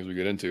my next things we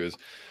get into is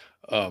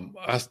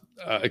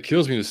it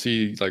kills me to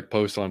see like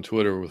posts on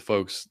Twitter with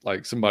folks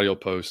like somebody will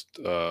post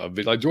a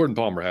video, like Jordan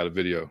Palmer had a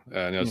video,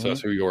 and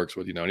that's who he works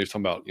with, and he was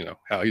talking about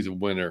how he's a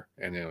winner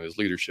and his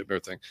leadership and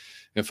everything,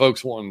 and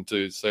folks wanting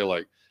to say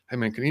like, hey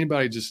man, can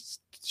anybody just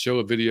show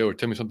a video or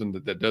tell me something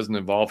that doesn't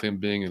involve him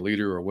being a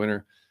leader or a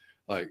winner?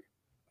 Like,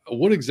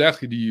 what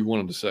exactly do you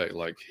want him to say?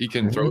 Like, he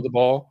can throw the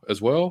ball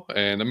as well,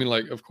 and I mean,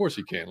 like, of course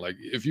he can. Like,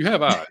 if you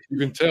have eyes, you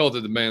can tell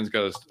that the man's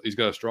got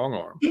a strong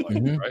arm,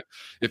 like, right?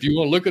 If you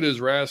want to look at his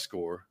RAS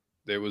score,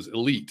 there was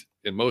elite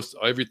in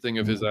everything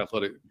of his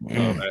athletic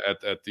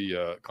at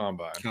the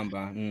combine. Ran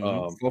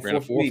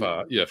a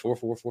 4.5,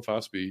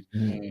 4.4 speed.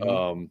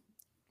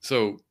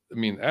 So I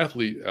mean,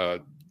 athlete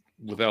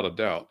without a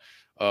doubt.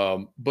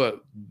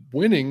 But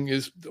winning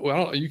is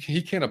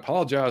he can't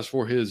apologize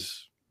for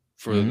his.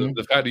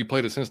 The fact that he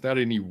played at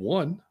Cincinnati and he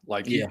won,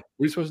 like, what are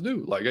you supposed to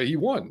do? Like, he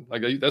won.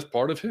 Like, that's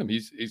part of him.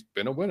 He's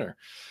been a winner.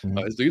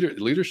 His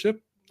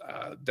leadership,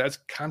 that's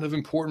kind of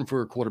important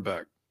for a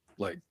quarterback.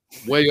 Like,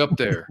 way up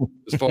there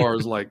as far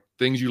as like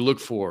things you look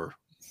for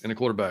in a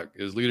quarterback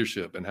is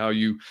leadership and how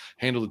you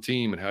handle the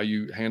team and how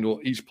you handle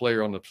each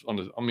player on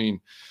the. I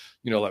mean,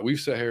 like we've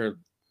sat here,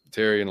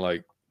 Terry, and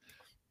like,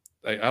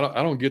 I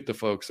don't get the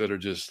folks that are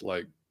just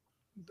like.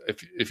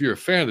 If you're a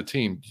fan of the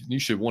team, you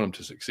should want him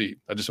to succeed.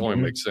 That just only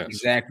makes sense.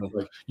 Exactly.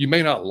 Like, you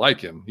may not like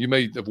him. You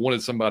may have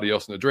wanted somebody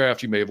else in the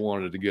draft. You may have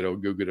wanted to go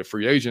get a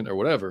free agent or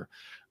whatever.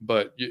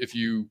 But if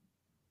you,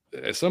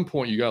 at some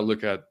point, you got to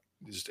look at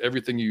just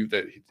everything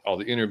all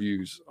the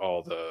interviews,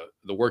 all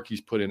the work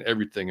he's put in,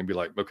 everything, and be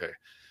like, okay,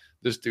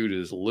 this dude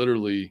is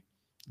literally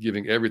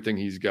giving everything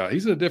he's got.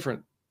 He's in a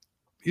different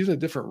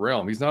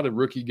realm. He's not a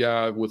rookie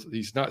guy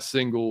he's not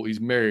single. He's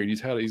married. He's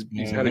had a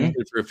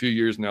kid for a few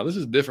years now. This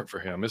is different for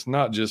him. It's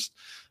not just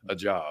a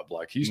job.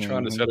 Like, he's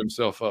trying to set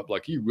himself up.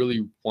 Like, he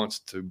really wants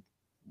to,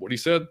 what he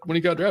said when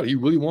he got drafted, he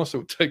really wants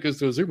to take us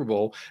to a Super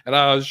Bowl. And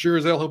I sure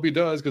as hell hope he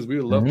does, because we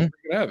would love to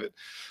have it.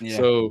 Yeah.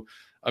 So,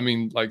 I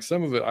mean, like,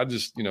 some of it, I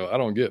just, I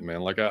don't get,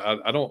 man. Like,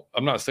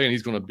 I'm not saying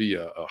he's going to be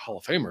a Hall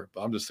of Famer,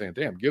 but I'm just saying,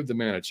 damn, give the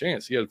man a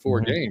chance. He had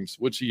 4 games,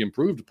 which he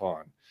improved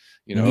upon,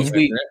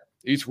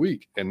 each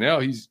week. And now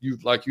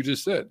like you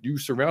just said, you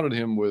surrounded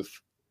him with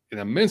an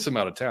immense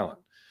amount of talent,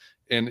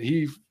 and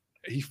he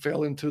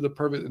fell into the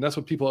perfect. And that's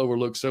what people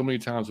overlook so many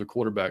times with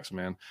quarterbacks,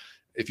 man.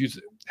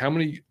 How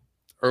many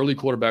early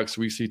quarterbacks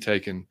we see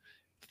taken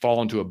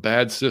fall into a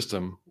bad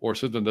system or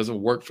something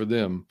doesn't work for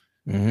them,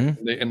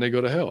 and they go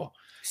to hell.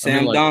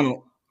 Sam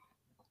Darnold.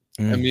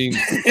 I mean,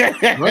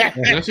 right?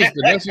 That's just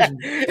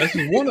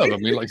one of them. I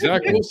mean, like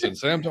Zach Wilson,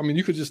 Sam. I mean,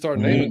 you could just start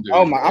naming.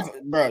 Oh my,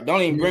 bro!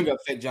 Don't even bring up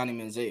fake Johnny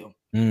Manziel.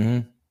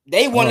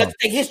 They want to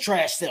take his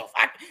trash self.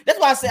 That's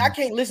why I say I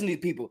can't listen to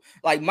these people.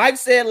 Like Mike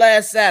said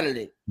last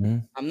Saturday,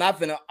 I'm not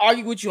finna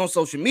argue with you on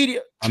social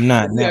media. I'm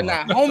not. If we are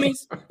not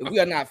homies. If we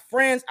are not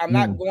friends, I'm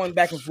not going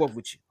back and forth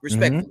with you.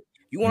 Respectfully.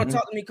 You want to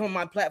talk to me? Come on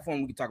my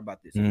platform. We can talk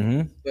about this.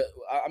 But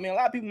I mean, a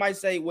lot of people might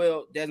say,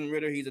 "Well, Desmond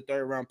Ridder, he's a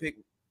 3rd round pick."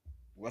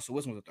 Russell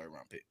Wilson was a 3rd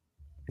round pick.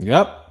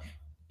 Yep.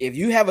 If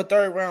you have a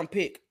 3rd round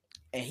pick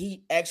and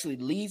he actually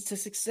leads to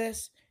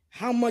success,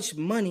 how much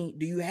money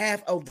do you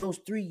have of those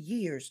 3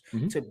 years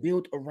to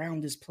build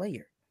around this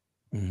player?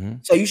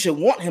 So you should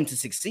want him to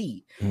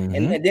succeed. And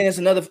then it's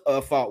another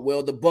fault.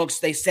 Well, the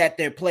Bucs, they sat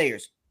their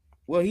players.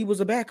 Well, he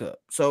was a backup,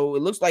 so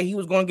it looks like he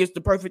was going against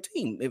the perfect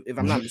team. If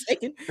I'm not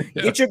mistaken,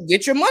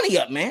 get your money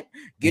up, man.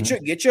 Get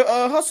your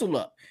hustle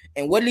up.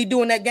 And what did he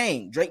do in that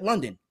game? Drake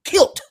London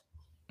killed.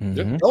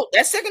 No,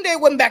 that secondary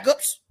wasn't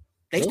backups.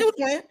 They still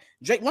playing.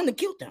 Drake London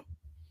killed them.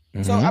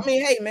 So I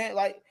mean, hey man,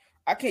 like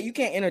you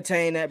can't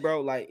entertain that,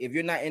 bro. Like if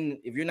you're not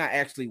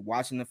actually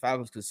watching the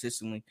Falcons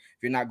consistently,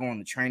 if you're not going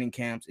to training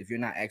camps, if you're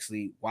not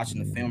actually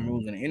watching the film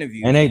rooms and the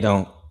interviews, and they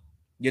don't,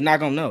 you're not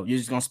gonna know. You're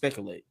just gonna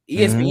speculate.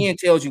 ESPN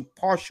tells you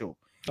partial.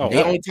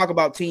 They only talk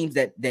about teams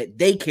that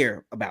they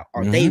care about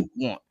or they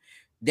want,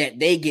 that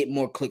they get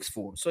more clicks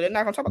for. So they're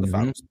not gonna talk about the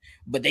Falcons,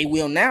 but they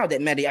will now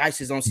that Matty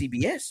Ice is on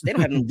CBS. They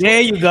don't have no.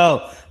 There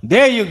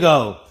you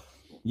go.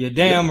 You're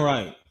damn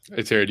right.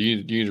 Hey Terry, do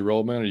you need to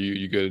roll, man? Or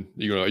you good?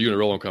 You gonna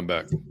roll and come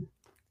back?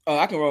 Oh,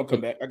 I can roll and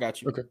come back. I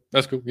got you. Okay,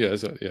 that's cool. Yeah,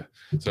 yeah.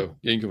 So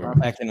yeah, you can come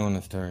back in on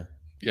this turn.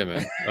 Yeah,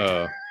 man.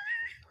 I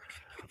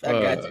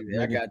got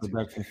you. I got you.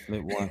 Production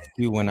split once.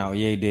 Q went out.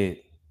 Yeah, he did.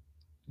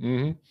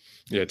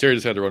 Yeah, Terry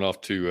just had to run off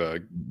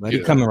to. But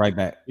he's coming right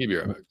back. He'll be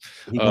right back.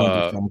 He's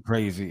gonna do something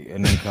crazy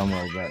and then come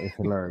right back. It's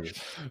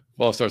hilarious.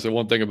 Well, starts at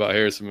one thing about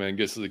Harrison, man,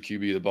 gets to the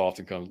QB, the ball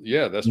often comes.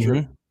 Yeah, that's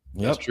true.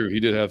 That's true. He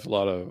did have a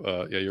lot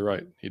of. Yeah, you're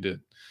right. He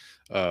did.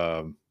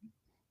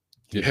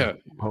 Yeah.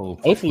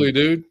 Hopefully,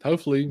 dude.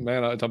 Hopefully,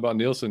 man. I talk about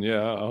Nielsen.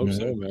 Yeah, I hope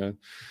so, man.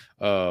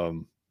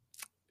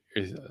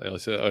 I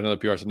said another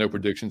PR said no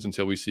predictions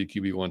until we see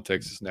QB1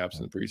 Texas snaps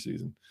in the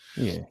preseason.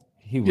 Yeah.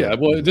 Yeah.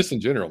 Well, just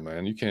in general,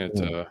 man. You can't.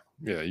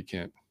 Yeah, you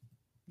can't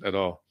at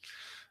all.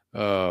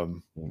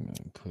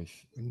 Push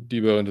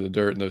Debo into the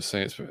dirt and those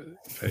Saints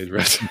page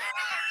rest.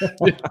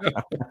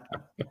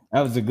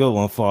 That was a good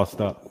one,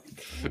 Foster.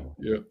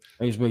 Yeah.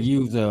 Facebook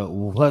user,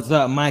 what's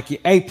up, Mikey?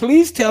 Hey,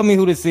 please tell me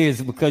who this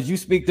is because you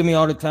speak to me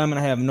all the time and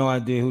I have no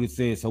idea who this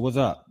is. So what's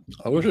up?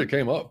 I wish it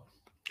came up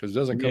because it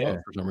doesn't come up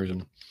for some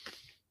reason.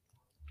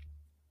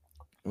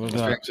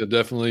 So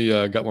definitely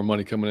got more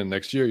money coming in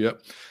next year.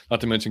 Yep. Not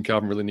to mention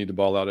Calvin really need to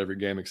ball out every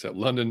game except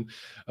London.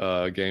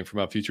 Game from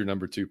our future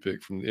number 2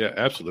 pick from. Yeah,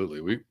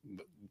 absolutely.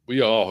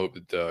 We all hope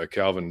that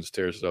Calvin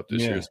tears it up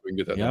this year so we can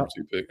get that number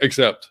 2 pick,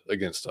 except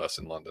against us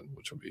in London,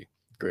 which would be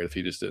great if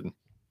he just didn't.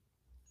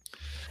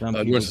 Some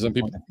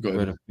people go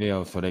ahead.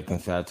 Feel so they can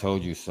say I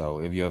told you so.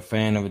 If you're a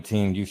fan of a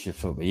team, you should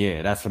feel. But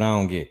yeah, that's what I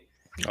don't get.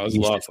 There's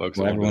a lot of folks.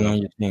 Everyone on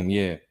your team,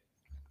 yeah.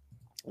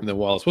 And then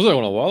Wallace. What's that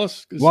one on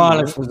Wallace?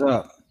 Wallace, what's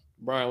up?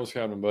 Brian, what's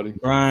happening, buddy?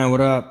 Brian,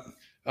 what up?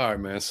 All right,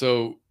 man.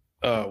 So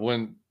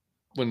when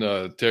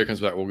Terry comes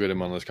back, we'll get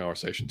him on this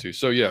conversation too.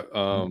 So yeah,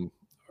 our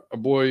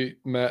boy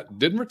Matt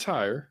didn't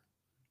retire,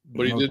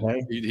 but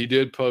he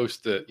did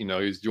post that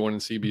he's joining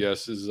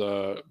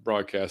CBS's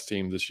broadcast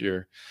team this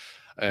year,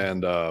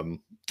 and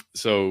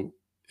so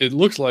it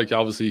looks like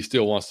obviously he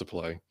still wants to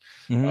play,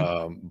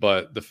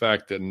 but the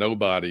fact that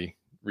nobody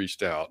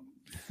reached out,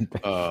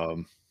 I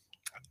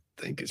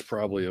think it's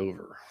probably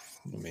over.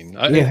 I mean,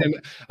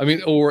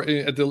 or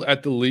at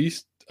the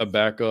least a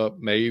backup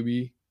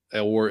maybe,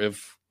 or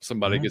if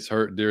somebody gets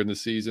hurt during the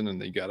season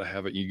and you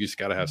just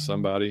got to have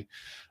somebody.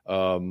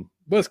 But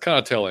it's kind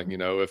of telling,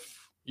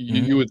 if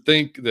you would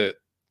think that,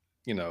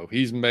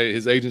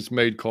 his agents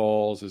made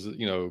calls,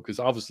 because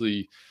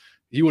obviously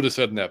he would have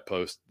said in that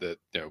post that,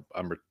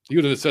 he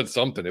would have said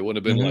something. It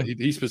wouldn't have been like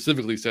he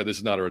specifically said this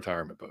is not a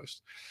retirement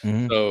post.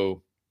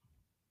 So,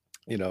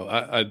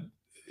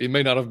 it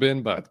may not have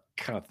been, but I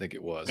kind of think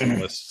it was,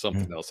 unless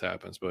something else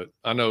happens. But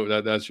I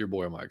know that's your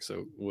boy, Mike.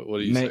 So what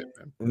do you say,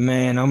 man?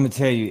 Man, I'm gonna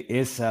tell you,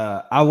 it's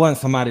I want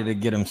somebody to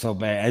get him so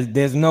bad.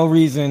 There's no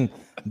reason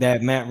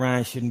that Matt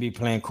Ryan shouldn't be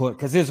playing court.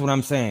 Because here's what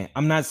I'm saying.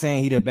 I'm not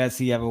saying he the best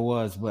he ever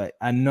was, but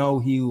I know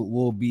he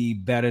will be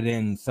better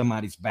than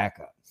somebody's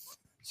backup.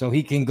 So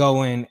he can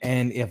go in,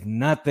 and if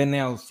nothing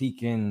else, he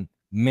can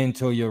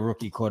mentor your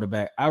rookie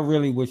quarterback. I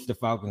really wish the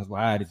Falcons would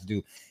hire this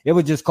dude. It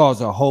would just cause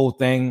a whole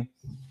thing.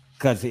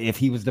 Because if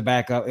he was the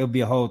backup, it would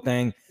be a whole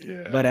thing.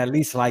 Yeah. But at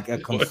least like a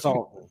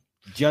consultant,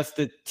 just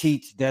to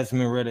teach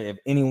Desmond Ridder. If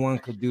anyone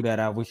could do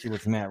that, I wish it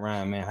was Matt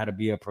Ryan, man, how to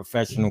be a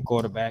professional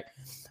quarterback.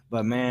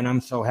 But, man,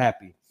 I'm so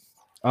happy.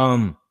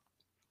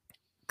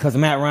 Because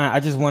Matt Ryan, I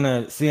just want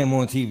to see him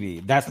on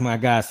TV. That's my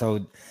guy.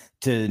 So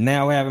to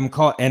now have him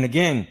call, and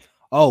again,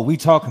 we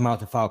talking about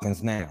the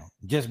Falcons now.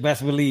 Just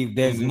best believe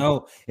there's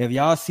no, if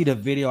y'all see the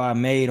video I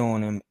made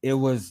on him, it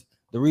was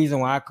the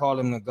reason why I call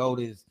him the GOAT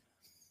is,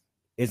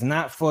 it's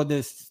not for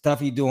the stuff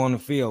he do on the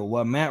field.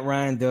 What Matt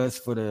Ryan does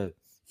for the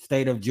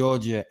state of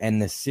Georgia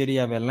and the city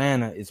of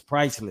Atlanta is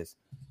priceless.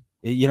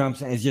 You know what I'm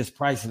saying? It's just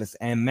priceless.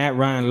 And Matt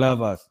Ryan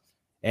love us.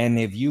 And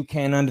if you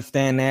can't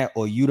understand that,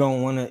 or you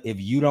don't want to, if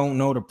you don't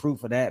know the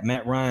proof of that,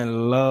 Matt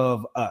Ryan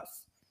love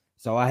us.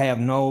 So I have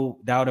no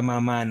doubt in my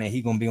mind that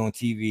he's going to be on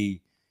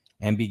TV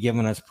and be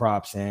giving us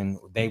props, and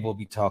they will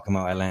be talking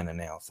about Atlanta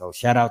now. So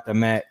shout out to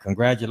Matt.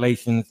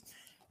 Congratulations.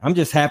 I'm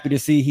just happy to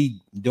see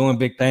he doing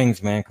big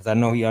things, man, because I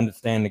know he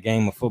understands the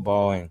game of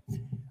football, and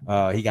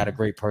he got a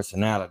great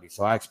personality.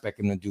 So I expect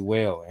him to do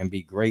well and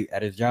be great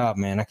at his job,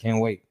 man. I can't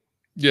wait.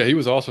 Yeah, he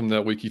was awesome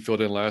that week. He filled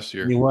in last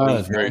year. He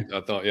was great.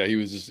 Man. I thought, he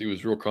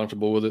was real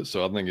comfortable with it.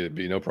 So I think it'd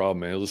be no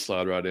problem, man. He'll just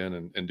slide right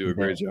in and do a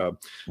great job.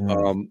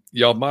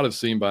 Y'all might have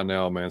seen by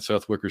now, man,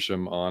 Seth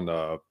Wickersham on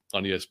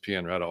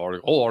ESPN had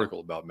an whole article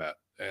about Matt.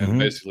 And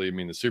basically,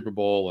 the Super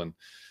Bowl and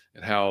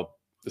how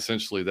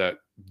essentially that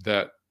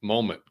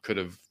moment could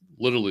have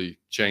literally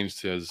changed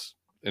his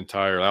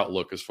entire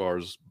outlook as far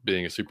as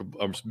being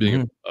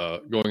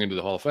going into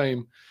the Hall of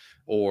Fame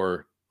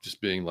or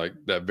just being like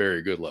that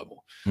very good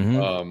level.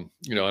 And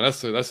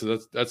that's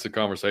a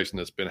conversation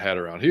that's been had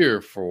around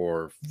here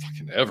for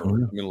fucking ever.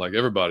 Like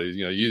everybody,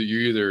 you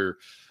either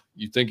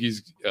you think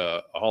he's a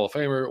Hall of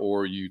Famer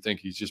or you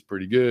think he's just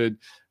pretty good,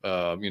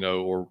 or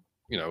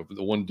the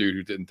one dude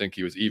who didn't think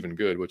he was even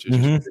good, which is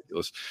just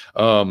ridiculous.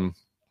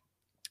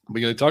 But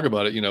they talk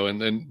about it,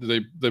 and then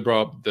they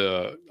brought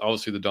up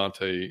obviously the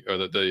Dante or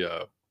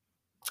the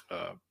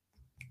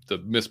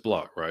missed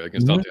block, right,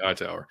 against Dante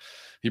Hightower.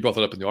 He brought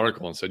that up in the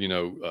article and said,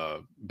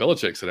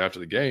 Belichick said after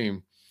the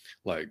game,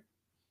 like,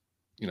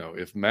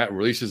 if Matt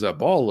releases that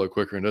ball a little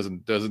quicker and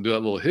doesn't do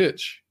that little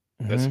hitch,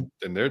 then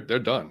they're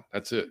done.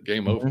 That's it,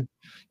 game over,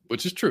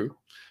 which is true,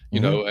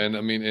 and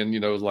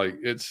like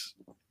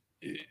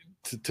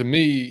to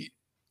me,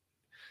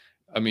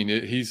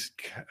 he's.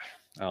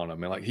 I don't know,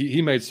 man. Like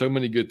he made so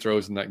many good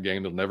throws in that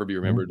game that'll never be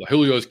remembered. Like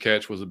Julio's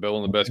catch was one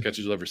of the best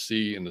catches you'll ever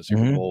see in the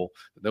Super Bowl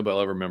that nobody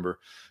will ever remember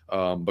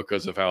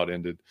because of how it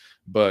ended.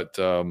 But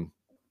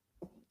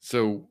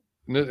so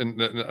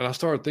I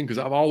started thinking, because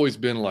I've always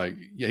been like,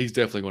 yeah, he's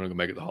definitely going to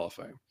make it to the Hall of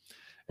Fame.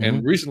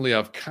 And recently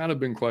I've kind of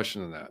been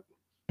questioning that.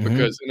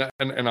 because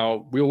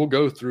we'll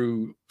go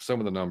through some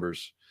of the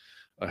numbers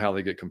on how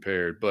they get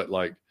compared, but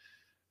like,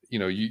 you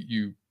know,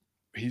 he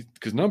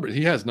has numbers.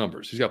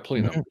 He's got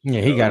plenty of numbers.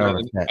 Yeah, he got all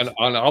the stats.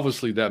 And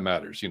obviously that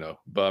matters, you know.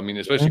 But I mean,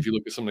 especially if you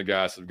look at some of the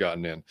guys that have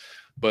gotten in.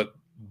 But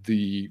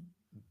the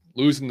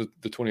losing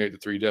the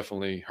 28-3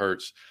 definitely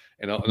hurts.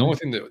 And the only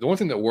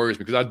thing that worries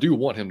me, because I do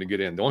want him to get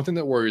in, the only thing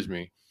that worries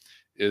me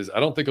is I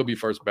don't think he'll be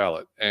first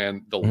ballot.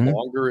 And the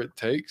longer it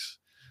takes,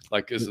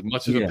 like as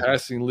much of a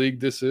passing league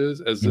this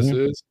is,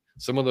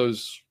 some of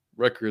those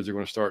records are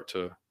going to start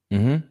to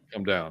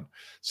come down.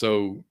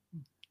 So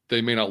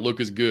they may not look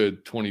as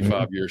good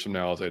 25 years from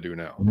now as they do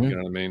now. You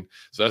know what I mean?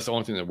 So that's the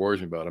only thing that worries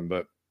me about him.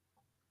 But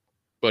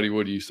buddy,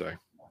 what do you say?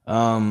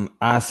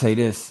 I say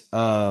this.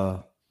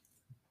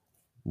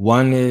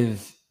 One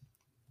is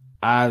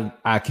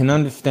I can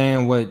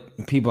understand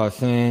what people are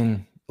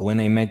saying when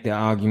they make their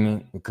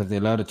argument, because they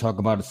love to talk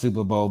about the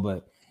Super Bowl,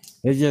 but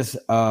it's just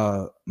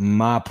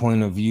my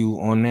point of view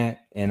on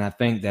that. And I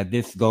think that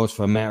this goes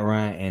for Matt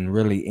Ryan and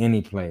really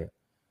any player.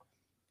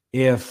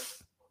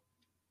 If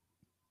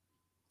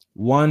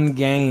one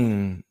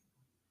game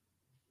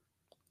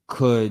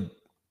could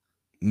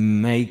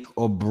make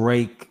or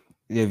break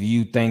if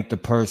you think the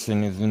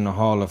person is in the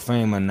Hall of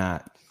Fame or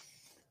not,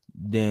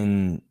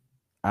 then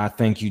I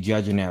think you're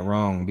judging that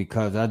wrong,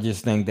 because I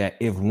just think that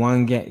if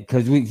one game,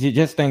 because we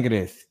just think of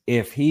this,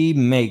 if he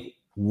make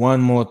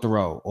one more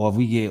throw, or if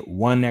we get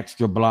one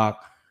extra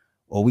block,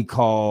 or we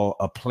call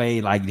a play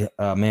like,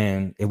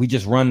 if we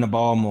just run the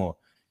ball more,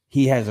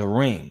 he has a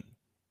ring.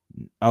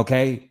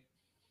 Okay.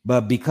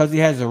 But because he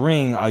has a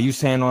ring, are you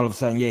saying all of a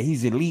sudden, yeah,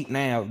 he's elite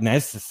now? Now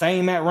it's the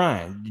same Matt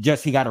Ryan,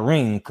 just he got a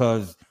ring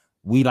because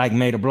we like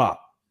made a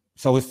block.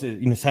 So it's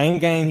in the same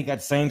game, he got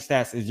the same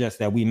stats. It's just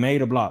that we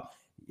made a block.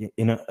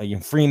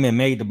 Freeman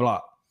made the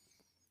block.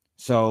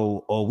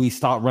 So, or we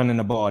start running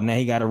the ball. Now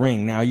he got a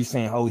ring. Now you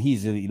saying, oh,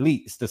 he's an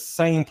elite. It's the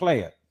same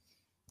player.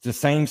 It's the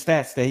same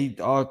stats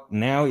that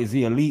now is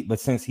he elite, but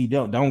since he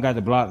don't got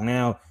the block,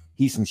 now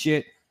he's some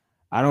shit.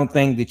 I don't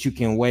think that you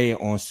can weigh it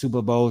on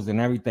Super Bowls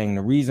and everything.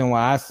 The reason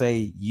why I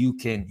say you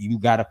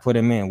got to put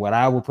him in, what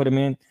I would put him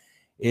in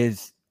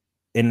is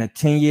in a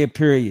 10-year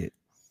period,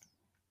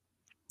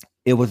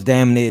 it was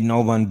damn near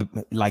no one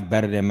like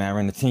better than Matt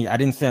Ryan. I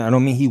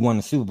don't mean he won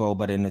the Super Bowl,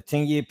 but in the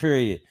 10-year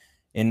period,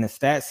 in the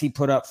stats he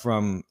put up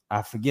from,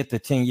 I forget the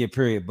 10-year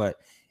period, but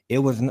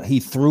he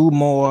threw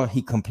more,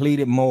 he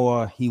completed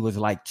more, he was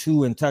like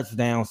 2 in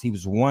touchdowns, he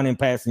was 1 in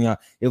passing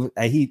yards.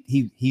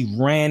 He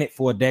ran it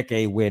for a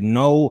decade where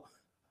no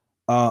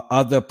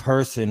other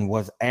person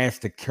was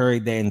asked to carry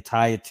their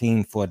entire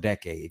team for a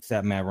decade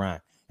except Matt Ryan.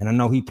 And I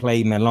know he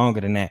played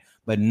longer than that,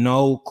 but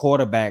no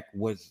quarterback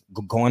was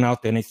going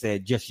out there and they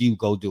said, just you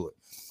go do it.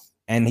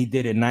 And he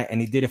did it,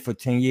 and he did it for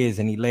 10 years.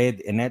 And he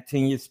led in that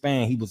 10-year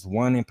span. He was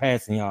 1 in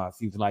passing yards.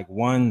 He was like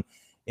 1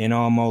 in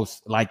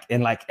almost like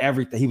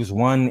everything. He was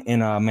 1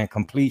 in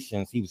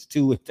completions. He was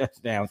 2 in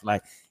touchdowns.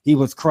 Like he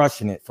was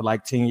crushing it for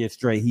like 10 years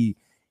straight.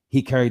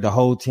 He carried the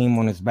whole team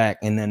on his back,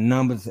 and the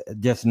numbers,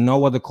 just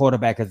no other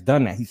quarterback has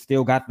done that. He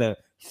still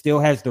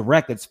has the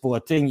records for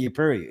a 10-year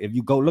period. If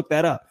you go look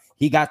that up,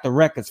 he got the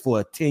records for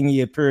a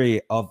 10-year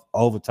period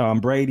over Tom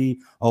Brady,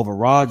 over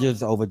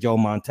Rodgers, over Joe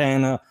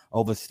Montana,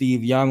 over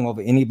Steve Young,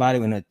 over anybody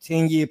in a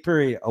 10-year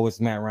period. Oh, it's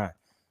Matt Ryan.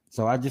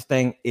 So I just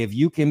think if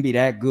you can be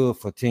that good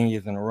for 10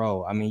 years in a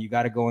row, I mean, you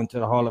got to go into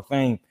the Hall of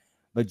Fame.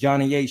 But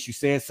Johnny Yates, you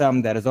said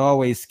something that has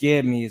always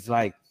scared me. It's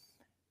like,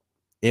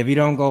 if you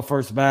don't go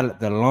first ballot,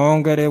 the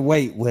longer they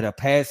wait with a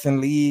passing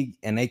league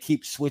and they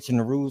keep switching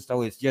the rules,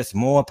 so it's just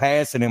more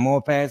passing and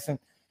more passing,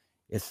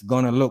 it's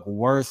going to look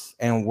worse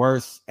and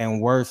worse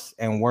and worse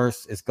and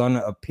worse. It's going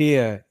to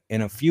appear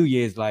in a few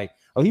years like,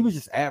 oh, he was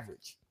just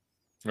average.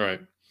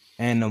 Right.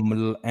 And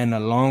the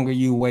longer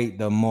you wait,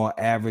 the more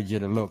average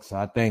it'll look. So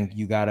I think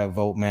you got to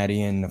vote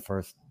Matty in the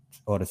first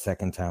or the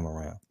second time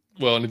around.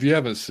 Well, and if you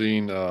haven't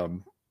seen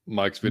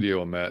Mike's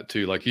video on Matt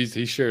too, like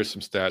he shares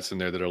some stats in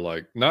there that are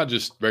like not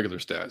just regular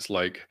stats,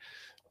 like,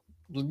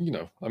 you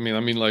know, I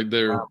mean like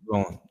they're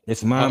mind-blowing.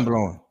 It's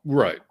mind-blowing.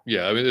 Right.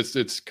 Yeah. I mean,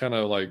 it's kind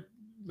of like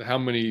how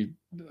many,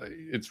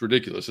 it's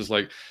ridiculous. It's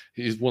like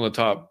he's one of the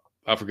top,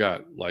 I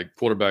forgot, like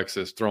quarterbacks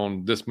that's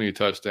thrown this many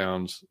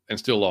touchdowns and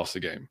still lost the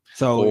game.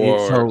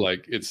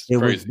 It's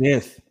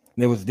crazy.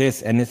 There was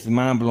this, and this is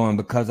mind-blowing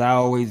because I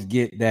always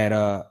get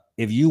that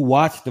if you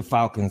watch the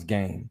Falcons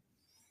game,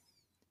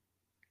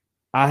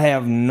 I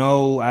have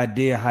no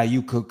idea how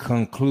you could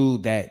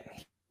conclude that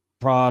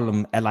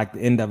problem at like the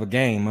end of a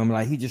game. I'm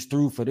like, he just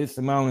threw for this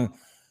amount.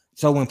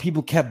 So when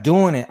people kept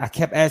doing it, I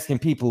kept asking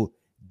people,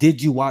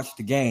 did you watch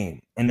the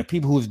game? And the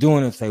people who was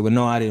doing it say, well,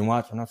 no, I didn't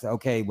watch it. And I said,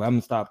 okay, well, I'm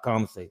going to stop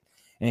conversating.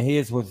 And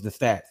here's what's the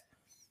stats.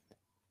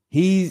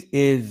 He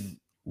is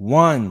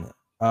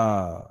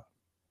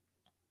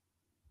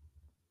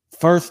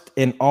first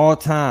in all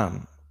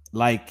time,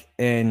 like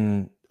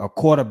in a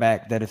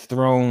quarterback that is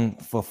thrown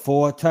for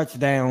 4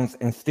 touchdowns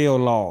and still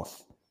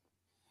lost.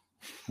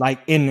 Like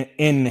in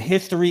the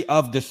history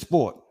of the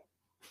sport,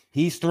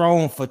 he's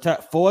thrown for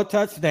 4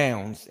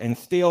 touchdowns and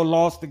still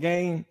lost the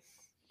game.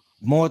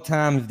 more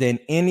times than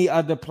any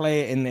other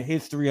player in the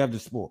history of the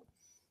sport.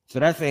 So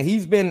that's saying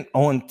he's been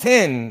on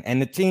 10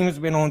 and the team has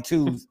been on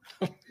 2s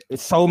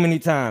so many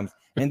times.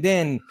 And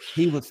then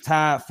he was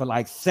tied for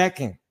like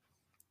second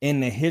in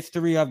the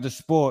history of the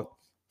sport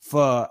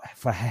for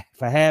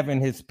having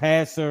his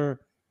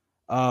passer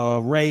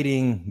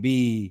rating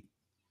be,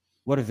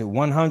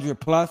 100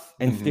 plus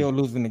and still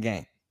losing the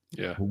game.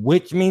 Yeah.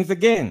 Which means,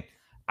 again,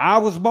 I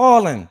was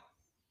balling.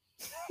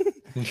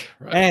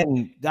 Right.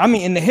 And I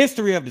mean, in the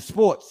history of the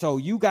sport. So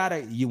you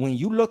gotta, when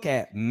you look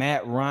at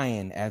Matt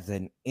Ryan as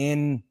an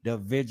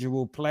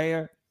individual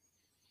player,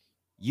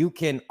 you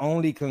can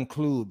only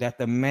conclude that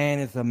the man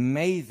is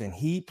amazing.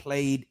 He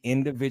played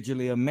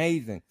individually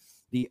amazing.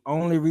 The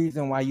only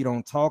reason why you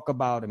don't talk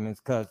about him is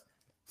because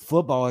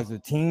football is a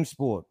team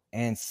sport.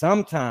 And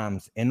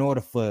sometimes in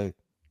order for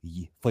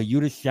you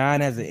to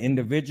shine as an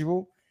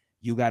individual,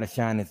 you got to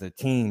shine as a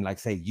team. Like,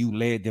 say, you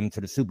led them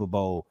to the Super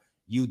Bowl.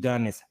 You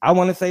done this. I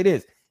want to say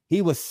this.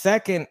 He was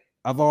second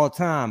of all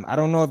time. I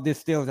don't know if this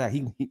still is out.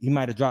 He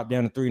might have dropped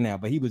down to 3 now,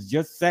 but he was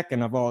just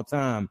second of all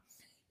time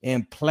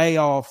in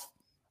playoff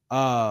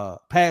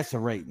passer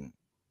rating.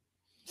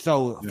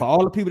 So for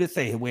all the people that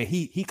say, well,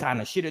 he kind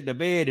of shitted the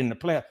bed in the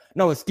playoff.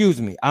 No, excuse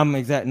me.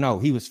 No,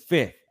 he was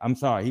 5th. I'm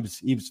sorry. He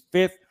was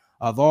 5th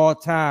of all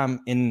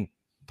time in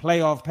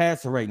playoff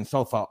passer rating.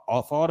 So for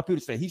all the people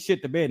that say he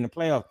shit the bed in the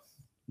playoff,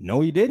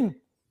 no, he didn't.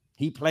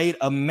 He played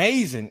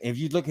amazing if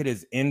you look at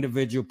his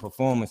individual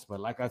performance.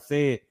 But like I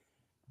said,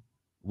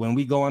 when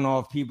we going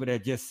off people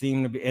that just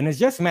seem to be, and it's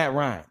just Matt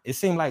Ryan. It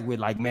seemed like with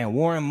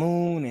Warren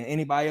Moon and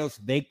anybody else,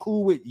 they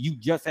cool with you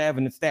just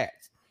having the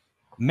stats.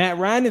 Matt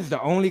Ryan is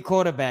the only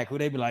quarterback who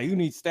they be like, you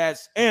need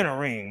stats and a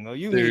ring, or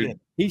you need it.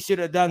 He should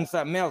have done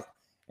something else.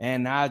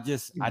 And I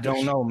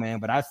don't know,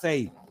 man. But I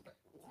say,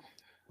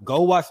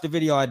 go watch the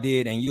video I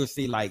did, and you'll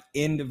see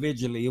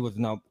individually, it was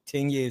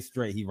 10 years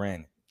straight he ran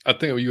it. I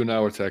think you and I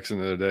were texting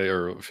the other day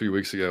or a few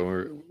weeks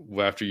ago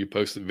after you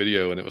posted the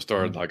video and it was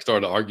started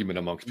an argument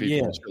amongst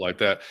people and shit like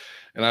that.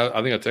 And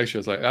I think I texted you,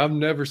 I was like, I've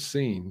never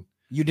seen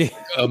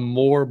a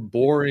more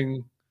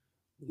boring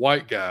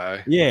white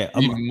guy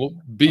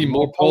be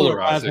more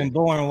polarizing.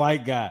 Boring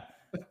white guy.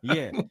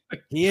 Yeah.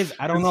 He is.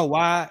 I don't know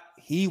why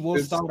he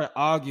will start an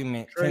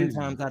argument crazy.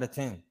 10 times out of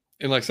 10.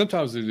 And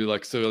sometimes they do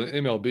so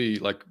in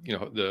MLB,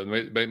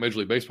 the Major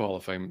League Baseball Hall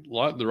of Fame, a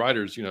lot of the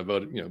writers,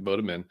 vote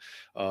them in.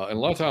 And a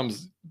lot of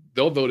times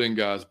they'll vote in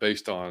guys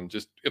based on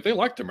just if they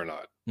liked them or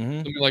not. I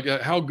mean,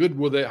 how good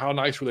were they? How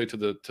nice were they to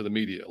the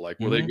media?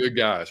 Were they good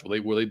guys? Were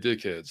they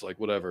dickheads?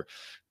 Whatever.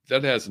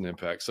 That has an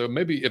impact. So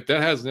maybe if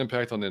that has an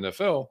impact on the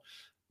NFL,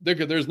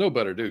 there's no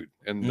better dude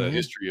in the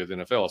history of the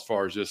NFL as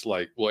far as just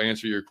we'll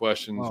answer your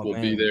questions. We'll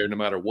be there no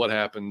matter what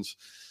happens.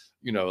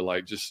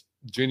 Just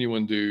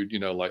genuine dude,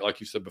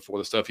 like you said before,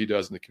 the stuff he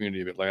does in the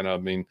community of Atlanta. I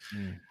mean,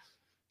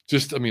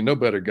 no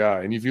better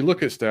guy. And if you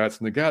look at stats,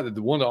 and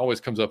the one that always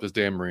comes up is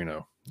Dan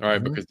Marino. All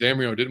right, because Dan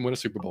Marino didn't win a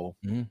Super Bowl.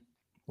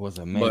 Was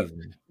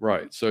amazing.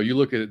 Right. So you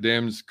look at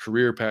Dan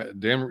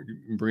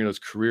Marino's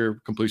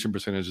career completion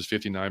percentage is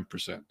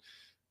 59%.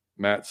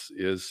 Matt's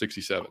is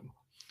 67.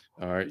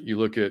 All right. You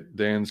look at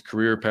Dan's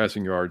career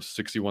passing yards,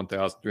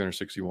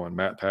 61,361.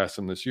 Matt passed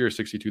him this year,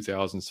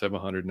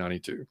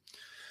 62,792.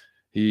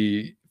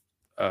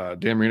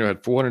 Dan Marino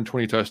had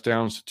 420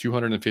 touchdowns,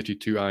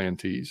 252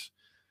 INTs.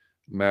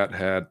 Matt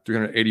had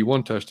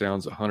 381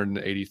 touchdowns,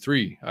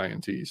 183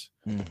 INTs.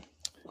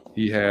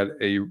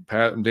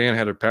 Dan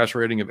had a pass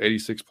rating of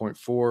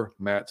 86.4.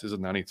 Matt's is a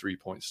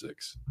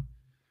 93.6.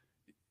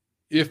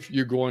 If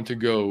you're going to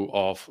go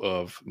off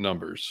of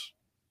numbers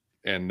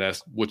and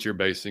that's what you're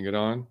basing it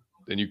on,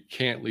 then you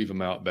can't leave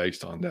them out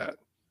based on that.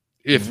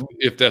 If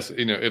that's,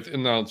 if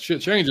now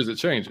shit changes, it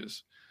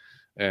changes.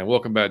 And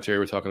welcome back, Terry.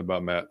 We're talking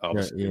about Matt,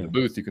 obviously, in the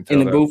booth. You can tell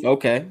in the booth,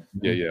 okay.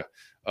 Yeah.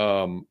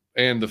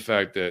 And the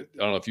fact that, I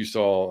don't know if you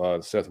saw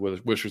Seth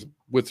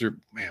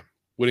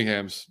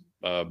Whittingham's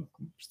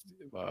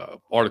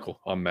article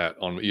on Matt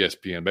on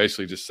ESPN,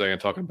 basically just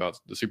talking about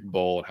the Super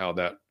Bowl and how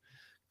that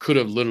could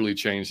have literally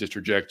changed his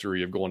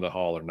trajectory of going to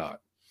Hall or not.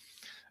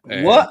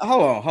 And what?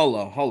 Hold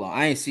on.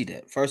 I ain't see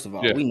that. First of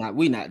all, we not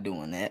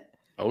doing that.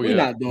 We're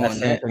not doing That's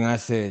that. Something I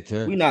said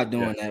too. We're not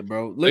doing that,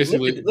 bro. Look at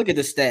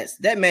the stats.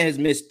 That man has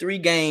missed 3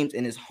 games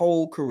in his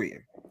whole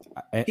career.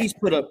 He's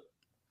put up.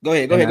 Go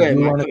ahead. I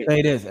want to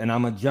say this, and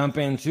I'm gonna jump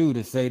in too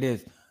to say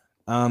this.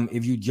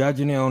 If you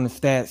judging it on the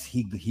stats,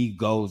 he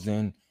goes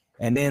in,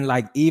 and then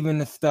even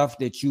the stuff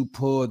that you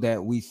pull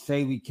that we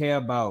say we care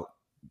about,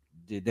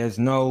 he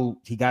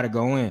got to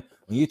go in.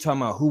 When you're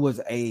talking about who was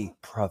a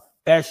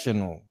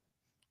professional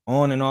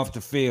on and off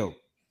the field,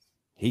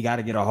 he got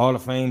to get a Hall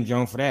of Fame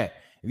jump for that.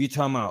 If you're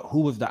talking about who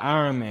was the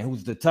Iron Man,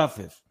 who's the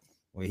toughest,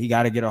 well, he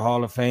got to get a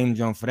Hall of Fame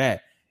jump for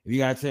that. If you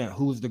got to say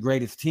who's the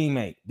greatest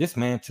teammate, this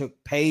man took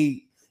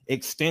paid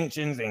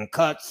extensions and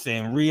cuts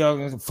and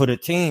reorganizations for the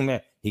team.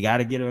 He got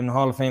to get in the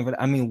Hall of Fame for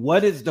that. I mean,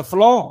 what is the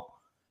flaw?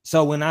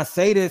 So when I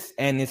say this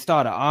and it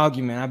start an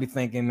argument, I be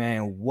thinking,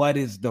 man, what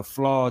is the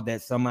flaw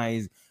that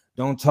somebody's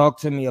Don't talk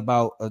to me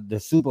about the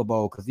Super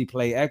Bowl because he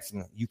played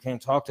excellent. You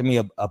can't talk to me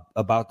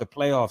about the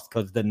playoffs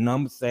because the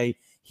numbers say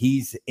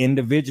he's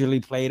individually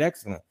played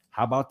excellent.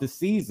 How about the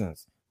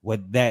seasons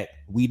with that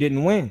we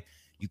didn't win?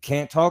 You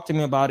can't talk to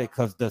me about it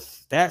because the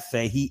stats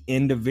say he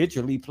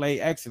individually played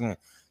excellent.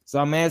 So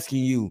I'm asking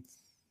you,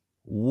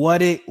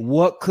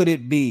 what could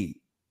it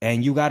be?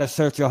 And you got to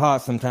search your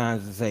heart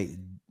sometimes and say,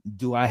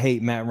 do I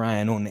hate Matt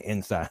Ryan on the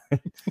inside?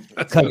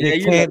 Because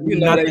it can't be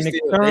nothing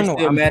external.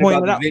 I'm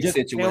pointing it out. Just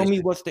tell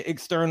me what's the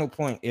external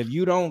point. If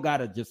you don't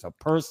got just a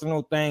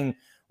personal thing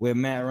with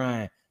Matt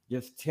Ryan,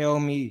 just tell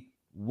me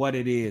what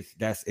it is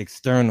that's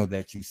external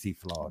that you see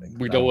flawed.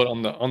 We know what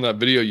on that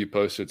video you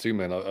posted too,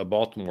 man. A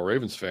Baltimore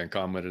Ravens fan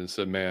commented and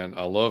said, "Man,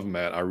 I love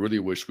Matt. I really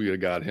wish we had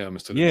got him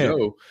instead of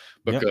Joe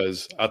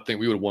because I think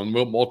we would have won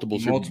multiple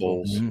Super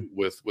Bowls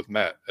with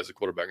Matt as a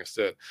quarterback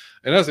instead."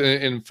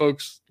 And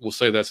folks will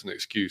say that's an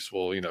excuse.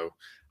 Well,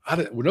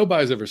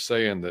 nobody's ever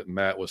saying that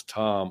Matt was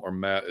Tom or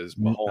Matt is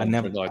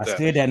Mahomes. I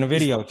said that in the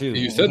video too.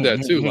 You said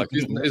that too. Like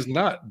it's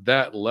not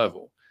that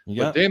level.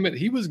 But damn it,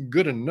 he was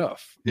good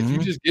enough. If you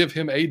just give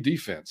him a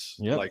defense,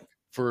 like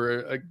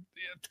for a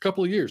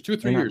couple of years, 2 or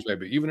 3 years,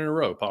 maybe even in a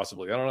row,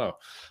 possibly. I don't know.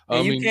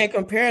 And you can't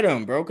compare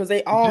them, bro, because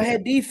they all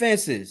had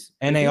defenses,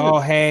 and they all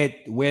had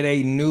where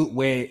they knew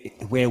where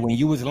when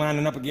you was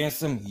lining up against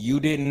them, you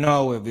didn't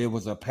know if it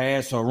was a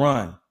pass or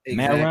run. Exactly.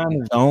 Matt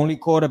Ryan is the only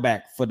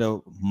quarterback for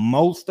the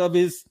most of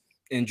his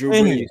and Drew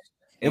Brees.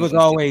 It was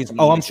always,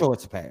 I'm sure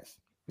it's a pass.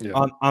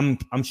 Yeah.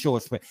 I'm sure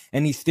it's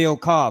and he's still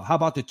Cobb. How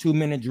about the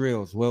 2-minute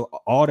drills? Well,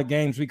 all the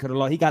games we could have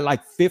lost. He got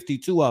like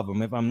 52 of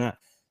them, if I'm not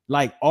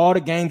like all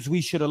the games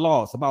we should have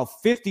lost, about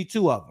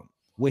 52 of them,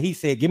 where he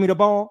said, "Give me the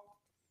ball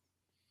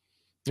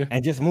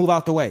and just move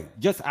out the way.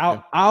 Just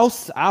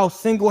I'll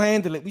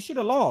single-handedly. We should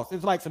have lost.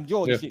 It's like some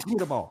Jordan shit. Give me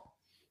the ball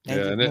and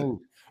just move."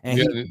 And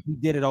he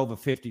did it over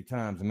 50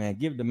 times, man.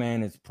 Give the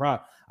man his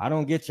prop. I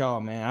don't get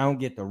y'all, man. I don't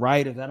get the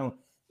writers.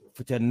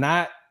 To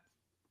not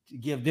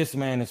give this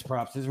man his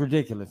props is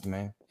ridiculous,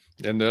 man.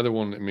 And the other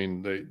one, I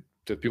mean,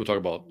 people talk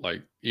about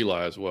like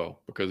Eli as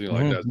well because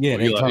like that. Yeah,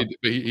 Eli,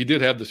 he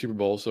did have the Super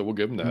Bowl, so we'll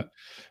give him that.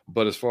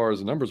 But as far as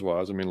the numbers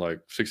wise, I mean, like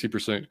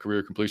 60%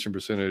 career completion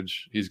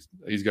percentage.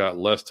 He's got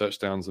less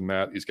touchdowns than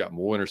Matt. He's got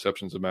more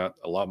interceptions than Matt,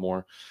 a lot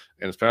more,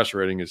 and his passer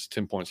rating is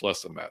 10 points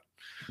less than Matt.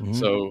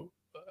 So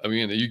I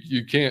mean,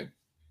 you can't.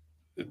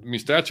 I mean,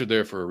 stats are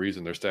there for a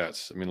reason. They're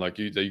stats. I mean, like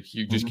you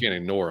just can't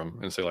ignore them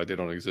and say like they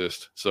don't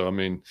exist. So I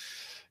mean,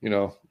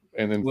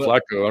 and then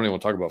Flacco, I don't even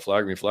want to talk about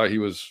Flacco. I mean, Flacco, he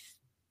was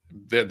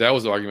that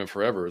was the argument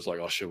forever. It's like,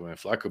 oh shit, man,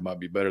 Flacco might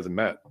be better than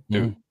Matt.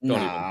 Dude,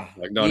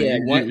 don't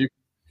even.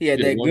 He had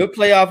that good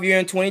playoff year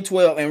in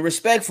 2012, and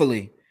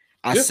respectfully,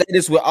 I say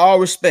this with all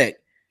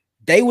respect,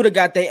 they would have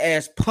got their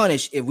ass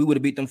punished if we would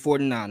have beat them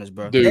 49ers,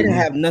 bro. Dude. They didn't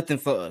have nothing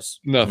for us.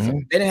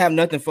 Nothing. They didn't have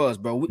nothing for us,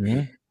 bro.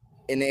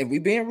 And if we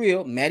being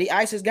real, Matty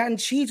Ice has gotten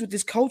cheese with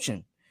this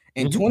coaching.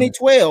 In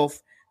 2012,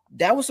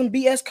 that was some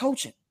BS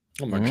coaching.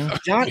 Oh my God.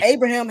 John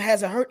Abraham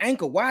has a hurt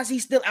ankle. Why is he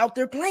still out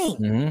there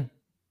playing?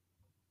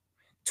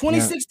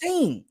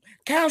 2016,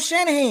 Kyle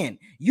Shanahan.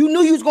 You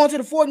knew you was going to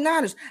the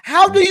 49ers.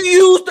 How do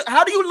you lose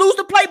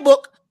the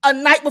playbook a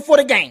night before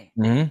the game?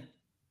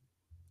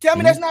 Tell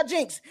me that's not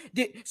jinx.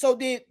 Did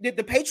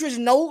the Patriots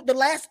know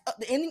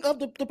the ending of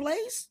the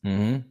plays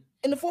in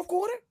the fourth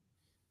quarter?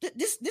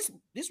 This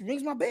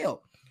rings my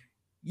bell.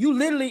 You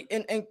literally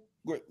and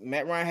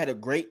Matt Ryan had a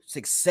great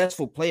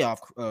successful playoff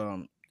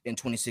in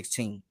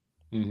 2016.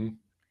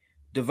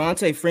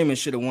 Devontae Freeman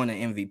should have won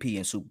an MVP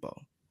in Super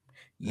Bowl.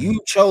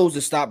 You chose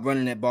to stop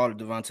running that ball to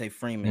Devontae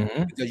Freeman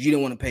because you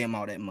didn't want to pay him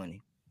all that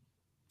money.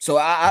 So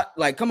I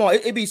like, come on,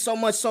 it be so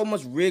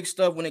much rigged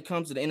stuff when it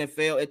comes to the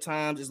NFL. At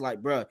times, it's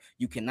like, bro,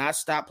 you cannot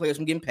stop players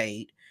from getting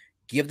paid.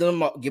 Give them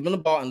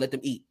the ball and let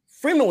them eat.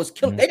 Freeman was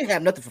killing. They didn't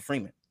have nothing for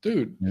Freeman,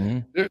 dude.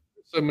 There's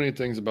so many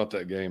things about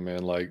that game,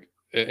 man. Like,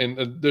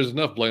 and there's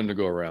enough blame to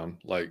go around.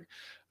 Like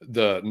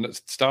the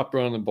stop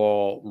running the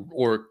ball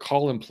or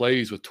calling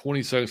plays with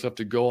 20 seconds left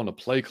to go on the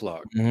play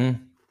clock. I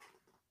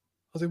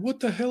was like, what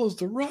the hell is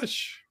the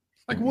rush?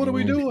 Like, what are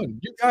we doing?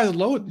 You guys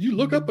you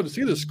look up and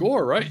see the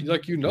score, right?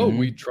 Like,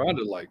 we try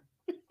to like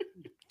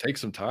take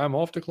some time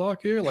off the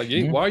clock here. Like,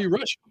 why are you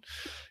rushing?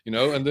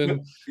 And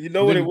then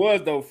what it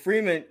was though.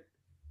 Freeman,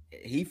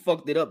 he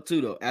fucked it up too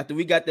though. After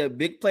we got that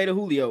big play to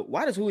Julio,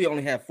 why does Julio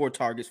only have 4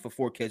 targets for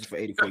 4 catches for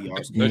 84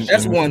 yards?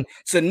 That's one.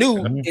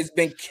 Sanu has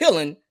been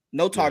killing.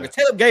 No targets.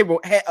 Taylor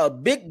Gabriel had a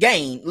big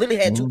game,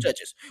 literally had 2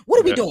 touches.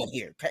 What are we doing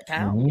here,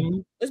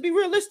 Kyle? Let's be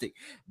realistic.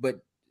 But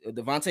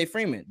Devontae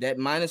Freeman, that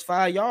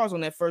 -5 yards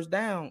on that first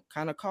down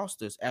kind of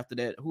cost us after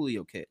that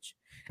Julio catch.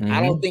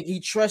 I don't think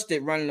he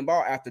trusted running the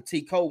ball after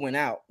T. Cole went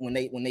out when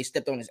they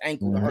stepped on his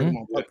ankle to hurt him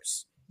on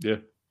purpose. Yeah.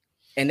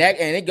 And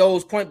it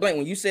goes point blank.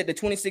 When you said the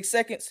 26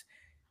 seconds,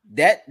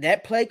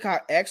 that play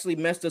clock actually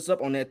messed us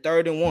up on that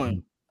 3rd and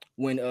 1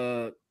 when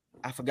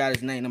I forgot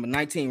his name, number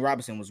 19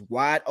 Robinson was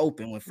wide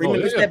open when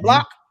Freeman missed that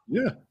block.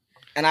 Yeah.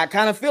 And I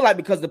kind of feel like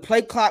because the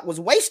play clock was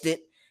wasted,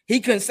 he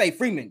couldn't say,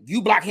 Freeman,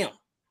 you block him.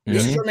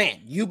 This is your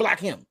man. You block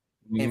him.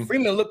 And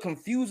Freeman looked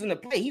confused in the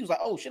play. He was like,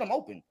 oh shit, I'm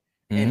open.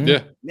 and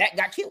Matt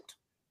got killed.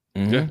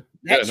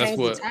 That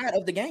changed the tide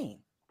of the game.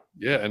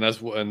 Yeah, and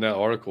that's what in that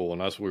article,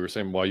 and that's what we were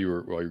saying while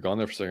you're gone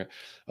there for a second.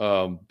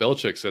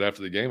 Belichick said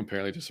after the game,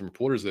 apparently to some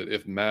reporters, that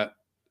if Matt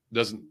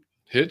doesn't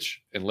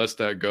hitch and lets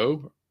that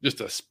go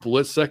just a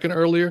split second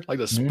earlier,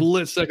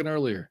 split second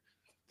earlier,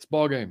 it's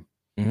ball game.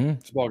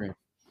 It's ball game.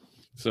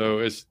 So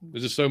there's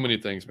just so many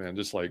things, man.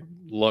 Just like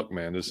luck,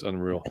 man. It's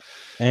unreal.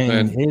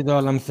 And here's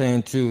all I'm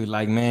saying too.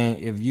 Like, man,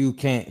 if you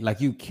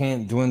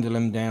can't dwindle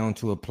him down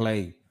to a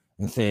play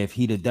and say if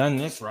he'd have done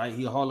this right,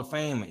 he's a Hall of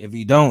Famer. If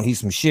he don't, he's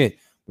some shit.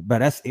 But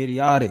that's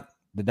idiotic.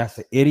 That's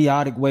an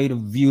idiotic way to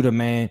view the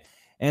man.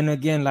 And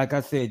again, like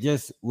I said,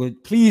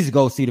 please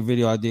go see the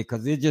video I did,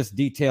 because it just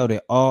detailed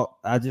it all.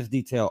 I just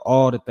detailed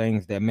all the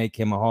things that make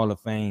him a Hall of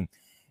Fame.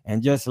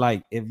 And just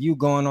like if you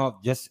going off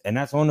and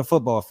that's on the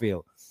football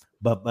field,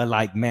 but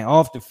like, man,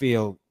 off the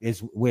field is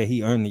where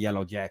he earned the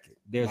yellow jacket.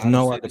 There's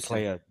no other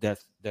player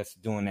that's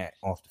doing that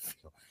off the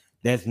field.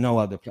 There's no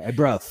other player,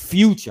 bro.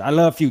 Future, I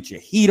love Future.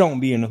 He don't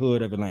be in the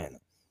hood of Atlanta.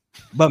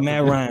 But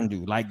Matt Ryan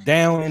do, like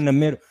down in the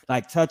middle,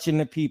 like touching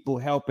the people,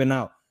 helping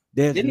out.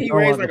 Didn't he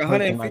raise like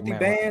 150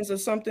 bands or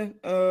something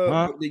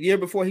the year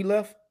before he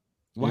left?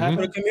 What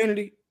happened to the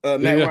community?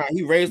 Matt Ryan,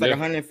 he raised like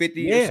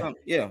 150 or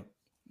something. Yeah.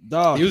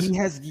 Dog,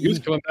 he was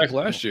coming back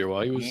last year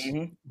while he was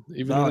even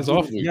in his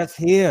off week.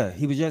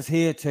 He was just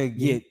here to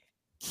get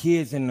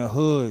kids in the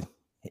hood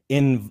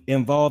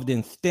involved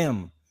in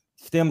STEM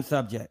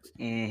subjects.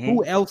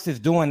 Who else is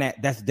doing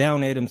that? That's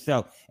down there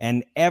themselves.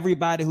 And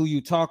everybody who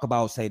you talk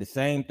about say the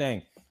same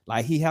thing.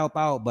 Like, he help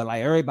out, but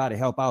like everybody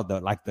help out.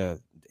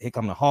 Here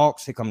come the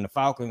Hawks, here come the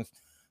Falcons,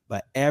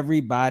 but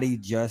everybody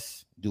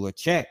just do a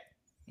check.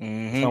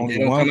 It's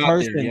only one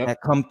person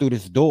that come through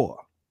this door.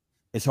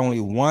 It's only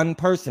one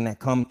person that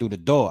come through the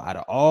door. Out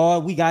of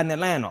all we got in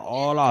Atlanta,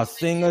 all our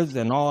singers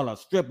and all our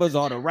strippers,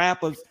 all the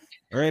rappers,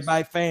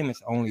 everybody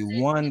famous, only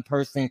one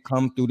person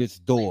come through this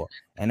door,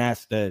 and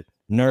that's the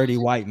nerdy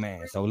white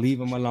man. So leave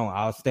him alone.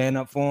 I'll stand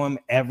up for him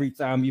every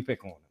time you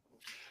pick on him.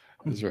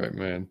 That's right,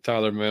 man.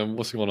 Tyler, man,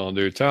 what's going on,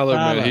 dude? Tyler,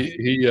 man,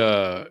 he's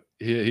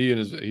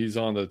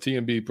on the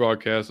TMB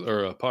broadcast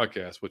or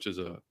podcast, which is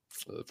a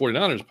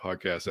 49ers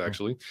podcast,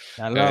 actually.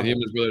 And him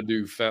and his brother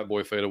do Fat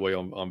Boy Fadeaway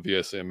on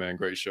VSN, man.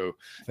 Great show.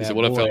 He said,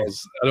 "What up,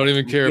 fellas? I don't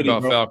even care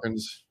about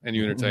Falcons, and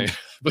you entertain,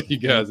 but you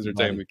guys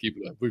entertain me. Keep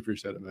it up. We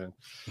appreciate it, man."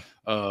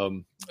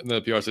 And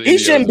then the PR said, he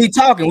shouldn't be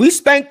talking. We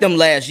spanked them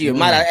last year,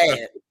 might I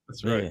add.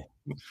 That's right.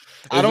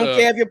 I don't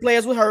care if your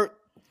players were hurt.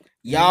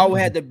 Y'all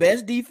had the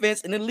best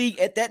defense in the league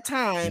at that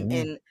time,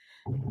 and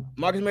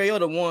Marcus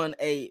Mariota won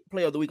a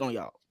Player of the Week on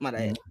y'all. Might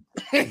I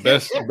add.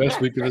 Best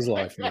week of his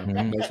life,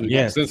 man. Best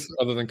week since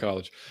other than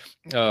college.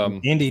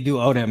 Indy do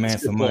owe that man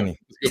some money.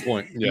 That's a good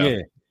point. Yeah.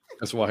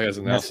 That's why he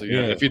hasn't announced it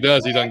yet. If he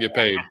does, he doesn't get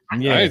paid.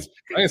 Yeah. I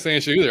ain't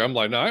saying shit either. I'm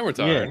like, no, I ain't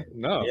retiring.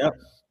 No.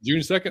 June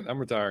 2nd, I'm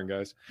retiring,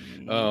 guys.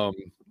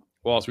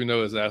 Whilst we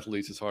know as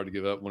athletes, it's hard to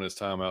give up when it's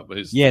time out. But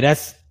it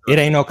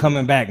ain't no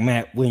coming back,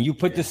 Matt. When you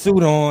put the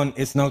suit on,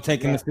 it's no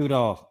taking the suit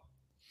off.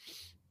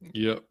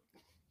 Yep.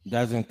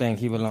 Doesn't think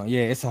he belongs.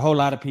 Yeah, it's a whole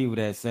lot of people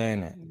that's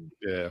saying that.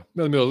 Yeah.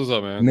 Millie Mills, what's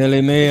up, man?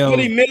 Millie Mills.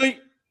 Millie.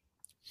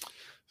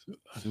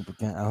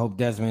 I hope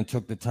Desmond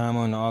took the time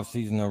on the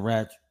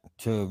offseason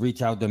to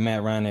reach out to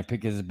Matt Ryan and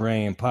pick his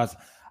brain. I'm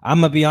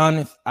gonna be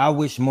honest. I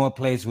wish more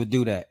players would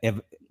do that. If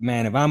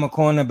I'm a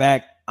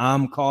cornerback,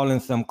 I'm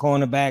calling some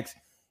cornerbacks.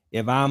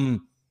 If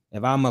I'm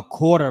a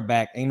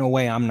quarterback, ain't no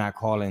way I'm not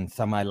calling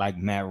somebody like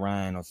Matt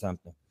Ryan or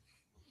something.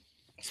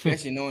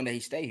 Especially knowing that he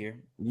stay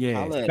here.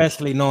 Yeah,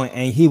 especially knowing,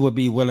 and he would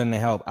be willing to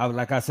help.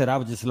 Like I said, I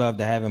would just love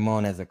to have him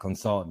on as a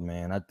consultant,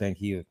 man. I think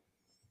he would.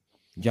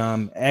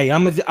 John, hey, I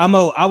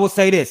will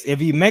say this: if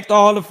he make the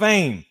Hall of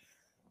Fame,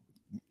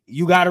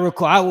 you got to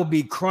record. I will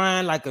be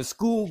crying like a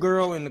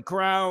schoolgirl in the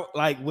crowd,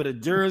 like with a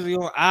jersey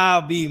on.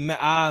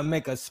 I'll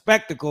make a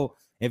spectacle.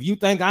 If you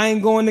think I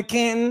ain't going to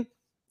Canton,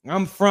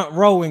 I'm front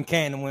row in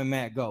Canton when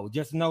Matt go.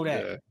 Just know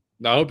that. Yeah.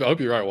 No, I hope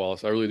you're right,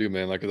 Wallace. I really do,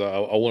 man. Like, I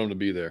want him to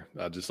be there.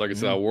 I just, like I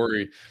said, I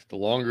worry. The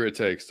longer it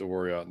takes to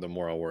worry out, the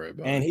more I worry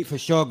about. And he for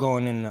sure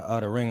going in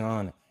the Ring of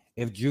Honor.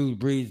 If Drew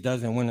Brees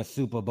doesn't win a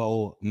Super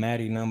Bowl,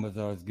 Matty numbers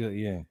are as good.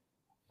 Yeah.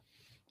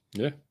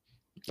 Yeah.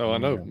 Oh, I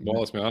know,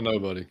 Wallace, man. I know,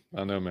 buddy.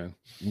 I know, man.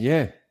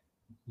 Yeah.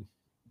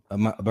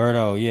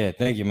 Berto, yeah.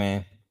 Thank you,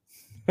 man.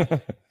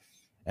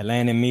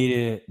 Atlanta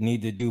media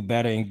need to do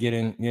better and get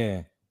in.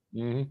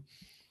 Yeah.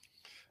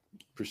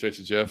 Appreciate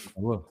you, Jeff.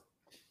 I will.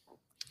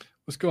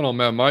 What's going on,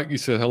 man? Mike, you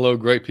said hello,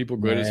 great people,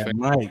 greatest fans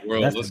Mike, in the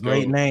world. That's a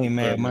great name,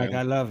 man. Mike,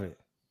 I love it.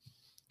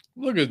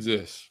 Look at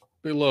this.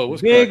 Big Low.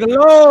 What's Big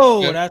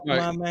Low? Yeah, that's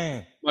my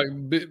man. Like,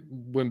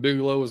 when Big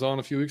Low was on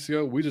a few weeks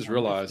ago, we just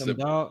realized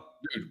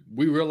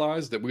we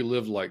realized that we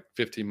lived like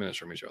 15 minutes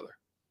from each other.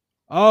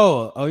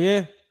 Oh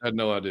yeah? I had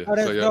no idea. Oh,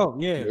 that's dope.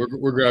 Yeah.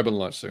 We're grabbing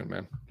lunch soon,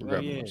 man. We're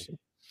grabbing lunch soon.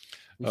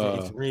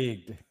 It's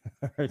rigged.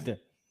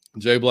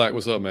 Jay Black,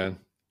 what's up, man?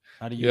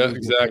 How do you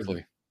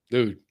exactly.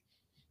 Dude.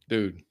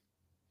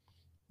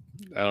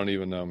 I don't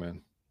even know,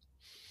 man.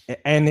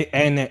 And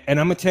I'm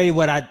gonna tell you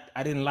what I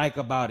didn't like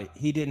about it.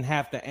 He didn't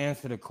have to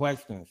answer the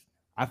questions.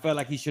 I felt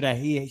like he should have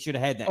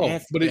had the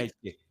answer but to that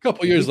shit. A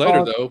couple years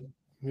later, though,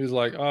 he was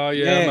like, "Oh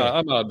yeah,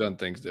 I might have done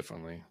things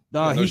differently."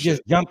 No, he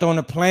just jumped on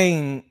the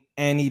plane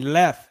and he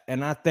left.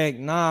 And I think,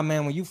 nah,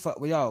 man, when you fuck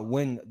with y'all,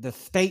 when the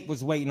state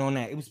was waiting on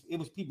that, it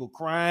was people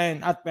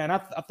crying. I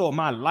thought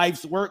my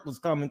life's work was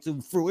coming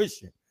to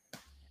fruition.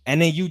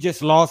 And then you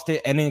just lost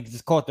it and then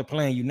just caught the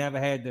plane. You never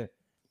had to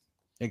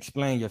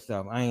explain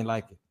yourself. I ain't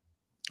like it.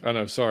 I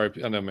know, sorry.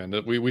 I know, man.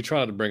 We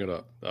try to bring it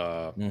up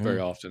very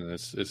often, and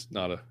it's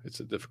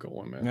a difficult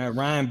one, man. Man,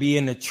 Ryan be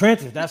in the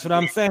trenches. That's what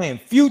I'm saying.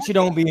 Future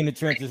don't be in the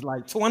trenches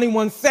like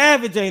 21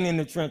 Savage ain't in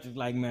the trenches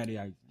like Matty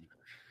Ice.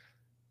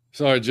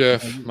 Sorry,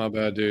 Jeff. My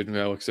bad, dude.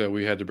 Like I said,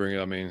 we had to bring it.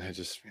 I mean, it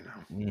just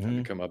had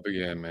to come up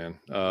again, man.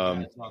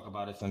 Talk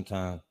about it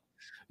sometime.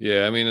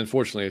 Yeah, I mean,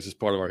 unfortunately, it's just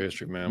part of our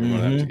history, man. We're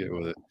gonna have to get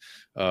with it.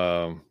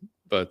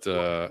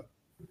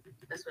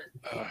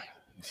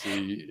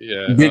 See,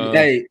 yeah.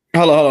 Hey,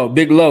 hello,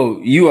 Big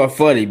Low. You are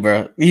funny,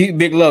 bro.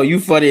 Big Low, you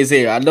funny as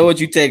hell. I know what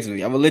you text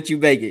me. I'm gonna let you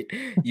make it.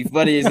 You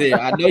funny as hell.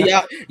 I know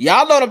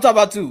y'all know what I'm talking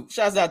about too.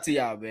 Shouts out to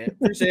y'all, man.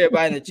 Appreciate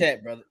everybody in the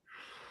chat, brother.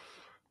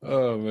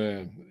 Oh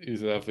man, he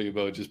said I think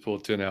about just pull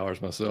 10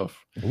 hours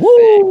myself.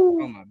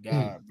 Woo! Oh my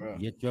god, bro.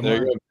 There you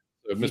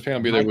go. Miss Pam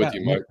will be there with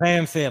you, Mike. Miss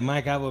Pam said,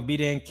 Mike, I will be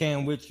there in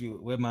Canton with you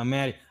with my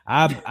Matty.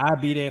 I'll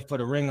be there for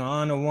the Ring of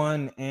Honor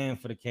one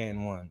and for the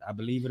Canton one. I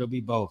believe it'll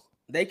be both.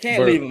 They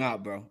can't leave him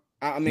out, bro.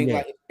 I mean,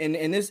 like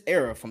in this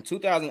era from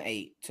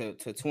 2008 to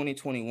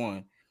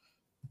 2021,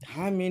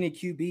 how many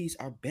QBs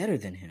are better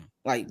than him?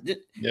 Like, you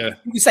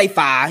can say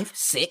 5,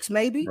 6,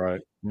 maybe. Right.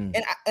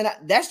 And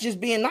that's just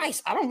being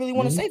nice. I don't really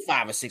want to say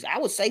 5 or 6. I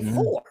would say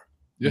 4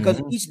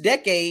 because each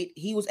decade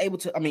he was able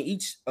to. I mean,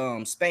 each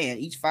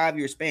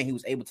 5-year span, he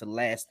was able to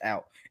last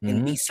out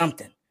and be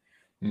something.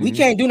 We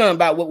can't do nothing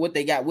about what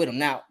they got with him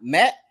now.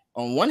 Matt,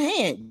 on one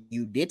hand,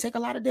 you did take a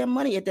lot of damn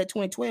money at that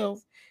 2012.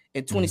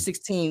 In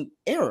 2016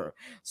 era,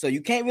 so you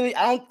can't really.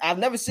 I've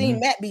never seen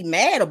Matt be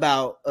mad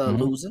about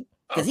losing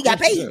because he got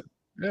paid.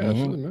 Yeah,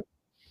 absolutely, man.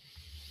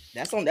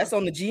 That's on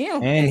the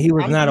GM, and he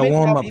was not a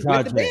warm-up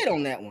project. The bed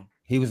on that one.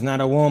 He was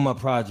not a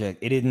warm-up project.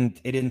 It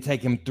didn't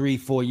take him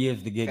 3-4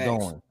 years to get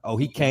going. Oh,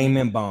 he came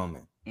in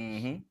bombing,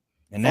 and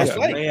that's the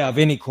way of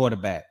any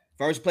quarterback.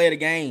 First play of the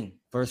game.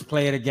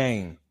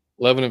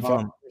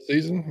 11-5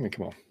 season. I mean,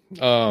 come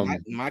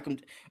on, Michael.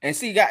 And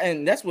see,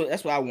 and that's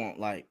what I want.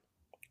 Like,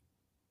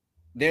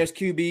 there's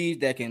QBs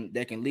that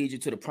can lead you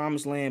to the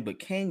promised land, but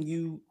can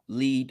you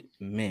lead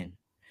men?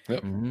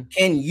 Yep.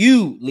 Can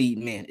you lead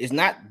men? It's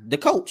not the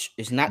coach.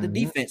 It's not the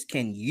defense.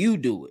 Can you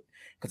do it?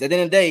 Because at the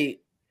end of the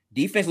day,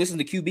 defense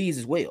listens to QBs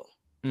as well.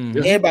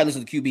 Everybody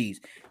listens to QBs.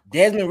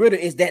 Desmond Ridder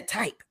is that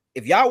type.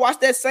 If y'all watch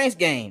that Saints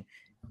game,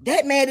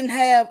 that man didn't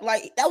have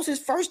that was his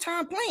first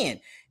time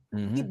playing.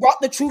 He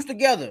brought the troops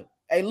together.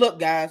 Hey, look,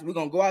 guys, we're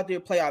gonna go out there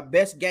and play our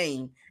best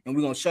game, and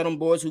we're gonna show them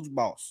boys who's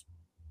boss.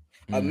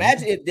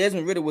 Imagine if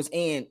Desmond Ridder was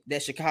in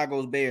that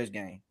Chicago's Bears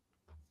game.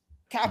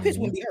 Kyle Pitts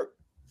wouldn't be hurt.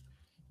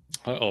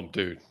 Oh,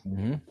 dude.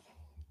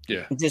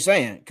 Yeah. I'm just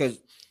saying, because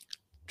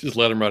just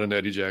let him right into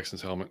Eddie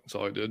Jackson's helmet. That's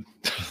all I did.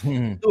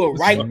 Do it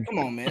right. Come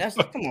on, man.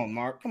 Come on,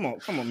 Mark. Come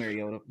on,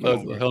 Mariota.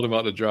 Held him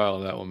out to dry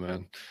on that one,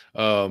 man.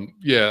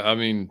 Yeah, I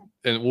mean,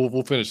 and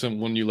we'll finish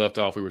them when you left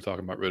off. We were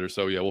talking about Ridder,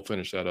 so yeah, we'll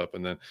finish that up,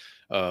 and then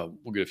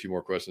we'll get a few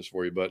more questions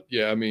for you. But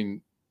yeah, I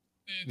mean,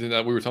 we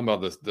were talking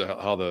about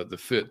how the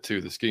fit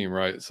to the scheme,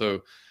 right?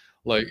 So,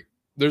 like,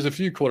 there's a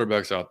few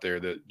quarterbacks out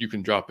there that you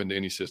can drop into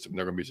any system,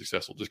 they're going to be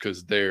successful just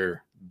because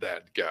they're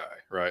that guy,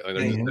 right? Like,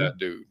 they're just that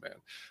dude,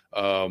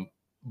 man.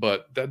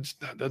 But that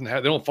doesn't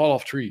have, they don't fall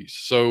off trees.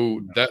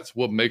 So that's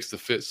what makes the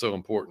fit so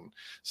important.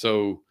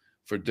 So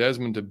for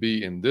Desmond to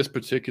be in this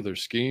particular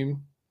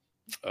scheme,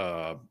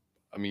 I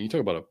mean, you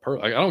talk about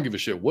I don't give a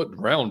shit what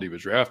round he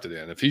was drafted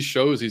in. If he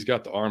shows he's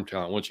got the arm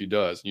talent, which he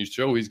does, and you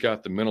show he's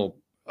got the mental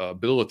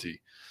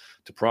ability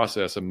to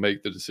process and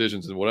make the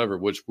decisions and whatever,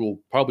 which we'll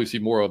probably see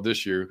more of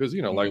this year. Because,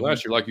 like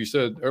last year, like you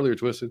said earlier,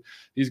 Twisted,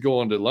 he's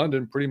going to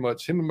London pretty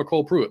much, him and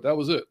McCole Pruitt. That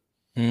was it.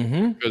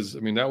 Because, I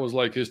mean, that was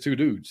like his two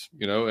dudes,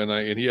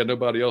 and he had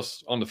nobody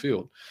else on the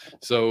field.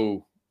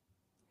 So,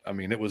 I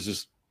mean, it was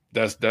just,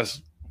 that's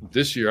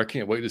this year. I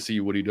can't wait to see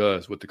what he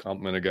does with the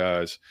complement of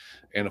guys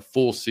and a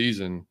full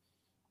season,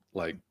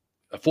 like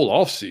a full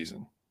off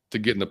season, to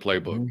get in the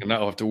playbook and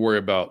not have to worry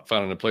about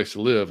finding a place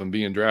to live and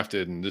being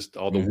drafted and just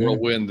all the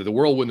whirlwind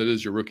that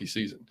is your rookie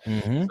season.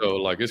 So,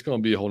 like, it's going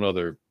to be a whole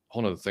nother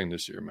thing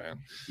this year, man.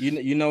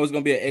 You know, it's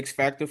going to be an X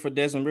factor for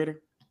Desmond Ridder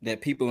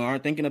that people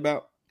aren't thinking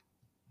about.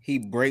 He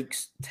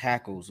breaks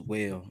tackles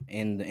well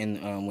in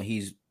when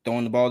he's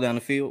throwing the ball down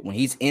the field. When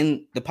he's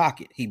in the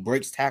pocket, he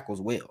breaks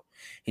tackles well.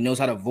 He knows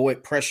how to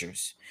avoid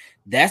pressures.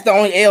 That's the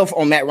only L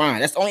on Matt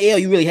Ryan. That's the only L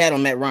you really had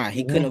on Matt Ryan.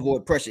 He couldn't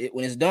avoid pressure.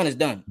 When it's done, it's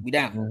done. We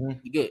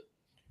down. We good.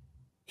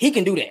 He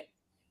can do that.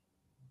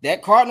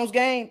 That Cardinals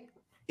game,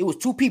 it was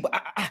two people.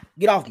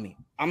 Get off me.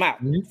 I'm out.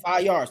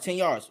 5 yards, 10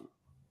 yards.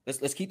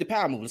 Let's keep the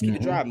power moving. Let's keep the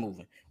drive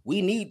moving.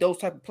 We need those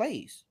type of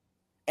plays.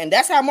 And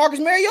that's how Marcus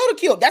Mariota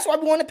killed. That's why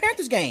we won the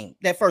Panthers game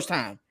that first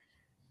time.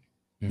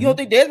 You don't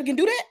think Desmond can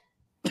do that?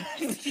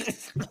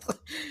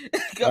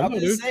 I'm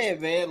just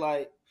saying, man.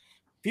 Like,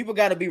 people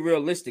got to be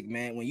realistic,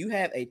 man. When you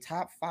have a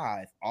top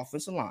 5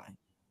 offensive line,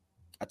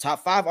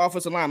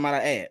 might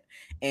I add,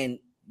 and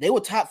they were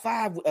top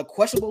 5 with a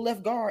questionable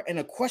left guard and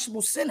a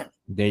questionable center.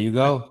 There you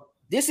go.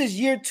 This is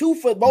year 2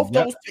 for both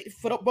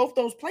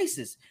those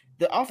places.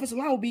 The offensive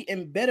line will be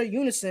in better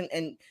unison,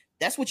 and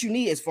that's what you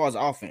need as far as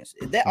offense.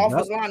 If that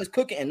offensive line is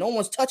cooking and no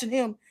one's touching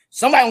him,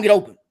 somebody gonna get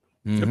open.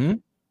 Mm-hmm.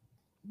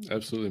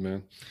 Absolutely,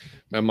 man.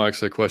 Man, Mike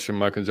said, question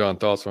Mike and John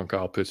thoughts on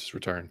Kyle Pitts'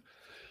 return.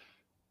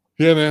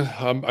 Yeah,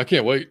 man, I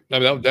can't wait. I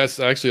mean, that's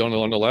actually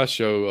on the last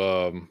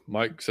show.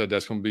 Mike said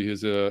that's going to be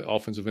his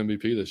offensive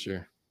MVP this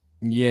year.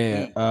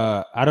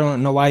 Yeah, I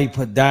don't know why he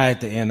put die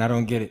at the end. I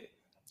don't get it.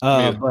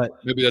 But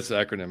maybe that's the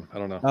acronym. I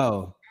don't know.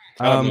 Oh,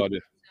 I have no idea.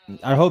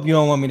 I hope you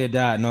don't want me to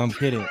die. No, I'm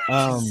kidding.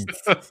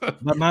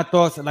 But my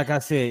thoughts, like I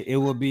said, it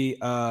will be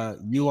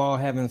you all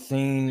haven't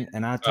seen,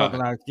 and I talk a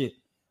lot of shit,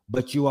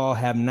 but you all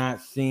have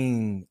not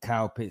seen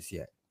Kyle Pitts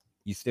yet.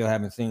 You still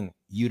haven't seen it.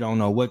 You don't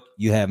know what,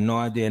 you have no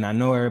idea. And I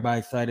know everybody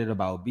excited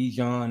about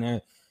Bijan.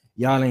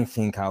 Y'all ain't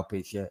seen Kyle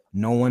Pitts yet.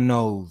 No one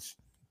knows,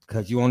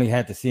 because you only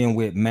had to see him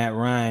with Matt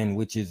Ryan,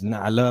 which is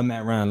not, I love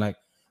Matt Ryan,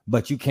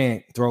 but you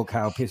can't throw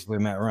Kyle Pitts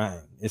with Matt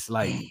Ryan. It's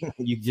like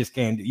you just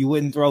can't. You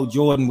wouldn't throw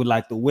Jordan with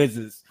like the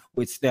Wizards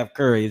with Steph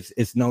Curry.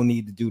 It's no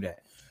need to do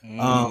that.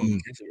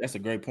 That's a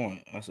great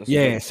point.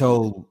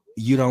 So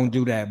you don't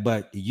do that,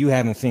 but you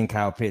haven't seen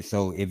Kyle Pitts.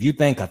 So if you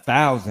think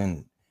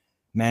 1,000,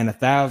 man,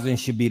 1,000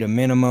 should be the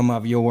minimum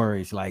of your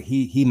worries. Like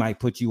he might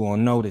put you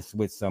on notice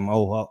with some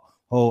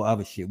whole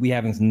other shit. We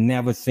haven't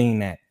never seen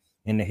that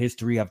in the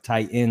history of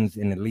tight ends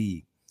in the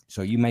league.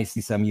 So you may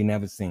see something you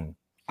never seen.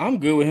 I'm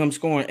good with him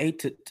scoring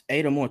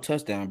 8 or more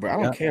touchdowns, bro.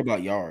 I don't care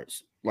about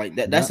yards. Like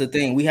that. That's the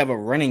thing. We have a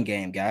running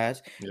game,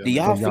 guys. Yeah, did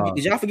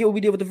y'all forget what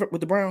we did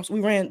with the Browns? We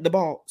ran the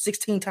ball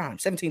 16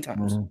 times, 17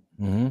 times.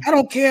 Mm-hmm. I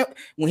don't care.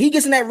 When he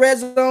gets in that red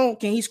zone,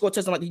 can he score a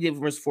touchdown like he did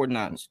versus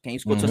 49ers? Can he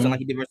score a touchdown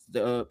like he did versus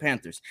the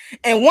Panthers?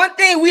 And one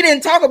thing we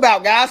didn't talk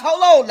about, guys.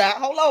 Hold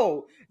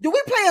on. Do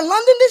we play in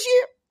London this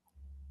year?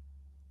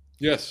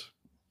 Yes.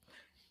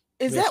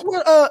 Is that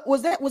what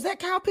was that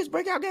Kyle Pitts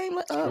breakout game?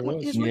 It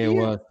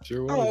was.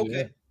 Sure was. Oh,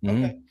 okay. Yeah.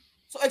 Okay.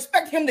 So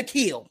expect him to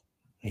kill.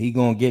 He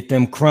gonna get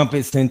them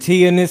crumpets and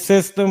tea in his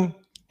system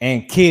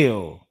and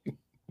kill.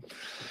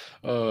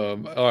 All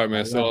right,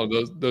 man. So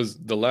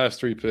those the last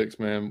 3 picks,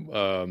 man.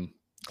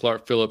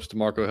 Clark Phillips,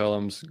 DeMarco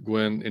Hellams,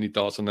 Gwen. Any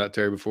thoughts on that,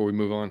 Terry? Before we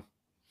move on.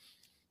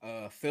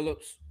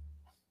 Phillips,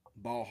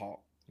 ball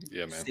hawk.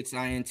 Yeah, man. 6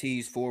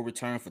 INTs, 4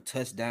 return for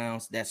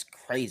touchdowns. That's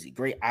crazy.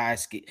 Great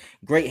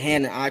great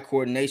hand and eye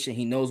coordination.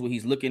 He knows what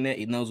he's looking at.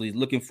 He knows what he's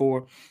looking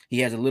for. He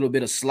has a little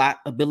bit of slot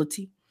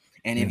ability.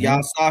 And if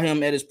y'all saw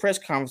him at his press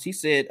conference, he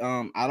said,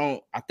 I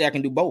think I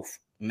can do both,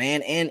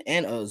 man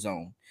and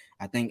zone.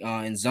 I think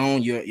in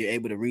zone, you're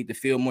able to read the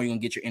field more. You're going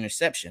to get your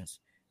interceptions.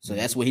 So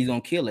that's what he's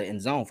going to kill it in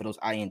zone for those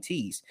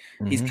INTs.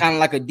 He's kind of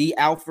like a D.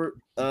 Alford,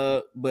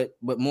 but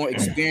more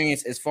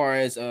experienced as far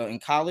as in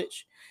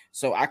college.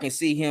 So I can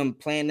see him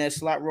playing that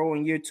slot role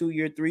in year 2,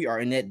 year 3, or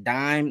in that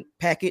dime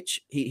package,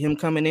 him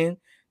coming in.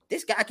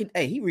 This guy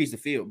he reads the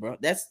field, bro.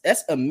 That's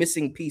a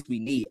missing piece we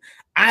need.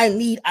 I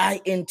need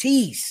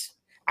INTs.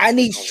 I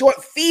need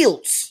short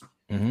fields.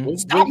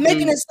 Stop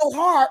making it so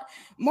hard.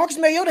 Marcus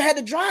Mariota had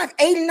to drive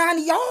 80,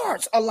 90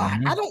 yards a lot.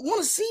 I don't want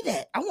to see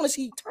that. I want to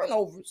see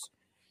turnovers,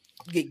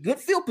 get good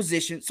field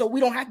position, so we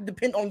don't have to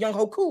depend on Young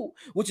Hoku,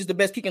 which is the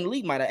best kicker in the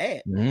league, might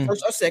I add.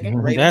 First or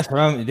second. That's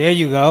right. There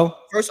you go.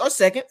 First or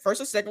second,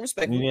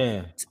 respectively.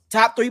 Yeah.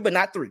 Top 3, but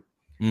not 3.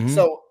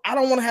 So I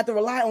don't want to have to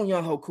rely on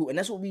Young Hoku, and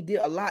that's what we did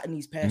a lot in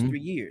these past 3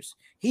 years.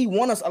 He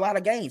won us a lot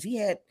of games. He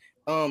had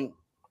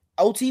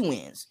OT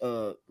wins,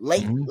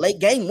 late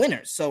game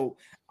winners. So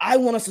I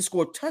want us to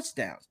score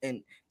touchdowns,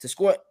 and to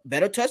score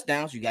better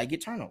touchdowns, you gotta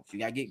get turnovers. You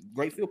gotta get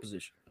great field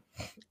position.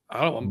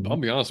 I'll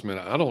be honest, man.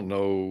 I don't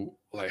know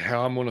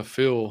how I'm gonna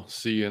feel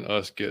seeing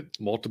us get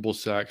multiple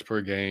sacks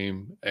per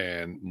game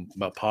and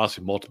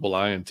possibly multiple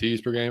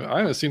INTs per game. I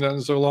haven't seen that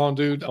in so long,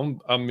 dude.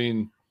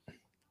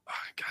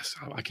 I guess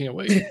I can't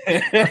wait.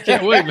 I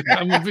can't wait, man.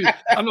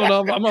 I don't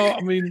know.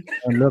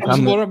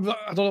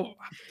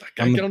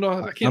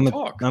 I can't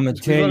talk. I'm gonna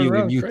tell you,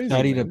 if you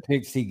study the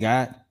picks he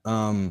got,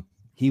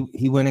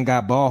 he went and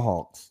got ball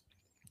hawks.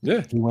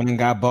 Yeah, he went and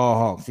got ball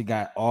hawks. He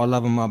got all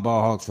of them on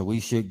ball hawks. So we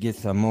should get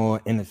some more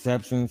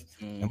interceptions,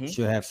 and we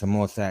should have some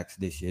more sacks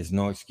this year. There's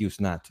no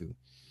excuse not to.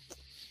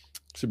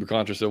 Super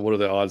Contra said, "What are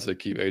the odds that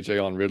keep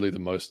AJ on Ridley the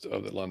most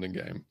of the London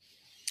game?"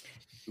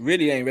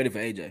 Ridley ain't ready for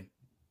AJ.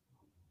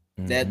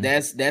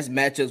 That's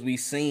matchups we've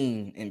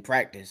seen in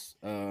practice.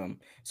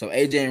 So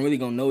AJ ain't really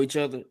gonna know each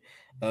other.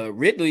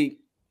 Ridley,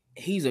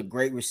 he's a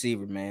great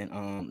receiver,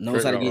 man.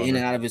 Knows how to get in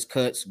and out of his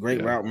cuts.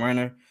 Great route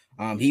runner.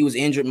 He was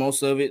injured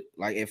most of it.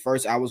 Like at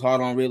first, I was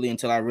hard on Ridley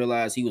until I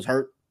realized he was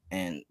hurt,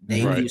 and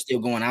he was still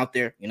going out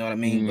there. You know what I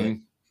mean? But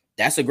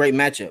that's a great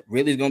matchup.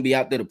 Ridley's gonna be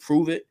out there to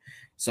prove it.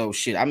 So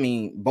shit. I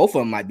mean, both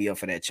of them might be up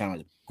for that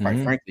challenge,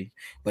 quite frankly.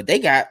 But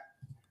the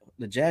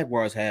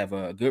Jaguars have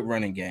a good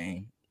running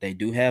game. They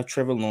do have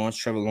Trevor Lawrence.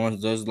 Trevor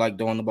Lawrence does like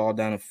throwing the ball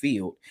down the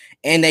field.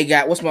 And they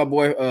got, what's my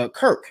boy,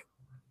 Kirk.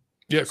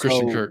 Yeah,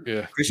 Christian Kirk.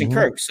 Yeah. Christian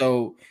Kirk.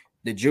 So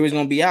the jury's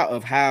going to be out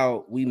of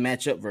how we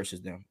match up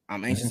versus them.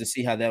 I'm anxious to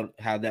see how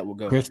that will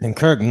go. Christian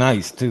Kirk,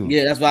 nice, too.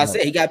 Yeah, that's what I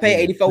said. He got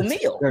paid 84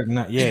 mil.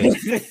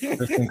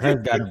 Christian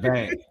Kirk got a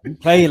bag. He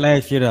played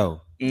last year,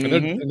 though.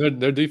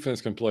 And their defense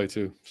can play,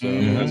 too. So, I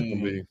mean, that's going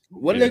to be.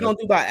 What are they going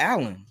to do about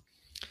Allen?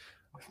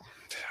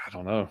 I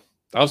don't know.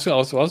 I was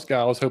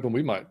hoping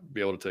we might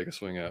be able to take a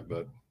swing at,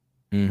 but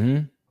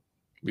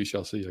we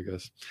shall see, I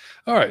guess.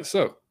 All right,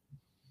 so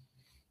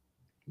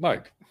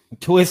Mike.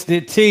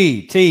 Twisted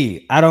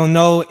T. I don't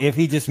know if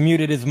he just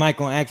muted his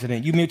mic on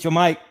accident. You mute your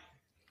mic?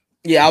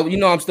 Yeah,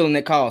 I'm still in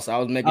that call, so I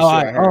was making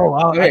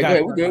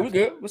sure. We're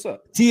good. What's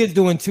up? T is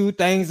doing two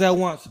things at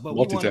once, but we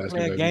want to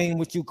play a baby. game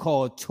which you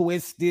call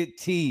Twisted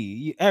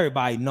T.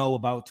 Everybody know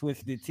about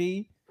Twisted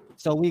T,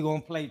 so we're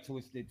gonna play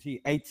Twisted T.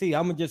 Hey T,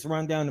 I'm gonna just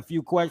run down a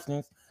few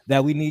questions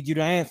that we need you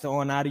to answer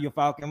on out of your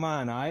Falcon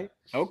mind. All right?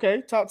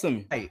 Okay, talk to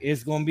me. Hey,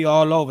 it's gonna be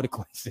all over the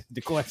question.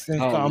 The questions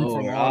come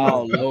from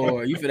all over.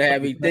 Lord, you finna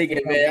have me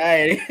thinking,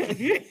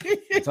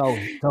 man.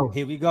 So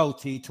here we go,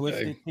 T.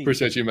 Twisted T.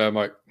 Appreciate you, man,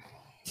 Mike.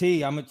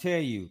 T, I'm gonna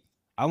tell you.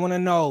 I want to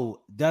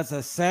know: does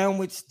a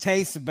sandwich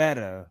taste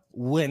better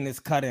when it's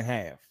cut in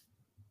half?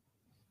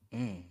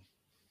 I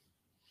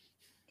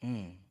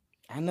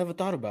never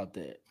thought about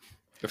that,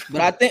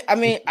 but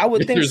I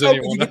would think so.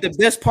 You get the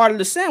best part of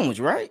the sandwich,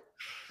 right?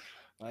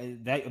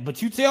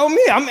 But you tell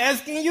me. I'm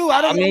asking you.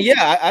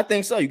 I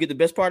think so. You get the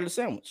best part of the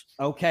sandwich.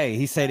 Okay,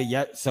 he said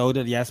it. So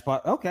the yes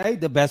part. Okay,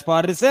 the best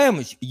part of the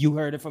sandwich. You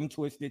heard it from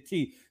Twisted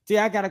T. T,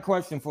 I got a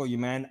question for you,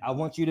 man. I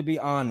want you to be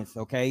honest.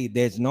 Okay,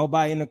 there's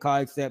nobody in the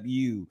car except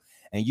you,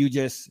 and you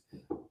just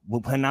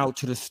went out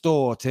to the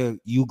store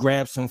you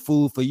grab some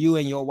food for you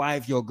and your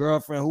wife, your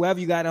girlfriend, whoever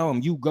you got at home.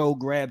 You go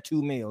grab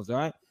 2 meals, all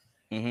right?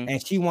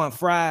 And she want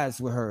fries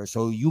with her,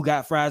 so you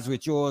got fries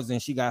with yours, and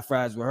she got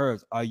fries with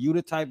hers. Are you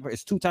the type?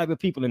 It's two type of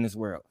people in this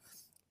world.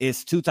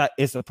 It's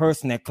a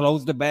person that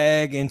closed the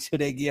bag until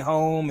they get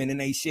home, and then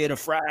they share the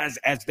fries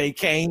as they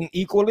came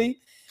equally.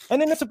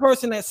 And then it's a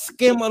person that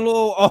skim a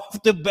little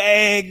off the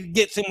bag,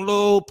 get some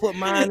little, put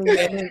mine in,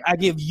 and then I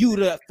give you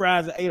the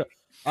fries.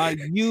 Are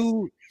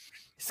you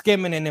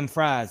skimming in them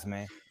fries,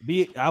 man?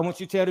 I want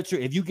you to tell the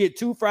truth. If you get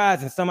 2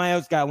 fries and somebody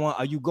else got 1,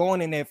 are you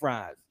going in their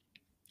fries?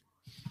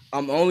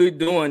 I'm only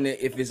doing it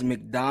if it's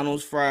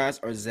McDonald's fries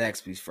or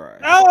Zaxby's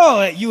fries.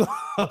 Oh, you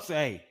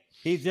say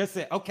he just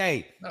said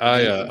okay.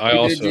 I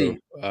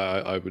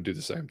would do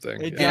the same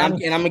thing. And I'm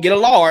gonna get a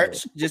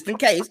large just in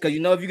case, because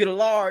if you get a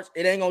large,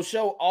 it ain't gonna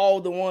show all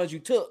the ones you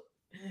took.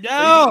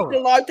 No, so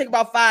large, take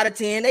about 5 to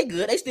 10. They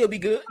good. They still be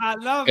good. I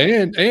love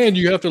it. And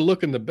you have to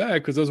look in the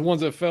bag, because those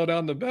ones that fell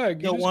down the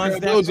bag, you just grab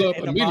those up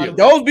immediately.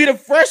 Those be the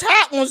fresh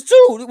hot ones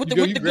too, with the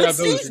good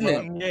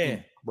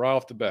seasoning. Right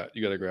off the bat,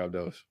 you got to grab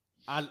those.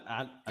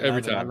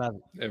 Every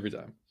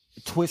time.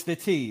 Twisted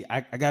T.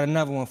 I got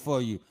another one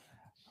for you.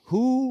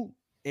 Who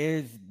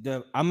is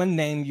I'm gonna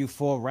name you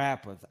 4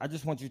 rappers. I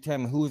just want you to tell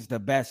me who is the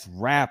best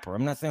rapper.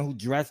 I'm not saying who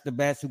dressed the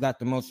best, who got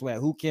the most sweat,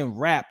 who can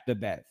rap the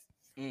best.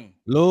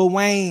 Lil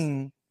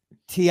Wayne,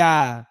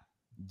 T.I.,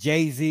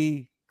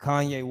 Jay-Z,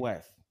 Kanye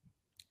West.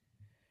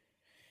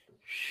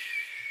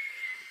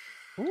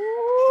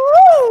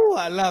 Ooh,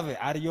 I love it.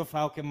 Out of your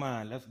Falcon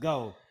mind. Let's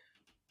go.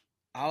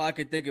 All I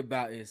can think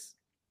about is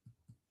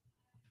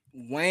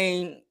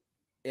Wayne.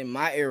 In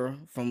my era,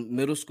 from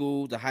middle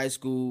school to high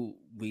school,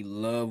 we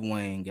love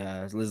Wayne,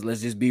 guys.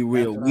 Let's just be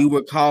real. We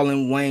were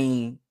calling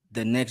Wayne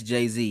the next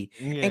Jay-Z.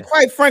 Yeah. And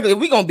quite frankly, if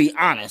we're gonna be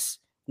honest,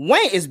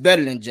 Wayne is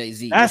better than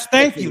Jay-Z.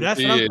 Thank you.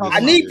 That's what I'm talking about. I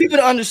need people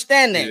to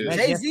understand that. Yeah.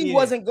 Jay-Z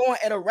wasn't going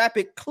at a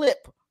rapid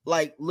clip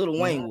like Lil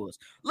Wayne was.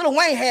 Lil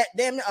Wayne had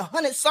damn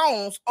 100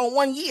 songs on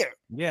 1 year.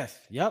 Yes.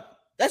 Yep.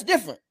 That's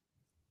different.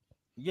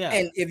 Yeah.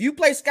 And if you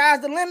play Sky's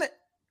the Limit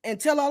and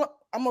tell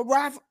all I'm a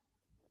rival,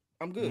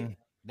 I'm good.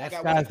 That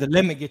Sky's the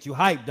Limit get you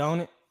hyped,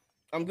 don't it?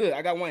 I'm good.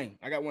 I got Wayne.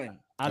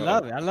 I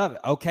love it.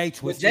 Okay,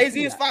 Twisted.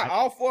 Jay-Z is 5.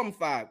 All 4 of them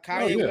 5.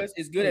 Kanye West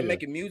is good at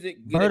making music.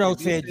 Birdo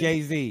said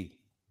Jay-Z.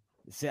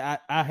 See, I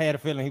had a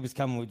feeling he was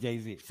coming with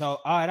Jay-Z. So,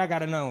 all right, I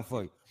got another one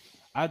for you.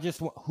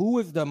 Who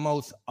is the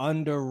most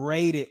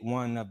underrated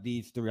one of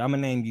these 3? I'm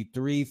gonna name you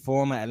 3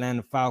 former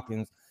Atlanta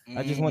Falcons.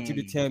 I just want you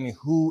to tell me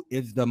who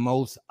is the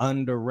most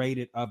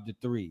underrated of the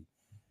 3.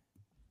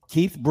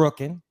 Keith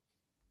Brooken,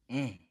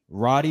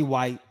 Roddy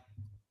White,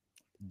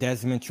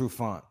 Desmond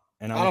Trufant.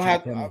 And I don't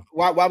have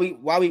why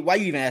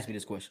you even ask me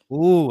this question?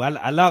 Ooh,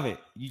 I love it.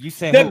 You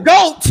said the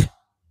GOAT.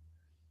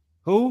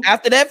 Who?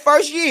 After that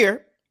first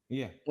year,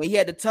 when he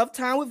had the tough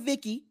time with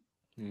Vicky,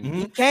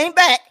 he came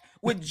back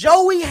with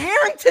Joey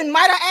Harrington,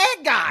 might have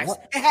add guys,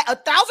 and had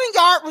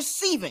 1,000-yard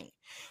receiving.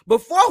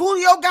 Before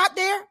Julio got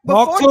there, he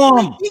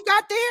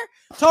got there.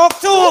 Talk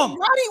to him.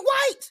 Roddy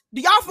White.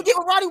 Do y'all forget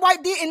what Roddy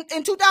White did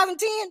in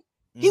 2010?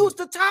 He was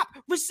the top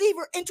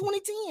receiver in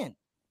 2010.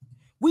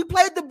 We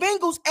played the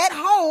Bengals at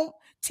home.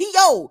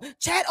 T.O.,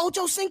 Chad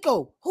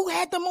Ochocinco, who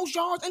had the most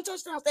yards and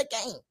touchdowns that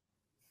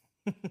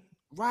game.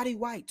 Roddy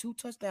White, 2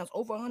 touchdowns,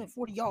 over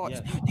 140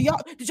 yards. Yeah.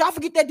 Did y'all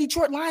forget that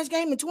Detroit Lions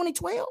game in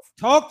 2012?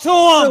 Talk to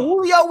him.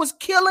 Julio was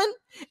killing,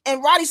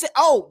 and Roddy said,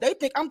 "Oh, they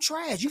think I'm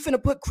trash. You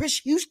finna put Chris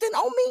Houston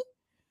on me?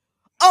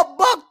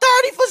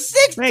 $130 for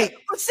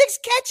 6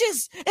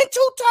 catches and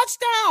 2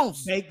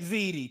 touchdowns. Fake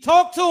ZD.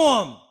 Talk to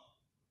him.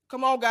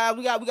 Come on, guys.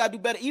 We got to do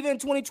better. Even in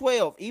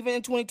 2012,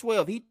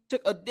 he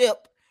took a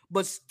dip,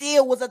 but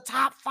still was a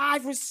top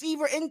 5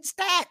 receiver in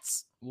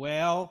stats.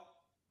 Well,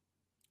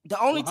 the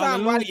only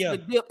time Roddy took a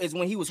dip is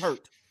when he was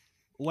hurt.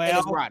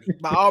 Well, Roddy,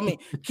 by all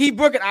means, Keith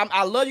Brookett,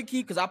 I love you,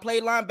 Keith, because I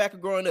played linebacker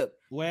growing up.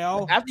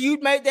 Well, after you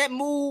made that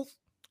move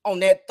on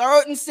that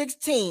 3rd and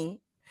 16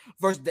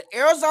 versus the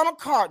Arizona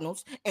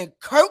Cardinals and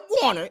Kurt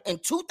Warner in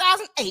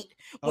 2008,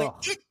 when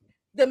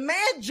the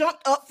man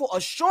jumped up for a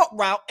short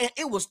route and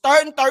it was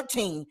 3rd and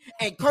 13,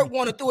 and Kurt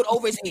Warner threw it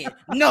over his head.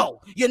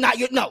 No, you're not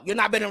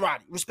better than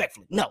Roddy.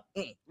 Respectfully, no.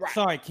 Right.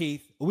 Sorry,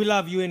 Keith. We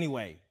love you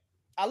anyway.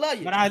 I love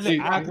you, but I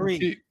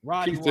agree.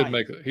 Roddy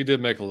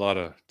did make a lot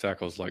of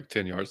tackles like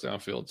 10 yards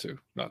downfield too.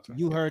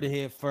 You heard it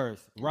here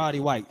first, Roddy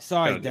White.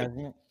 Sorry,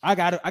 Desmond. I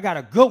got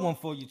a good one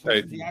for you.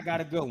 Hey, I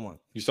got a good one.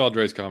 You saw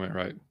Dre's comment,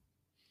 right?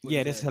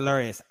 Yeah, that's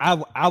hilarious.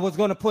 I was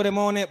gonna put him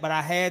on it, but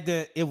I had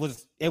to. It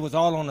was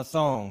all on the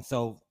song,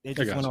 so it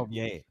just went over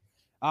your head.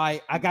 All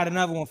right, I got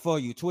another one for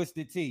you,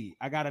 Twisted T.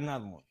 I got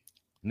another one.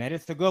 Now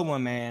it's a good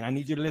one, man. I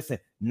need you to listen.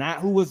 Not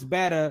who was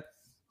better.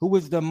 Who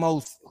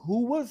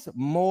was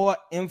more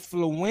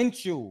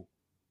influential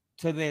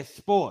to their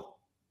sport?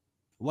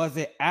 Was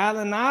it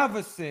Allen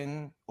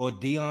Iverson or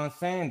Deion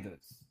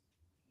Sanders?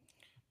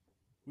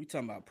 We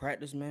talking about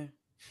practice, man?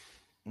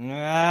 It's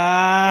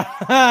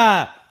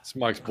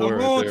Mike's boy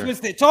right there.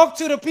 Twisted. Talk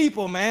to the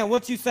people, man.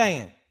 What you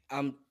saying?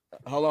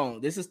 Hold on.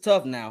 This is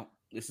tough now.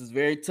 This is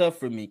very tough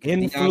for me.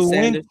 Deion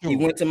Sanders, he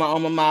went to my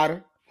alma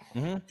mater.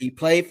 Mm-hmm. He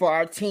played for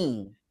our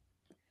team.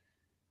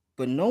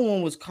 But no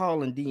one was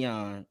calling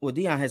Deion. Well,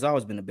 Deion has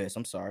always been the best.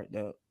 I'm sorry.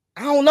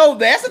 I don't know.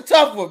 That's a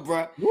tough one,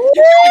 bro. You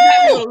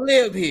gotta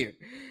live here.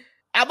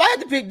 I might have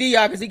to pick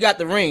Deion because he got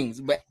the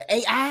rings. But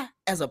AI,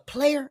 as a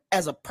player,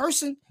 as a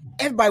person,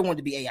 everybody wanted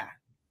to be AI.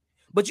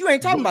 But you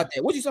ain't talking about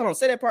that. What you talking about?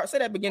 Say that part. Say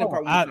that beginning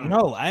part.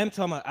 No, I am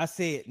talking about. I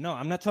said no.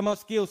 I'm not talking about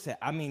skill set.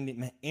 I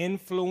mean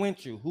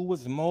influential. Who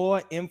was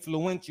more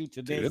influential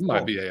to this? It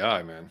might be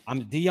AI, man.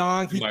 I'm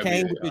Deion. He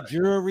came with the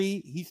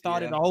jury. He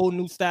started a whole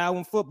new style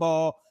in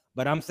football.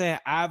 But I'm saying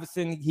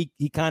Iverson,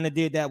 he kind of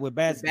did that with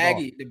basketball.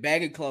 The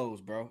baggy clothes,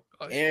 bro.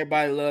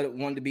 Everybody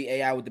wanted to be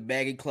AI with the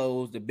baggy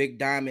clothes, the big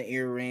diamond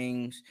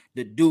earrings,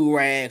 the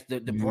do-rags, the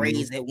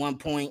braids at one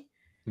point.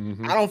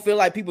 Mm-hmm. I don't feel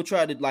like people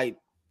try to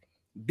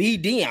be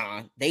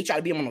Deion. They try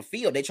to be him on the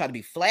field. They try to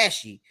be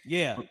flashy.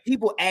 Yeah. But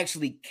people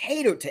actually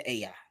catered to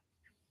AI.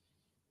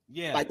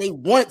 Yeah. Like they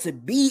wanted to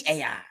be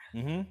AI.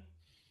 Mm-hmm.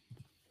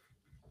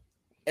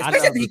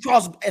 Especially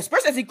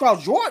as he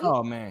crossed Jordan.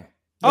 Oh, man.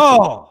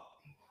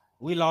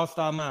 We lost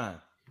our mind.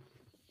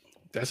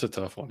 That's a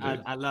tough one,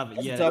 dude. I love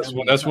it.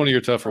 That's one of your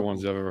tougher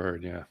ones I've ever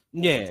heard. Yeah.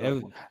 Yeah.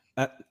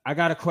 I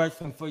got a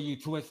question for you,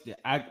 Twisted.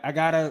 I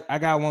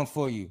got one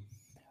for you.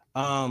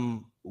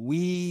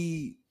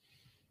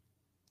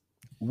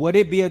 Would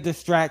it be a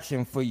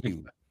distraction for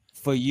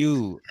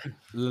you?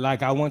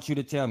 Like I want you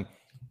to tell me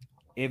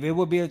if it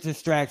would be a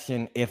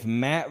distraction if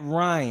Matt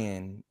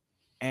Ryan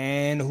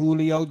and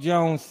Julio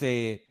Jones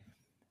said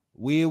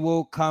we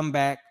will come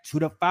back to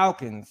the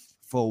Falcons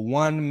for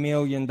 $1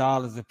 million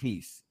a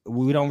piece.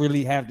 We don't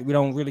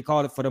really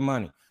call it for the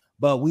money,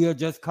 but we'll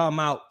just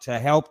come out to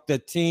help the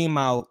team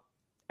out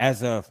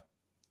as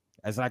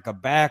like a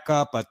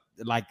backup,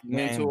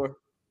 mentor,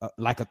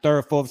 like a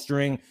 3rd, 4th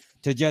string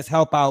to just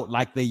help out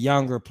like the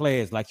younger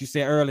players. Like you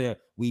said earlier,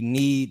 we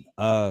need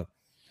a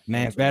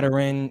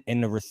veteran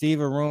in the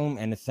receiver room,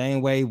 and the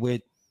same way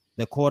with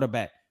the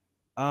quarterback.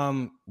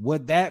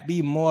 Would that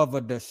be more of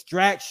a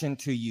distraction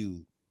to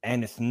you?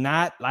 And it's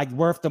not like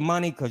worth the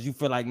money because you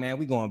feel like, man,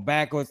 we're going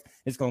backwards.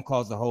 It's going to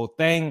cause the whole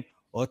thing.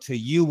 Or to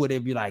you, would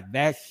it be like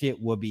that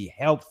shit would be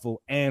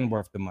helpful and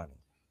worth the money?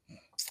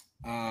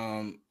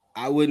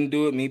 I wouldn't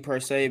do it, me per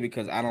se,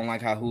 because I don't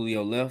like how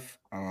Julio left.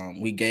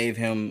 We gave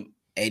him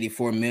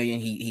 $84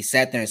 million. He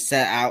sat there and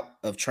sat out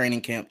of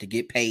training camp to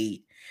get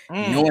paid,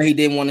 knowing he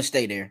didn't want to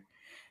stay there.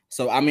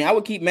 So, I mean, I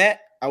would keep Matt.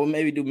 I would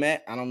maybe do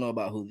Matt. I don't know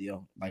about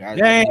Julio.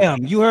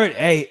 You heard,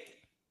 hey.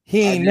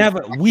 We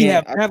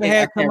have never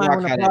had somebody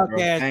on the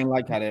podcast. I ain't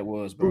like how that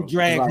was, bro.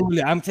 Drag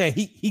Julio. I'm telling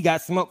you, he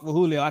got smoked for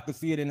Julio. I could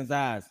see it in his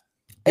eyes.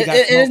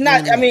 It's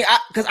not. I mean,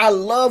 because I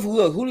love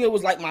Julio. Julio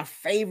was like my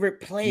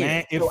favorite player.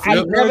 Man,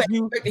 I never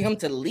expected him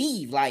to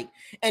leave.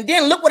 And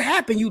then look what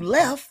happened. You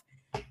left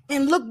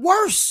and look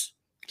worse.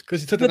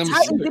 Because he took the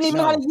Titans didn't even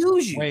know how to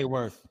use you. Way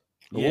worse.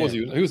 What was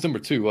he? He was number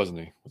 2, wasn't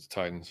he? With the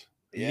Titans.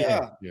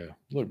 Yeah.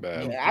 Look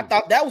bad. Yeah, I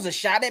thought that was a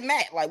shot at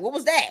Matt. Like, what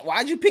was that?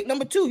 Why'd you pick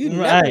number 2? You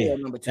never had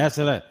number 2. That's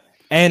it.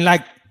 And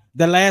like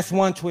the last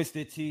one,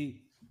 Twisted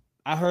T,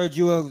 I heard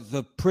you was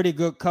a pretty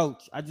good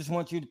coach. I just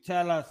want you to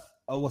tell us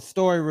a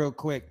story real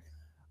quick.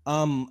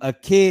 A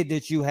kid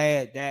that you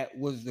had that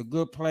was a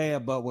good player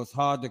but was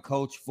hard to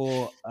coach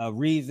for a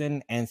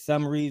reason, and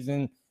some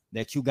reason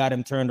that you got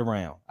him turned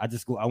around? I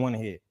want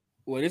to hear.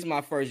 Well, this is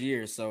my first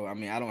year, so I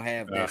mean, I don't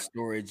have that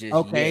story just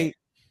okay. yet.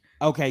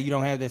 Okay, you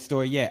don't have that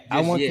story yet.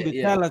 I want you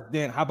to tell us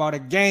then. How about a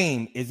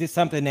game? Is this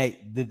something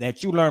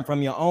that you learned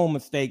from your own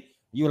mistake?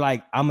 You're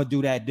like, I'm gonna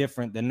do that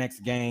different the next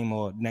game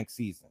or next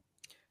season.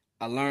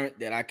 I learned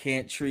that I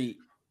can't treat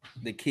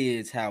the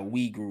kids how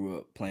we grew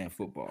up playing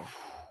football.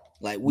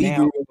 Like we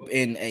grew up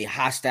in a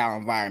hostile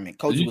environment.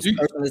 Coach was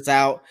cursing us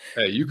out.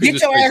 Hey, you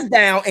get your ass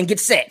down and get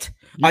set.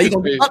 Are you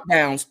gonna be up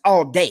downs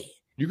all day?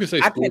 You can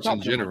say sports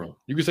in general.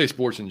 You can say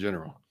sports in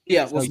general.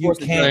 Yeah, well, so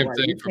same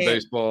thing for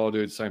baseball,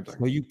 dude. Same thing.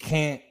 Well, you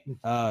can't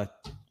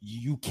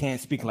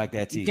speak like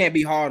that. You can't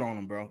be hard on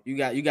them, bro. You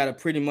got to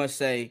pretty much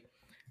say,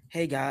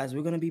 "Hey guys,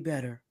 we're gonna be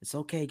better. It's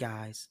okay,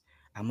 guys.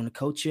 I'm gonna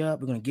coach you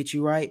up. We're gonna get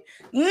you right."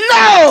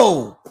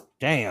 No,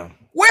 damn.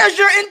 Where's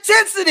your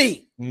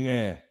intensity?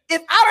 Yeah.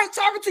 If I ain't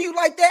talking to you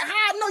like that, how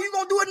I know you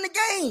gonna do it in the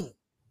game?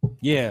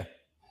 Yeah.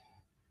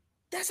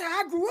 That's how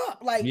I grew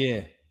up. Like,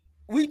 yeah,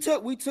 we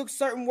took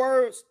certain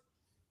words.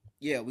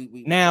 Yeah, we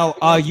now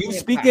are you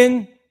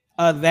speaking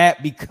of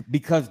that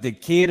because the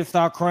kid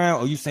start crying,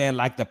 or you saying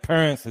like the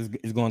parents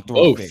is going through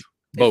both? It's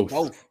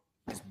both.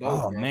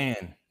 Oh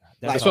man,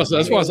 that's why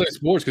I say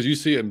sports, because you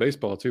see it in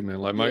baseball too, man.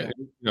 Like my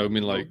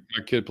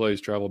kid plays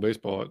travel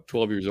baseball at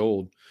 12 years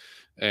old,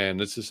 and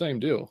it's the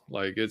same deal.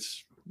 Like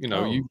it's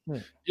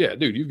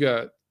dude, you've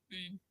got.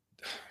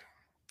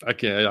 I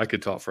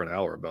could talk for an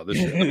hour about this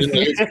shit.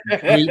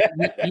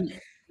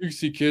 You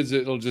see kids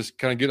that'll just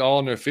kind of get all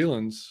in their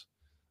feelings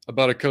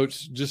about a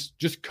coach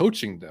just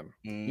coaching them.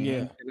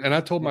 Yeah. And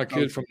I told my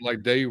kid from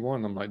like day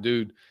one, I'm like,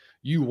 dude,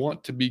 you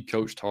want to be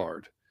coached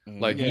hard.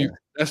 Like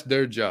that's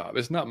their job.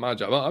 It's not my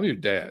job. I'm your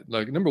dad.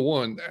 Like, number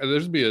one,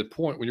 there's gonna be a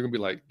point when you're gonna be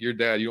like, your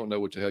dad, you don't know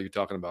what the hell you're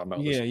talking about. I'm not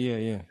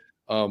listening.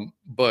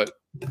 But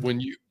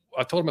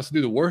I told him, I said,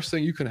 dude, the worst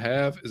thing you can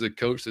have is a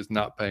coach that's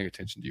not paying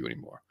attention to you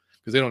anymore.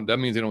 Because that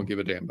means they don't give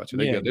a damn about you.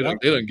 They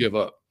don't give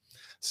up.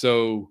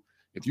 So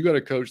if you got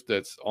a coach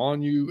that's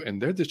on you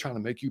and they're just trying to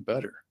make you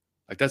better,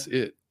 like that's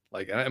it.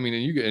 Like, I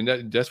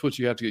mean, that's what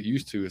you have to get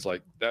used to. Is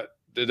like that.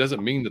 It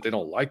doesn't mean that they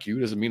don't like you.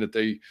 It doesn't mean that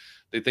they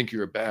think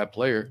you're a bad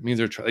player. It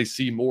means they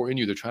see more in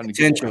you. They're trying to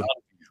get more out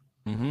of you.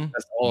 Mm-hmm.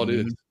 That's all it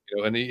is.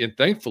 And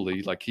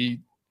thankfully, like he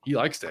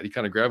likes that. He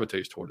kind of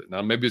gravitates toward it.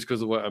 Now maybe it's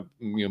because of what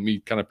me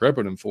kind of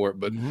prepping him for it,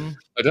 but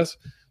that's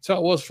how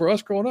it was for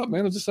us growing up,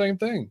 man. It's the same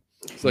thing.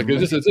 It's like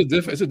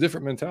it's a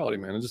different mentality,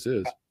 man. It just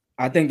is.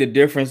 I think the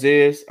difference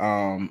is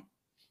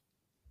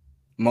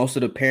most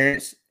of the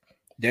parents,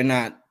 they're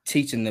not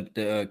teaching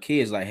the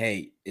kids like,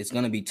 hey, it's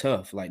gonna be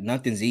tough. Like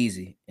nothing's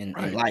easy in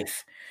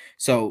life.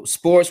 So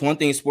one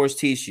thing sports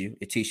teach you,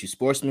 it teaches you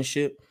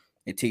sportsmanship,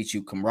 it teaches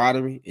you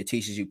camaraderie, it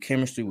teaches you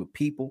chemistry with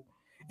people.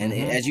 And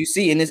as you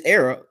see in this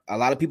era, a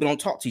lot of people don't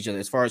talk to each other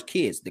as far as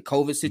kids. The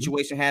COVID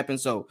situation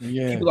happened, so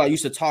people are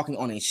used to talking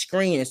on a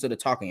screen instead of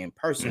talking in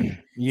person. So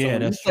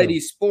when you play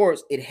these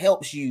sports, it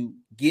helps you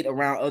get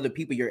around other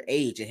people your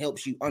age. It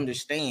helps you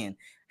understand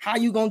how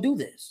you gonna do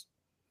this.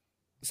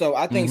 So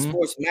I think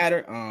sports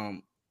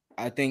matter.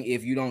 I think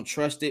if you don't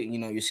trust it,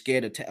 you're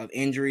scared of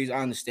injuries. I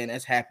understand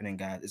that's happening,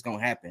 guys. It's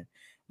gonna happen,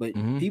 but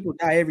people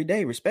die every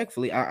day.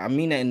 Respectfully, I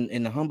mean that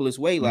in the humblest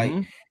way. Like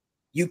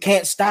you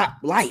can't stop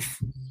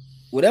life.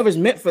 Whatever's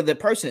meant for the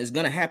person is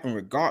going to happen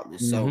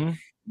regardless. So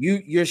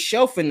you're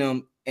shelving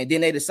them, and then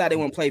they decide they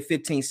want to play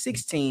 15,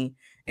 16,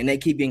 and they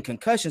keep getting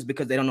concussions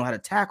because they don't know how to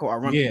tackle or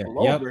run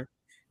people over.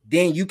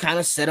 Then you kind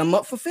of set them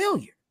up for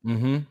failure.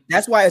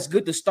 That's why it's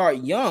good to start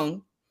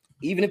young,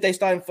 even if they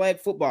start in flag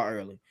football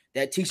early.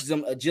 That teaches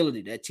them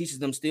agility. That teaches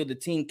them still the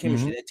team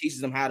chemistry. That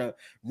teaches them how to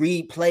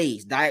read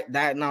plays,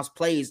 diagnose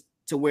plays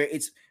to where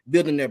it's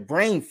building their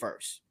brain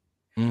first.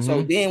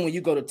 So then when you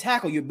go to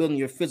tackle, you're building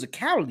your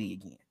physicality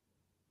again.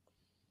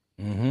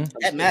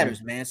 That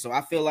matters, man. So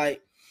I feel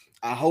like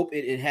I hope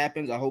it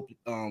happens. I hope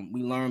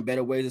we learn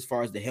better ways as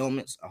far as the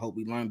helmets. I hope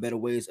we learn better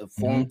ways of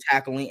form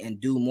tackling and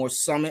do more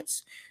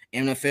summits.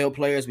 NFL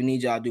players, we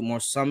need y'all to do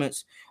more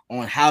summits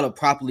on how to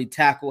properly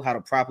tackle, how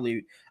to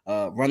properly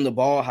run the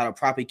ball, how to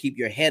properly keep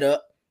your head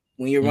up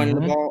when you're running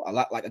the ball. A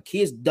lot, like a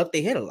kids duck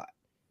their head a lot.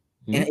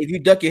 And if you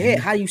duck your head,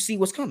 how do you see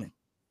what's coming?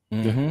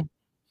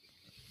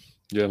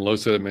 Yeah, and Lo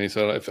said it, man. He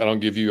said, if I don't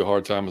give you a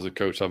hard time as a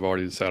coach, I've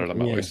already decided I'm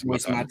not wasting my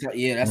time.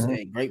 Yeah, that's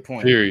a great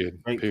point.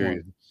 Period. Brent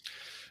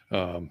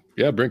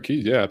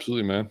Keys. Yeah,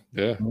 absolutely, man.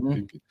 Yeah.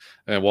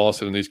 And Wallace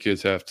said, and these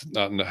kids have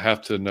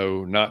to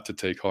know not to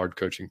take hard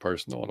coaching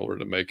personal in order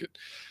to make it.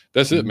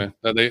 That's it, man.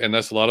 And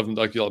that's a lot of them,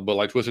 but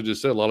like Twister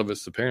just said, a lot of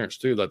it's the parents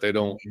too, that they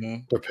don't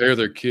prepare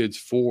their kids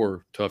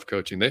for tough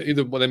coaching. They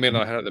may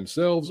not have it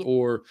themselves,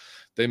 or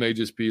they may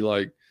just be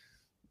like,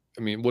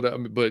 when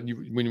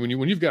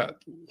you've got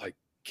like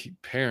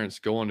parents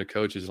going to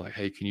coaches like,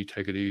 hey, can you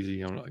take it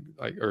easy?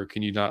 Or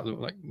can you not?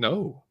 Like,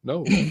 no.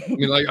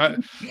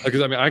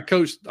 I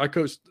coached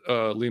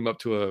Liam up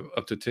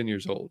to 10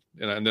 years old,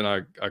 and then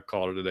I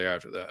called her the day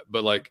after that.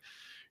 But like,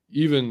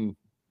 even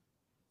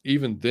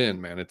then,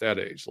 man, at that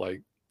age,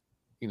 like,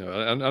 it's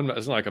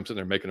not like I'm sitting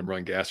there making them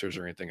run gassers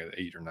or anything at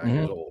 8 or 9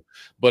 years old.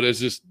 But it's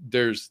just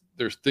there's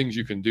things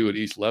you can do at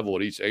each level,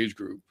 at each age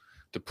group,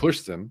 to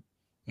push them,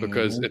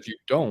 because if you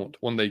don't,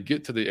 when they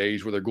get to the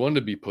age where they're going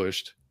to be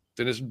pushed,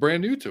 then it's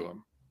brand new to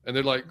them, and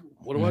they're like,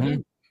 "What do I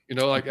do? You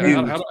know, like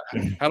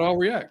how do I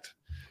react?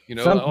 You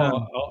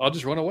know, I'll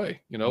just run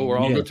away. You know, or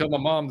I'll go tell my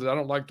mom that I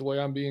don't like the way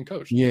I'm being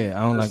coached. Yeah,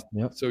 I don't like.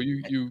 Yep. So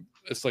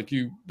it's like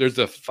there's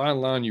a fine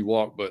line you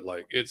walk, but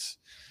like it's,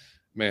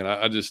 man,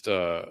 I just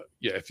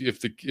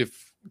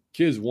if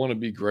kids want to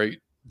be great,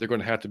 they're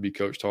going to have to be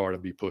coached hard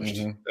and be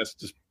pushed. That's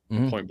just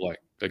point blank.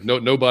 Like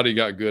nobody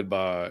got good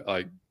by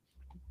like,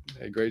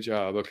 hey, great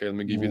job. Okay, let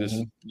me give you this.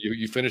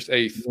 You finished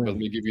 8th, but let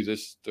me give you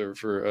this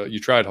for you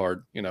tried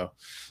hard. You know,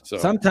 so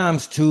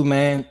sometimes too,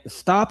 man.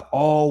 Stop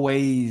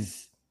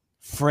always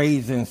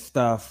phrasing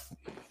stuff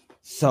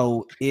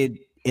so it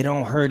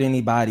don't hurt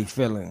anybody's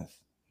feelings.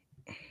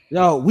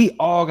 Yo, we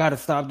all got to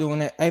stop doing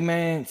that. Hey,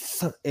 man,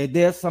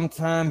 there's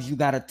sometimes you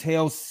got to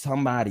tell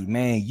somebody,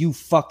 man, you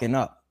fucking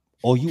up,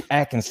 or you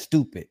acting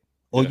stupid,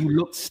 or you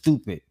look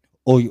stupid,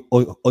 or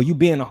you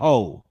being a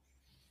hoe.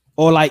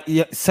 Or like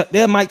so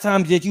there might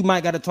times that you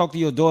might got to talk to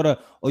your daughter,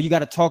 or you got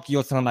to talk to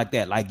your son like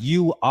that. Like,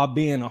 you are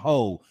being a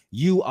hoe.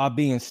 You are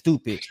being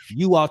stupid.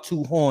 You are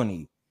too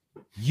horny.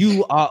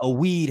 You are a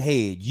weed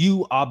head.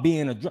 You are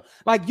being a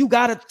like, you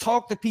got to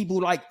talk to people.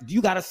 Like,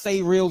 you got to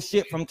say real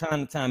shit from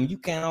time to time. You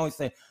can't always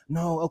say,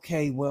 no,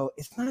 okay, well,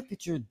 it's not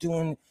that you're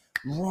doing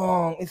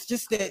wrong. It's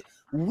just that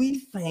we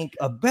think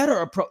a better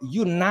approach.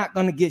 You're not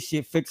going to get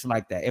shit fixed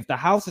like that. If the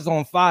house is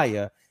on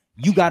fire,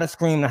 you got to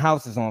scream the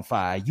house is on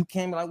fire. You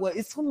can't be like, well,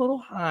 it's a little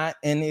hot.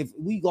 And if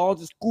we all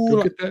just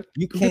cool,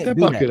 you can't that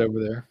do bucket that over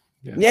there.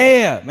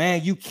 Yeah,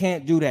 man, you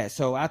can't do that.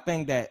 So I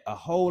think that a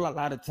whole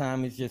lot of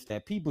time is just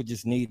that people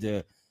just need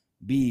to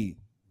be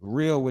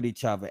real with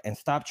each other and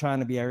stop trying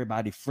to be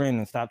everybody's friend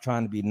and stop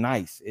trying to be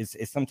nice.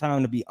 It's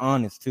sometimes to be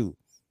honest too.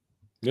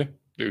 Yeah,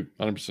 dude,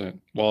 100%.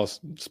 Wallace,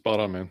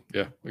 spot on, man.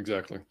 Yeah,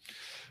 exactly.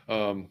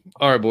 All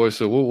right, boys.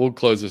 So we'll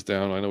close this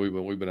down. I know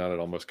we've been at it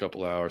almost a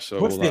couple hours. So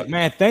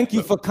man, thank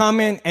you for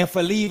coming and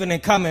for leaving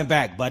and coming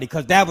back, buddy,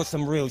 because that was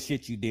some real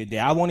shit you did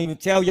there. I won't even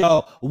tell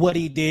y'all what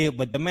he did,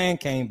 but the man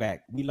came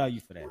back. We love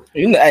you for that.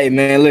 Hey,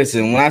 man,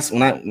 listen. When I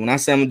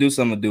say I'm gonna do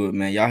something, I'm gonna do it,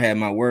 man. Y'all had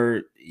my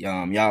word.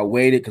 Y'all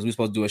waited because we were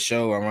supposed to do a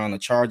show around the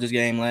Chargers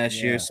game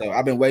last year. So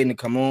I've been waiting to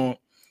come on.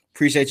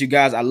 Appreciate you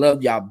guys. I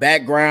love y'all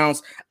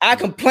backgrounds. I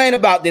complain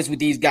about this with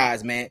these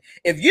guys, man.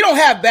 If you don't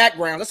have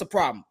background, that's a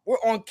problem. We're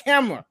on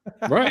camera.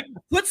 Right.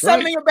 Put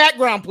something in your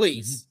background,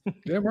 please.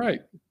 Damn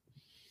right.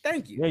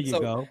 Thank you. There you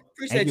go.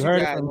 Appreciate you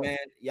guys, man.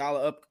 Y'all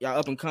are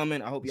up and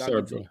coming. I hope y'all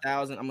get to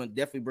 1,000. I'm gonna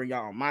definitely bring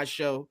y'all on my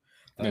show.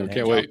 Man,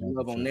 can't wait.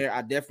 Love on there.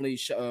 I definitely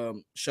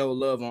show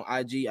love on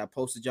IG. I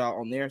posted y'all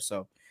on there,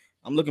 so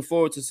I'm looking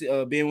forward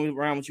to being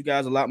around with you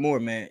guys a lot more,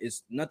 man.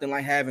 It's nothing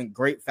like having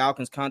great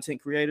Falcons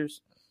content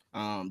creators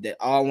that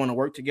all want to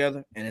work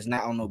together, and it's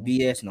not on no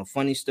BS, no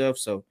funny stuff.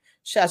 So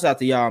shouts out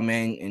to y'all,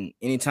 man. And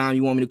anytime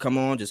you want me to come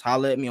on, just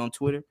holler at me on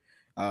Twitter.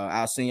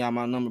 I'll send y'all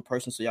my number in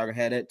person so y'all can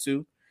have that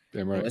too.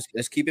 Damn right.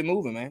 Let's keep it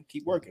moving, man.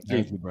 Keep working.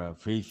 Thank you, bro.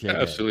 Appreciate it.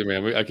 Absolutely,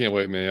 man. I can't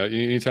wait, man.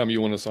 Anytime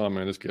you want us on,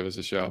 man, just give us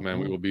a shout, man.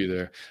 We will be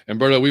there. And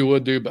Berto, we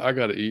would do, but I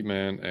got to eat,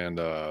 man. And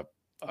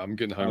I'm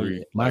getting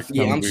hungry.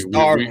 I'm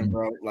starving,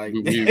 bro. Like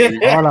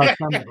all our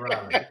stomach,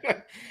 bro.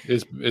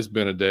 It's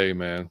been a day,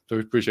 man. So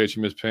we appreciate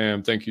you, Miss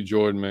Pam. Thank you,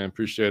 Jordan, man.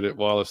 Appreciate it.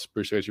 Wallace,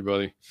 appreciate you,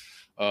 buddy.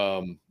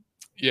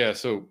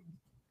 So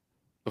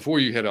before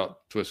you head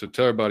out, Twisted,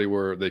 tell everybody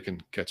where they can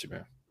catch you,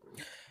 man.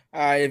 All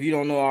right, if you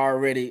don't know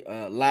already,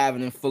 live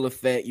and in full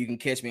effect, you can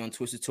catch me on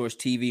Twisted Torch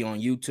TV on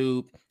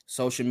YouTube,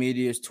 social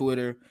medias,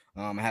 Twitter.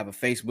 I have a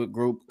Facebook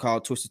group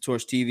called Twisted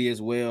Torch TV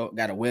as well.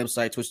 Got a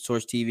website, Twisted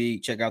Torch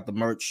TV. Check out the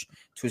merch,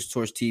 Twisted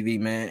Torch TV,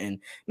 man. And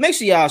make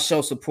sure y'all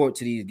show support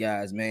to these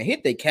guys, man.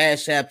 Hit their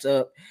cash apps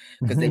up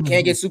because they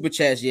can't get super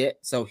chats yet.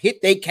 So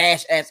hit their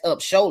cash apps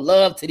up. Show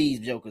love to these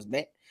jokers,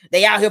 man.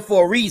 They out here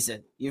for a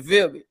reason. You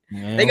feel me?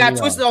 Man, they got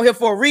Twisted out here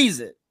for a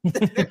reason.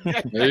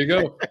 There you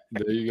go.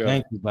 There you go.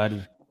 Thank you,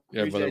 buddy.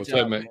 Yeah, brother. What's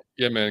up, man?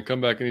 Yeah, man.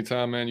 Come back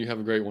anytime, man. You have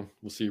a great one.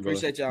 We'll see you, brother.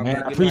 Appreciate y'all,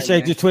 man. I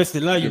appreciate you,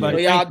 Twisted. Love you,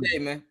 buddy. Y'all day,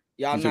 man.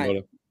 Y'all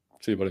night.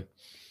 See you, buddy.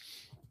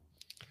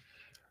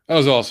 That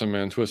was awesome,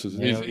 man. Twisted.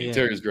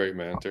 Terry's great,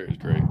 man. Terry's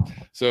great.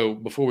 So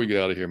before we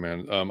get out of here,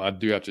 man, I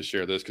do have to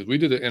share this because we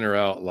did an in or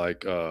out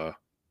like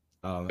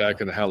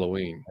back in the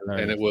Halloween,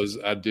 and it was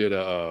I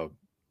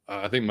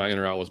think my in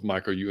or out was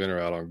Michael. You in or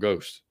out on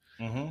Ghost,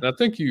 and I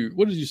think you.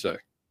 What did you say?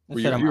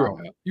 You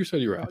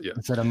said you were out. Yeah,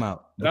 I said I'm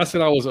out. I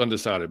said I was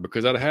undecided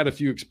because I'd had a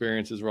few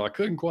experiences where I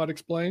couldn't quite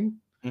explain.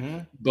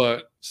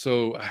 But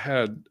so I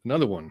had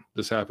another one.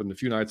 This happened a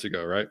few nights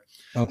ago, right?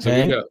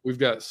 Okay. So we've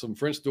got some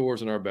French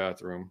doors in our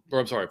bathroom, or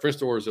I'm sorry, French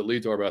doors that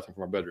lead to our bathroom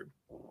from our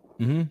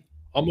bedroom.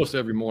 Almost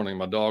every morning,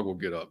 my dog will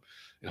get up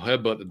and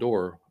headbutt the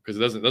door because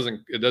it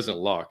doesn't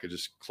lock; it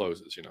just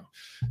closes. You know,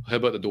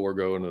 headbutt the door,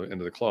 go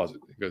into the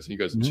closet. He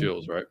goes and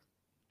chills, right?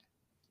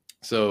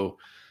 So,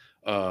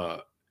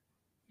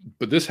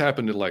 but this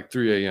happened at like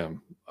 3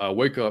 a.m. I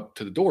wake up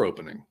to the door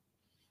opening,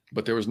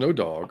 but there was no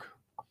dog.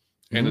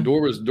 And the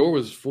door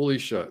was fully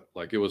shut,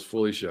 like it was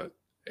fully shut.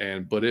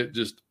 But it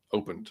just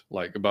opened,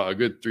 like about a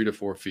good 3 to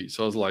 4 feet.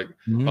 So I was like,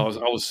 Mhm.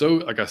 I was so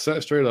like, I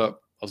sat straight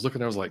up. I was looking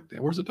there. I was like,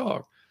 damn, where's the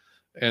dog?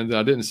 And then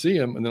I didn't see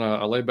him. And then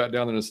I lay back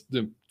down. And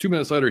then 2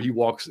 minutes later, he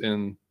walks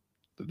in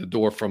the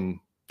door from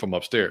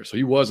upstairs. So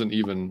he wasn't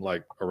even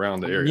like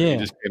around the area. Yeah. He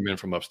just came in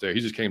from upstairs.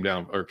 He just came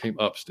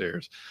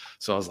upstairs.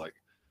 So I was like,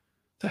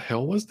 the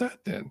hell was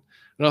that then?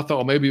 And I thought,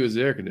 well, maybe it was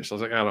the air conditioner.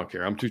 I was like, I don't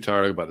care. I'm too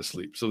tired. I'm about to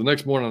sleep. So the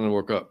next morning I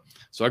woke up.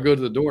 So I go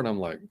to the door and I'm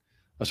like,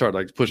 I started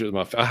like pushing it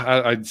with my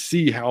I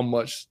see how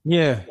much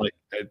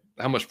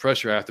how much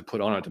pressure I have to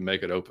put on it to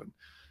make it open.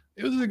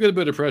 It was a good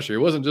bit of pressure. It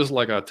wasn't just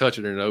like I touch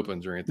it and it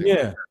opens or anything. Yeah.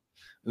 Like that.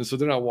 And so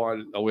then I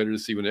waited to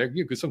see when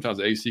because sometimes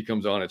the AC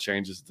comes on, it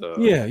changes the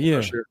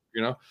pressure,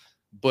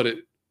 but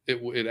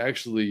it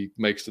actually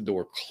makes the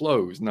door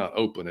close, not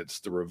open. It's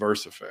the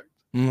reverse effect.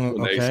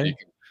 Okay.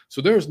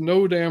 So there's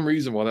no damn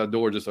reason why that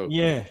door just opened.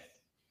 Yeah.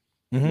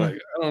 Mm-hmm. Like,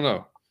 I don't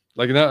know.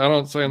 Like, I'm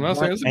not saying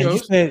it's a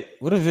ghost. You said,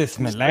 what is this,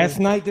 man? Last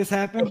night this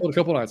happened? A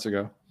couple nights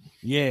ago.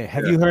 Yeah.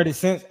 Have you heard it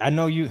since? I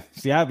know you.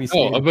 See, I'll be.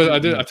 But I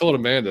did. I told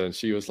Amanda, and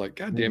she was like,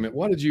 "God damn it!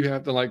 Why did you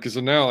have to like?" Because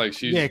now, like,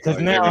 she's because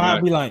like, now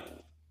I'll be like,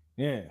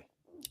 yeah.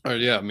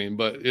 Yeah, I mean,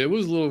 but it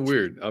was a little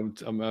weird. I'm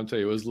telling you,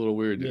 it was a little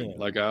weird. Dude. Yeah.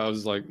 Like, I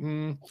was like, I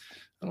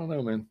don't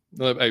know, man.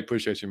 Hey,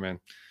 appreciate you, man.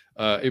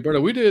 Hey,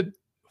 Berto, we did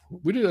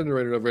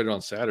underrated overrated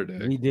on Saturday.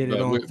 We did it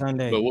on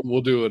Sunday, but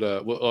we'll do it.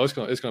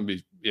 It's gonna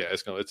be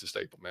it's a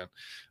staple,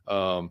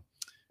 man.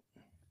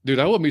 Dude,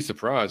 I wouldn't be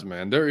surprised,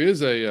 man. There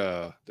is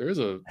a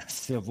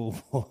Civil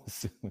War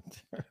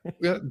cemetery.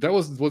 Yeah, that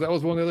was one of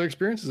the other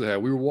experiences I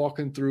had. We were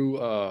walking through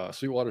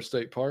Sweetwater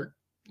State Park,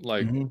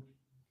 like I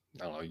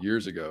don't know,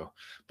 years ago.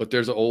 But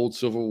there's an old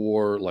Civil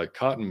War like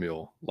cotton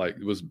mill, like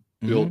it was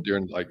built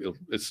during like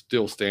it's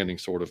still standing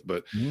sort of,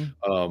 but it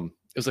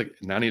was like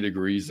 90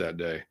 degrees that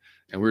day.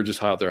 And we were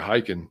just out there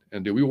hiking,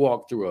 and dude, we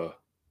walked through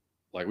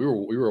we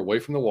were away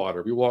from the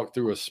water. We walked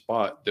through a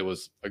spot that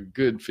was a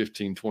good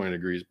 15, 20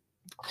 degrees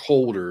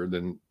colder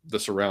than the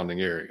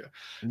surrounding area.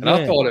 And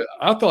I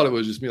thought it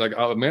was just me. Like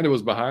Amanda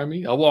was behind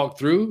me. I walked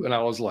through, and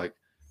I was like,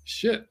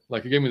 shit.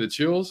 Like it gave me the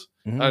chills.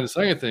 I didn't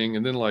say anything.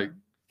 And then like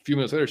a few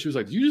minutes later, she was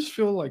like, "Do you just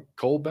feel like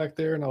cold back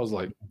there?" And I was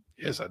like,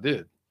 "Yes, I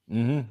did."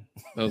 I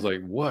was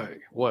like,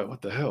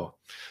 what the hell?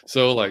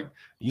 So like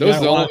those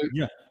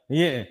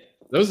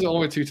are the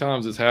only 2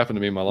 times it's happened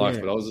to me in my life.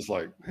 But I was just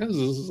like, like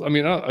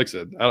I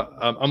said,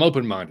 I'm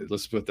open-minded.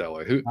 Let's put it that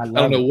way. I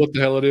don't know what the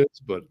hell it is,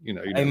 but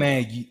hey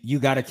man, you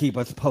got to keep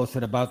us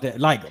posted about that.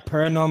 Like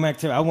paranormal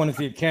activity, I want to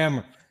see a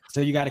camera, so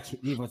you got to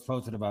keep us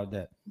posted about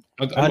that.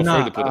 I'm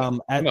afraid to put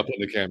I'm not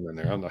putting the camera in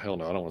there. Hell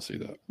no, I don't want to see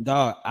that.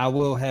 Dog, I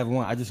will have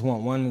one. I just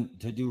want one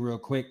to do real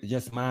quick,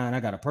 just mine.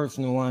 I got a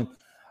personal one.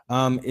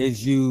 I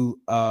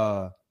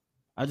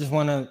just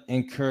want to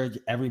encourage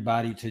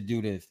everybody to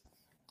do this.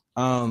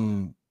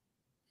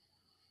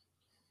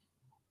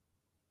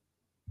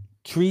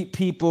 Treat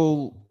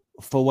people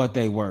for what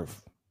they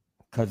worth,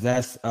 because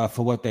that's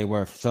for what they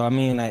worth. So I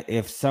mean, like,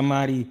 if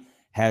somebody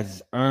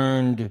has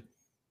earned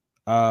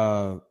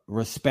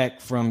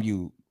respect from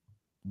you,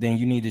 then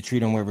you need to treat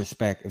them with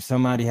respect. If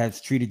somebody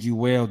has treated you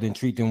well, then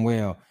treat them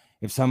well.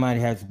 If somebody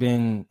has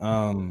been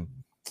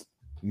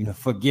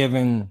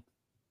forgiven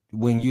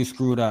when you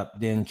screwed up,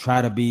 then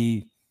try to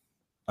be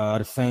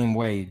the same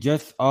way.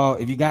 Just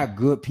if you got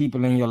good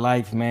people in your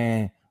life,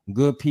 man,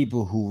 good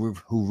people who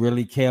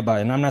really care about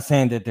it. And I'm not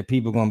saying that the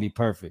people are going to be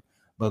perfect,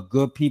 but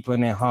good people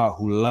in their heart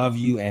who love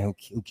you and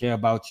who care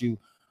about you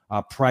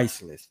are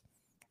priceless.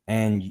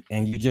 And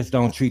you just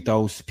don't treat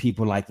those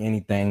people like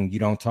anything. You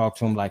don't talk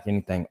to them like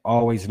anything.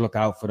 Always look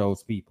out for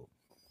those people.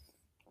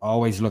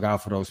 Always look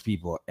out for those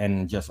people,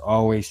 and just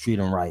always treat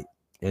them right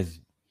as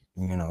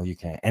you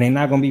can. And they're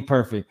not going to be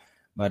perfect,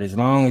 but as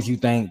long as you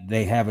think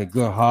they have a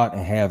good heart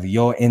and have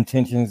your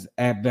intentions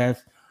at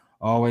best,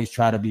 always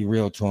try to be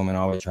real to them and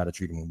always try to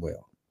treat them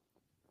well.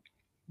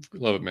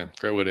 Love it, man.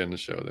 Great way to end the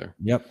show there.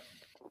 Yep.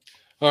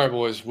 All right,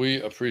 boys.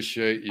 We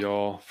appreciate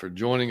y'all for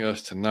joining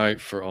us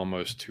tonight for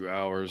almost 2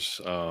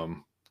 hours.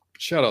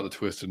 Shout out to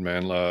Twisted,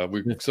 man.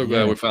 We're so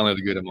glad we finally had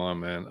to get him on,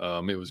 man.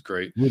 It was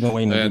great. We've been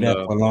waiting to do that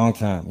for a long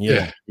time.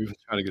 Yeah, we've been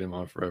trying to get him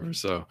on forever.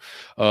 So,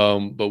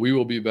 but we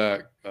will be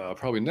back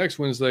probably next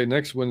Wednesday.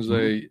 Next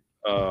Wednesday,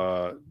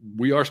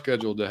 we are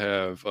scheduled to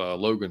have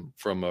Logan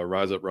from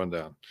Rise Up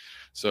Rundown.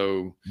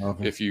 So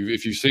if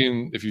you've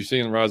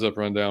seen Rise Up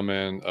Rundown,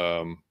 man,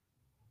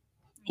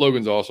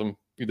 Logan's awesome.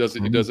 He does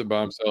it. He does it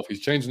by himself. He's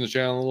changing the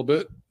channel a little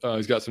bit.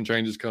 He's got some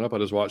changes coming up. I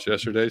just watched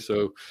yesterday,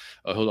 so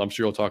I'm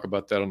sure he'll talk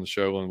about that on the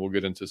show, and we'll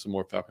get into some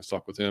more Falcons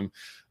talk with him.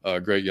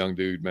 Great young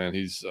dude, man.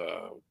 He's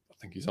I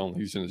think he's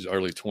in his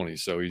early 20s,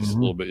 so he's a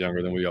little bit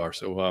younger than we are.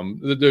 So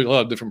there's a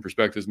lot of different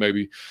perspectives,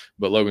 maybe,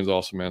 but Logan's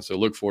awesome, man. So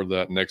look forward to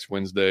that next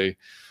Wednesday,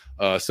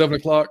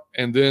 7:00,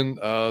 and then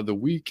the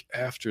week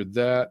after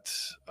that.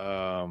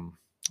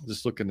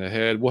 Just looking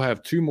ahead, we'll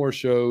have 2 more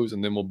shows,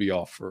 and then we'll be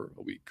off for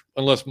a week.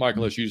 Unless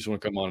you just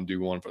want to come on and do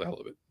one for the hell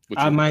of it.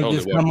 I might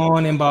totally just come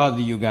on and bother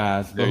you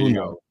guys. There you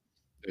go.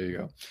 There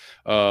you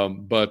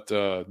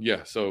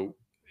go. So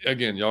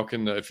again, y'all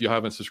can, if you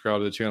haven't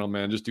subscribed to the channel,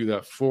 man, just do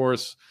that for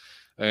us.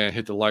 and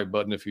hit the like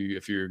button if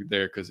you're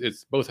there, because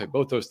it's both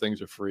those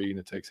things are free and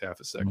it takes half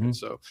a second.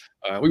 So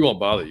we won't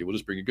bother you. We'll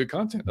just bring you good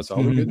content. That's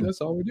all we do.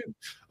 That's all we do.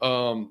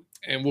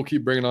 And we'll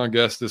keep bringing on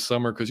guests this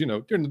summer, because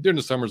during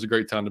the summer is a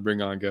great time to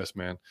bring on guests,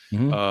 man.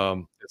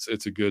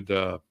 It's a good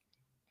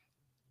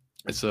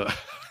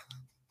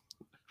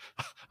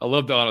I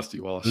love the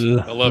honesty, Wallace.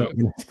 I love it.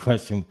 Next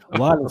question.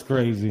 Wallace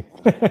crazy.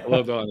 I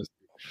love the honesty.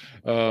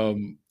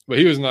 But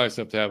he was nice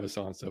enough to have us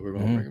on, so we're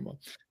going to bring him on.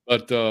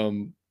 But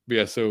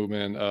yeah, so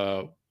man,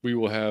 we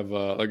will have,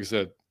 like I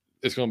said,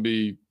 it's going to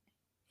be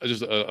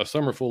just a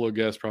summer full of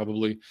guests,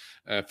 probably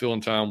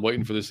filling time,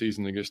 waiting for the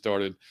season to get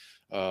started,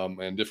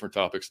 and different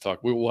topics to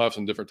talk. We will have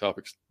some different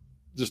topics,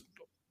 just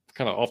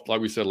kind of off,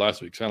 like we said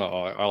last week, kind of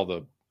all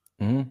the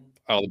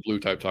blue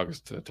type topics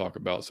to talk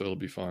about. So it'll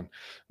be fun.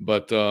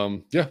 But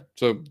yeah,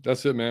 so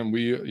that's it, man.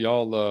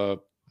 Y'all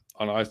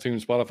on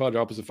iTunes, Spotify,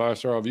 drop us a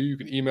 5-star review. You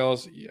can email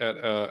us at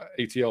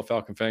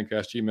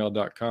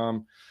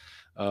atlfalconfancast@gmail.com.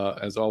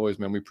 As always,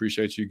 man, we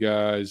appreciate you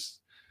guys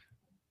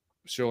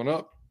showing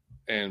up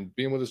and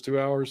being with us 2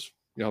 hours.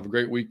 Y'all have a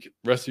great week,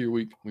 rest of your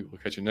week. We will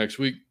catch you next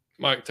week.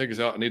 Mike, take us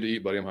out. I need to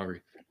eat, buddy. I'm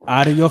hungry.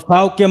 Out of your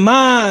Falcon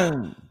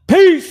mind.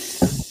 Peace.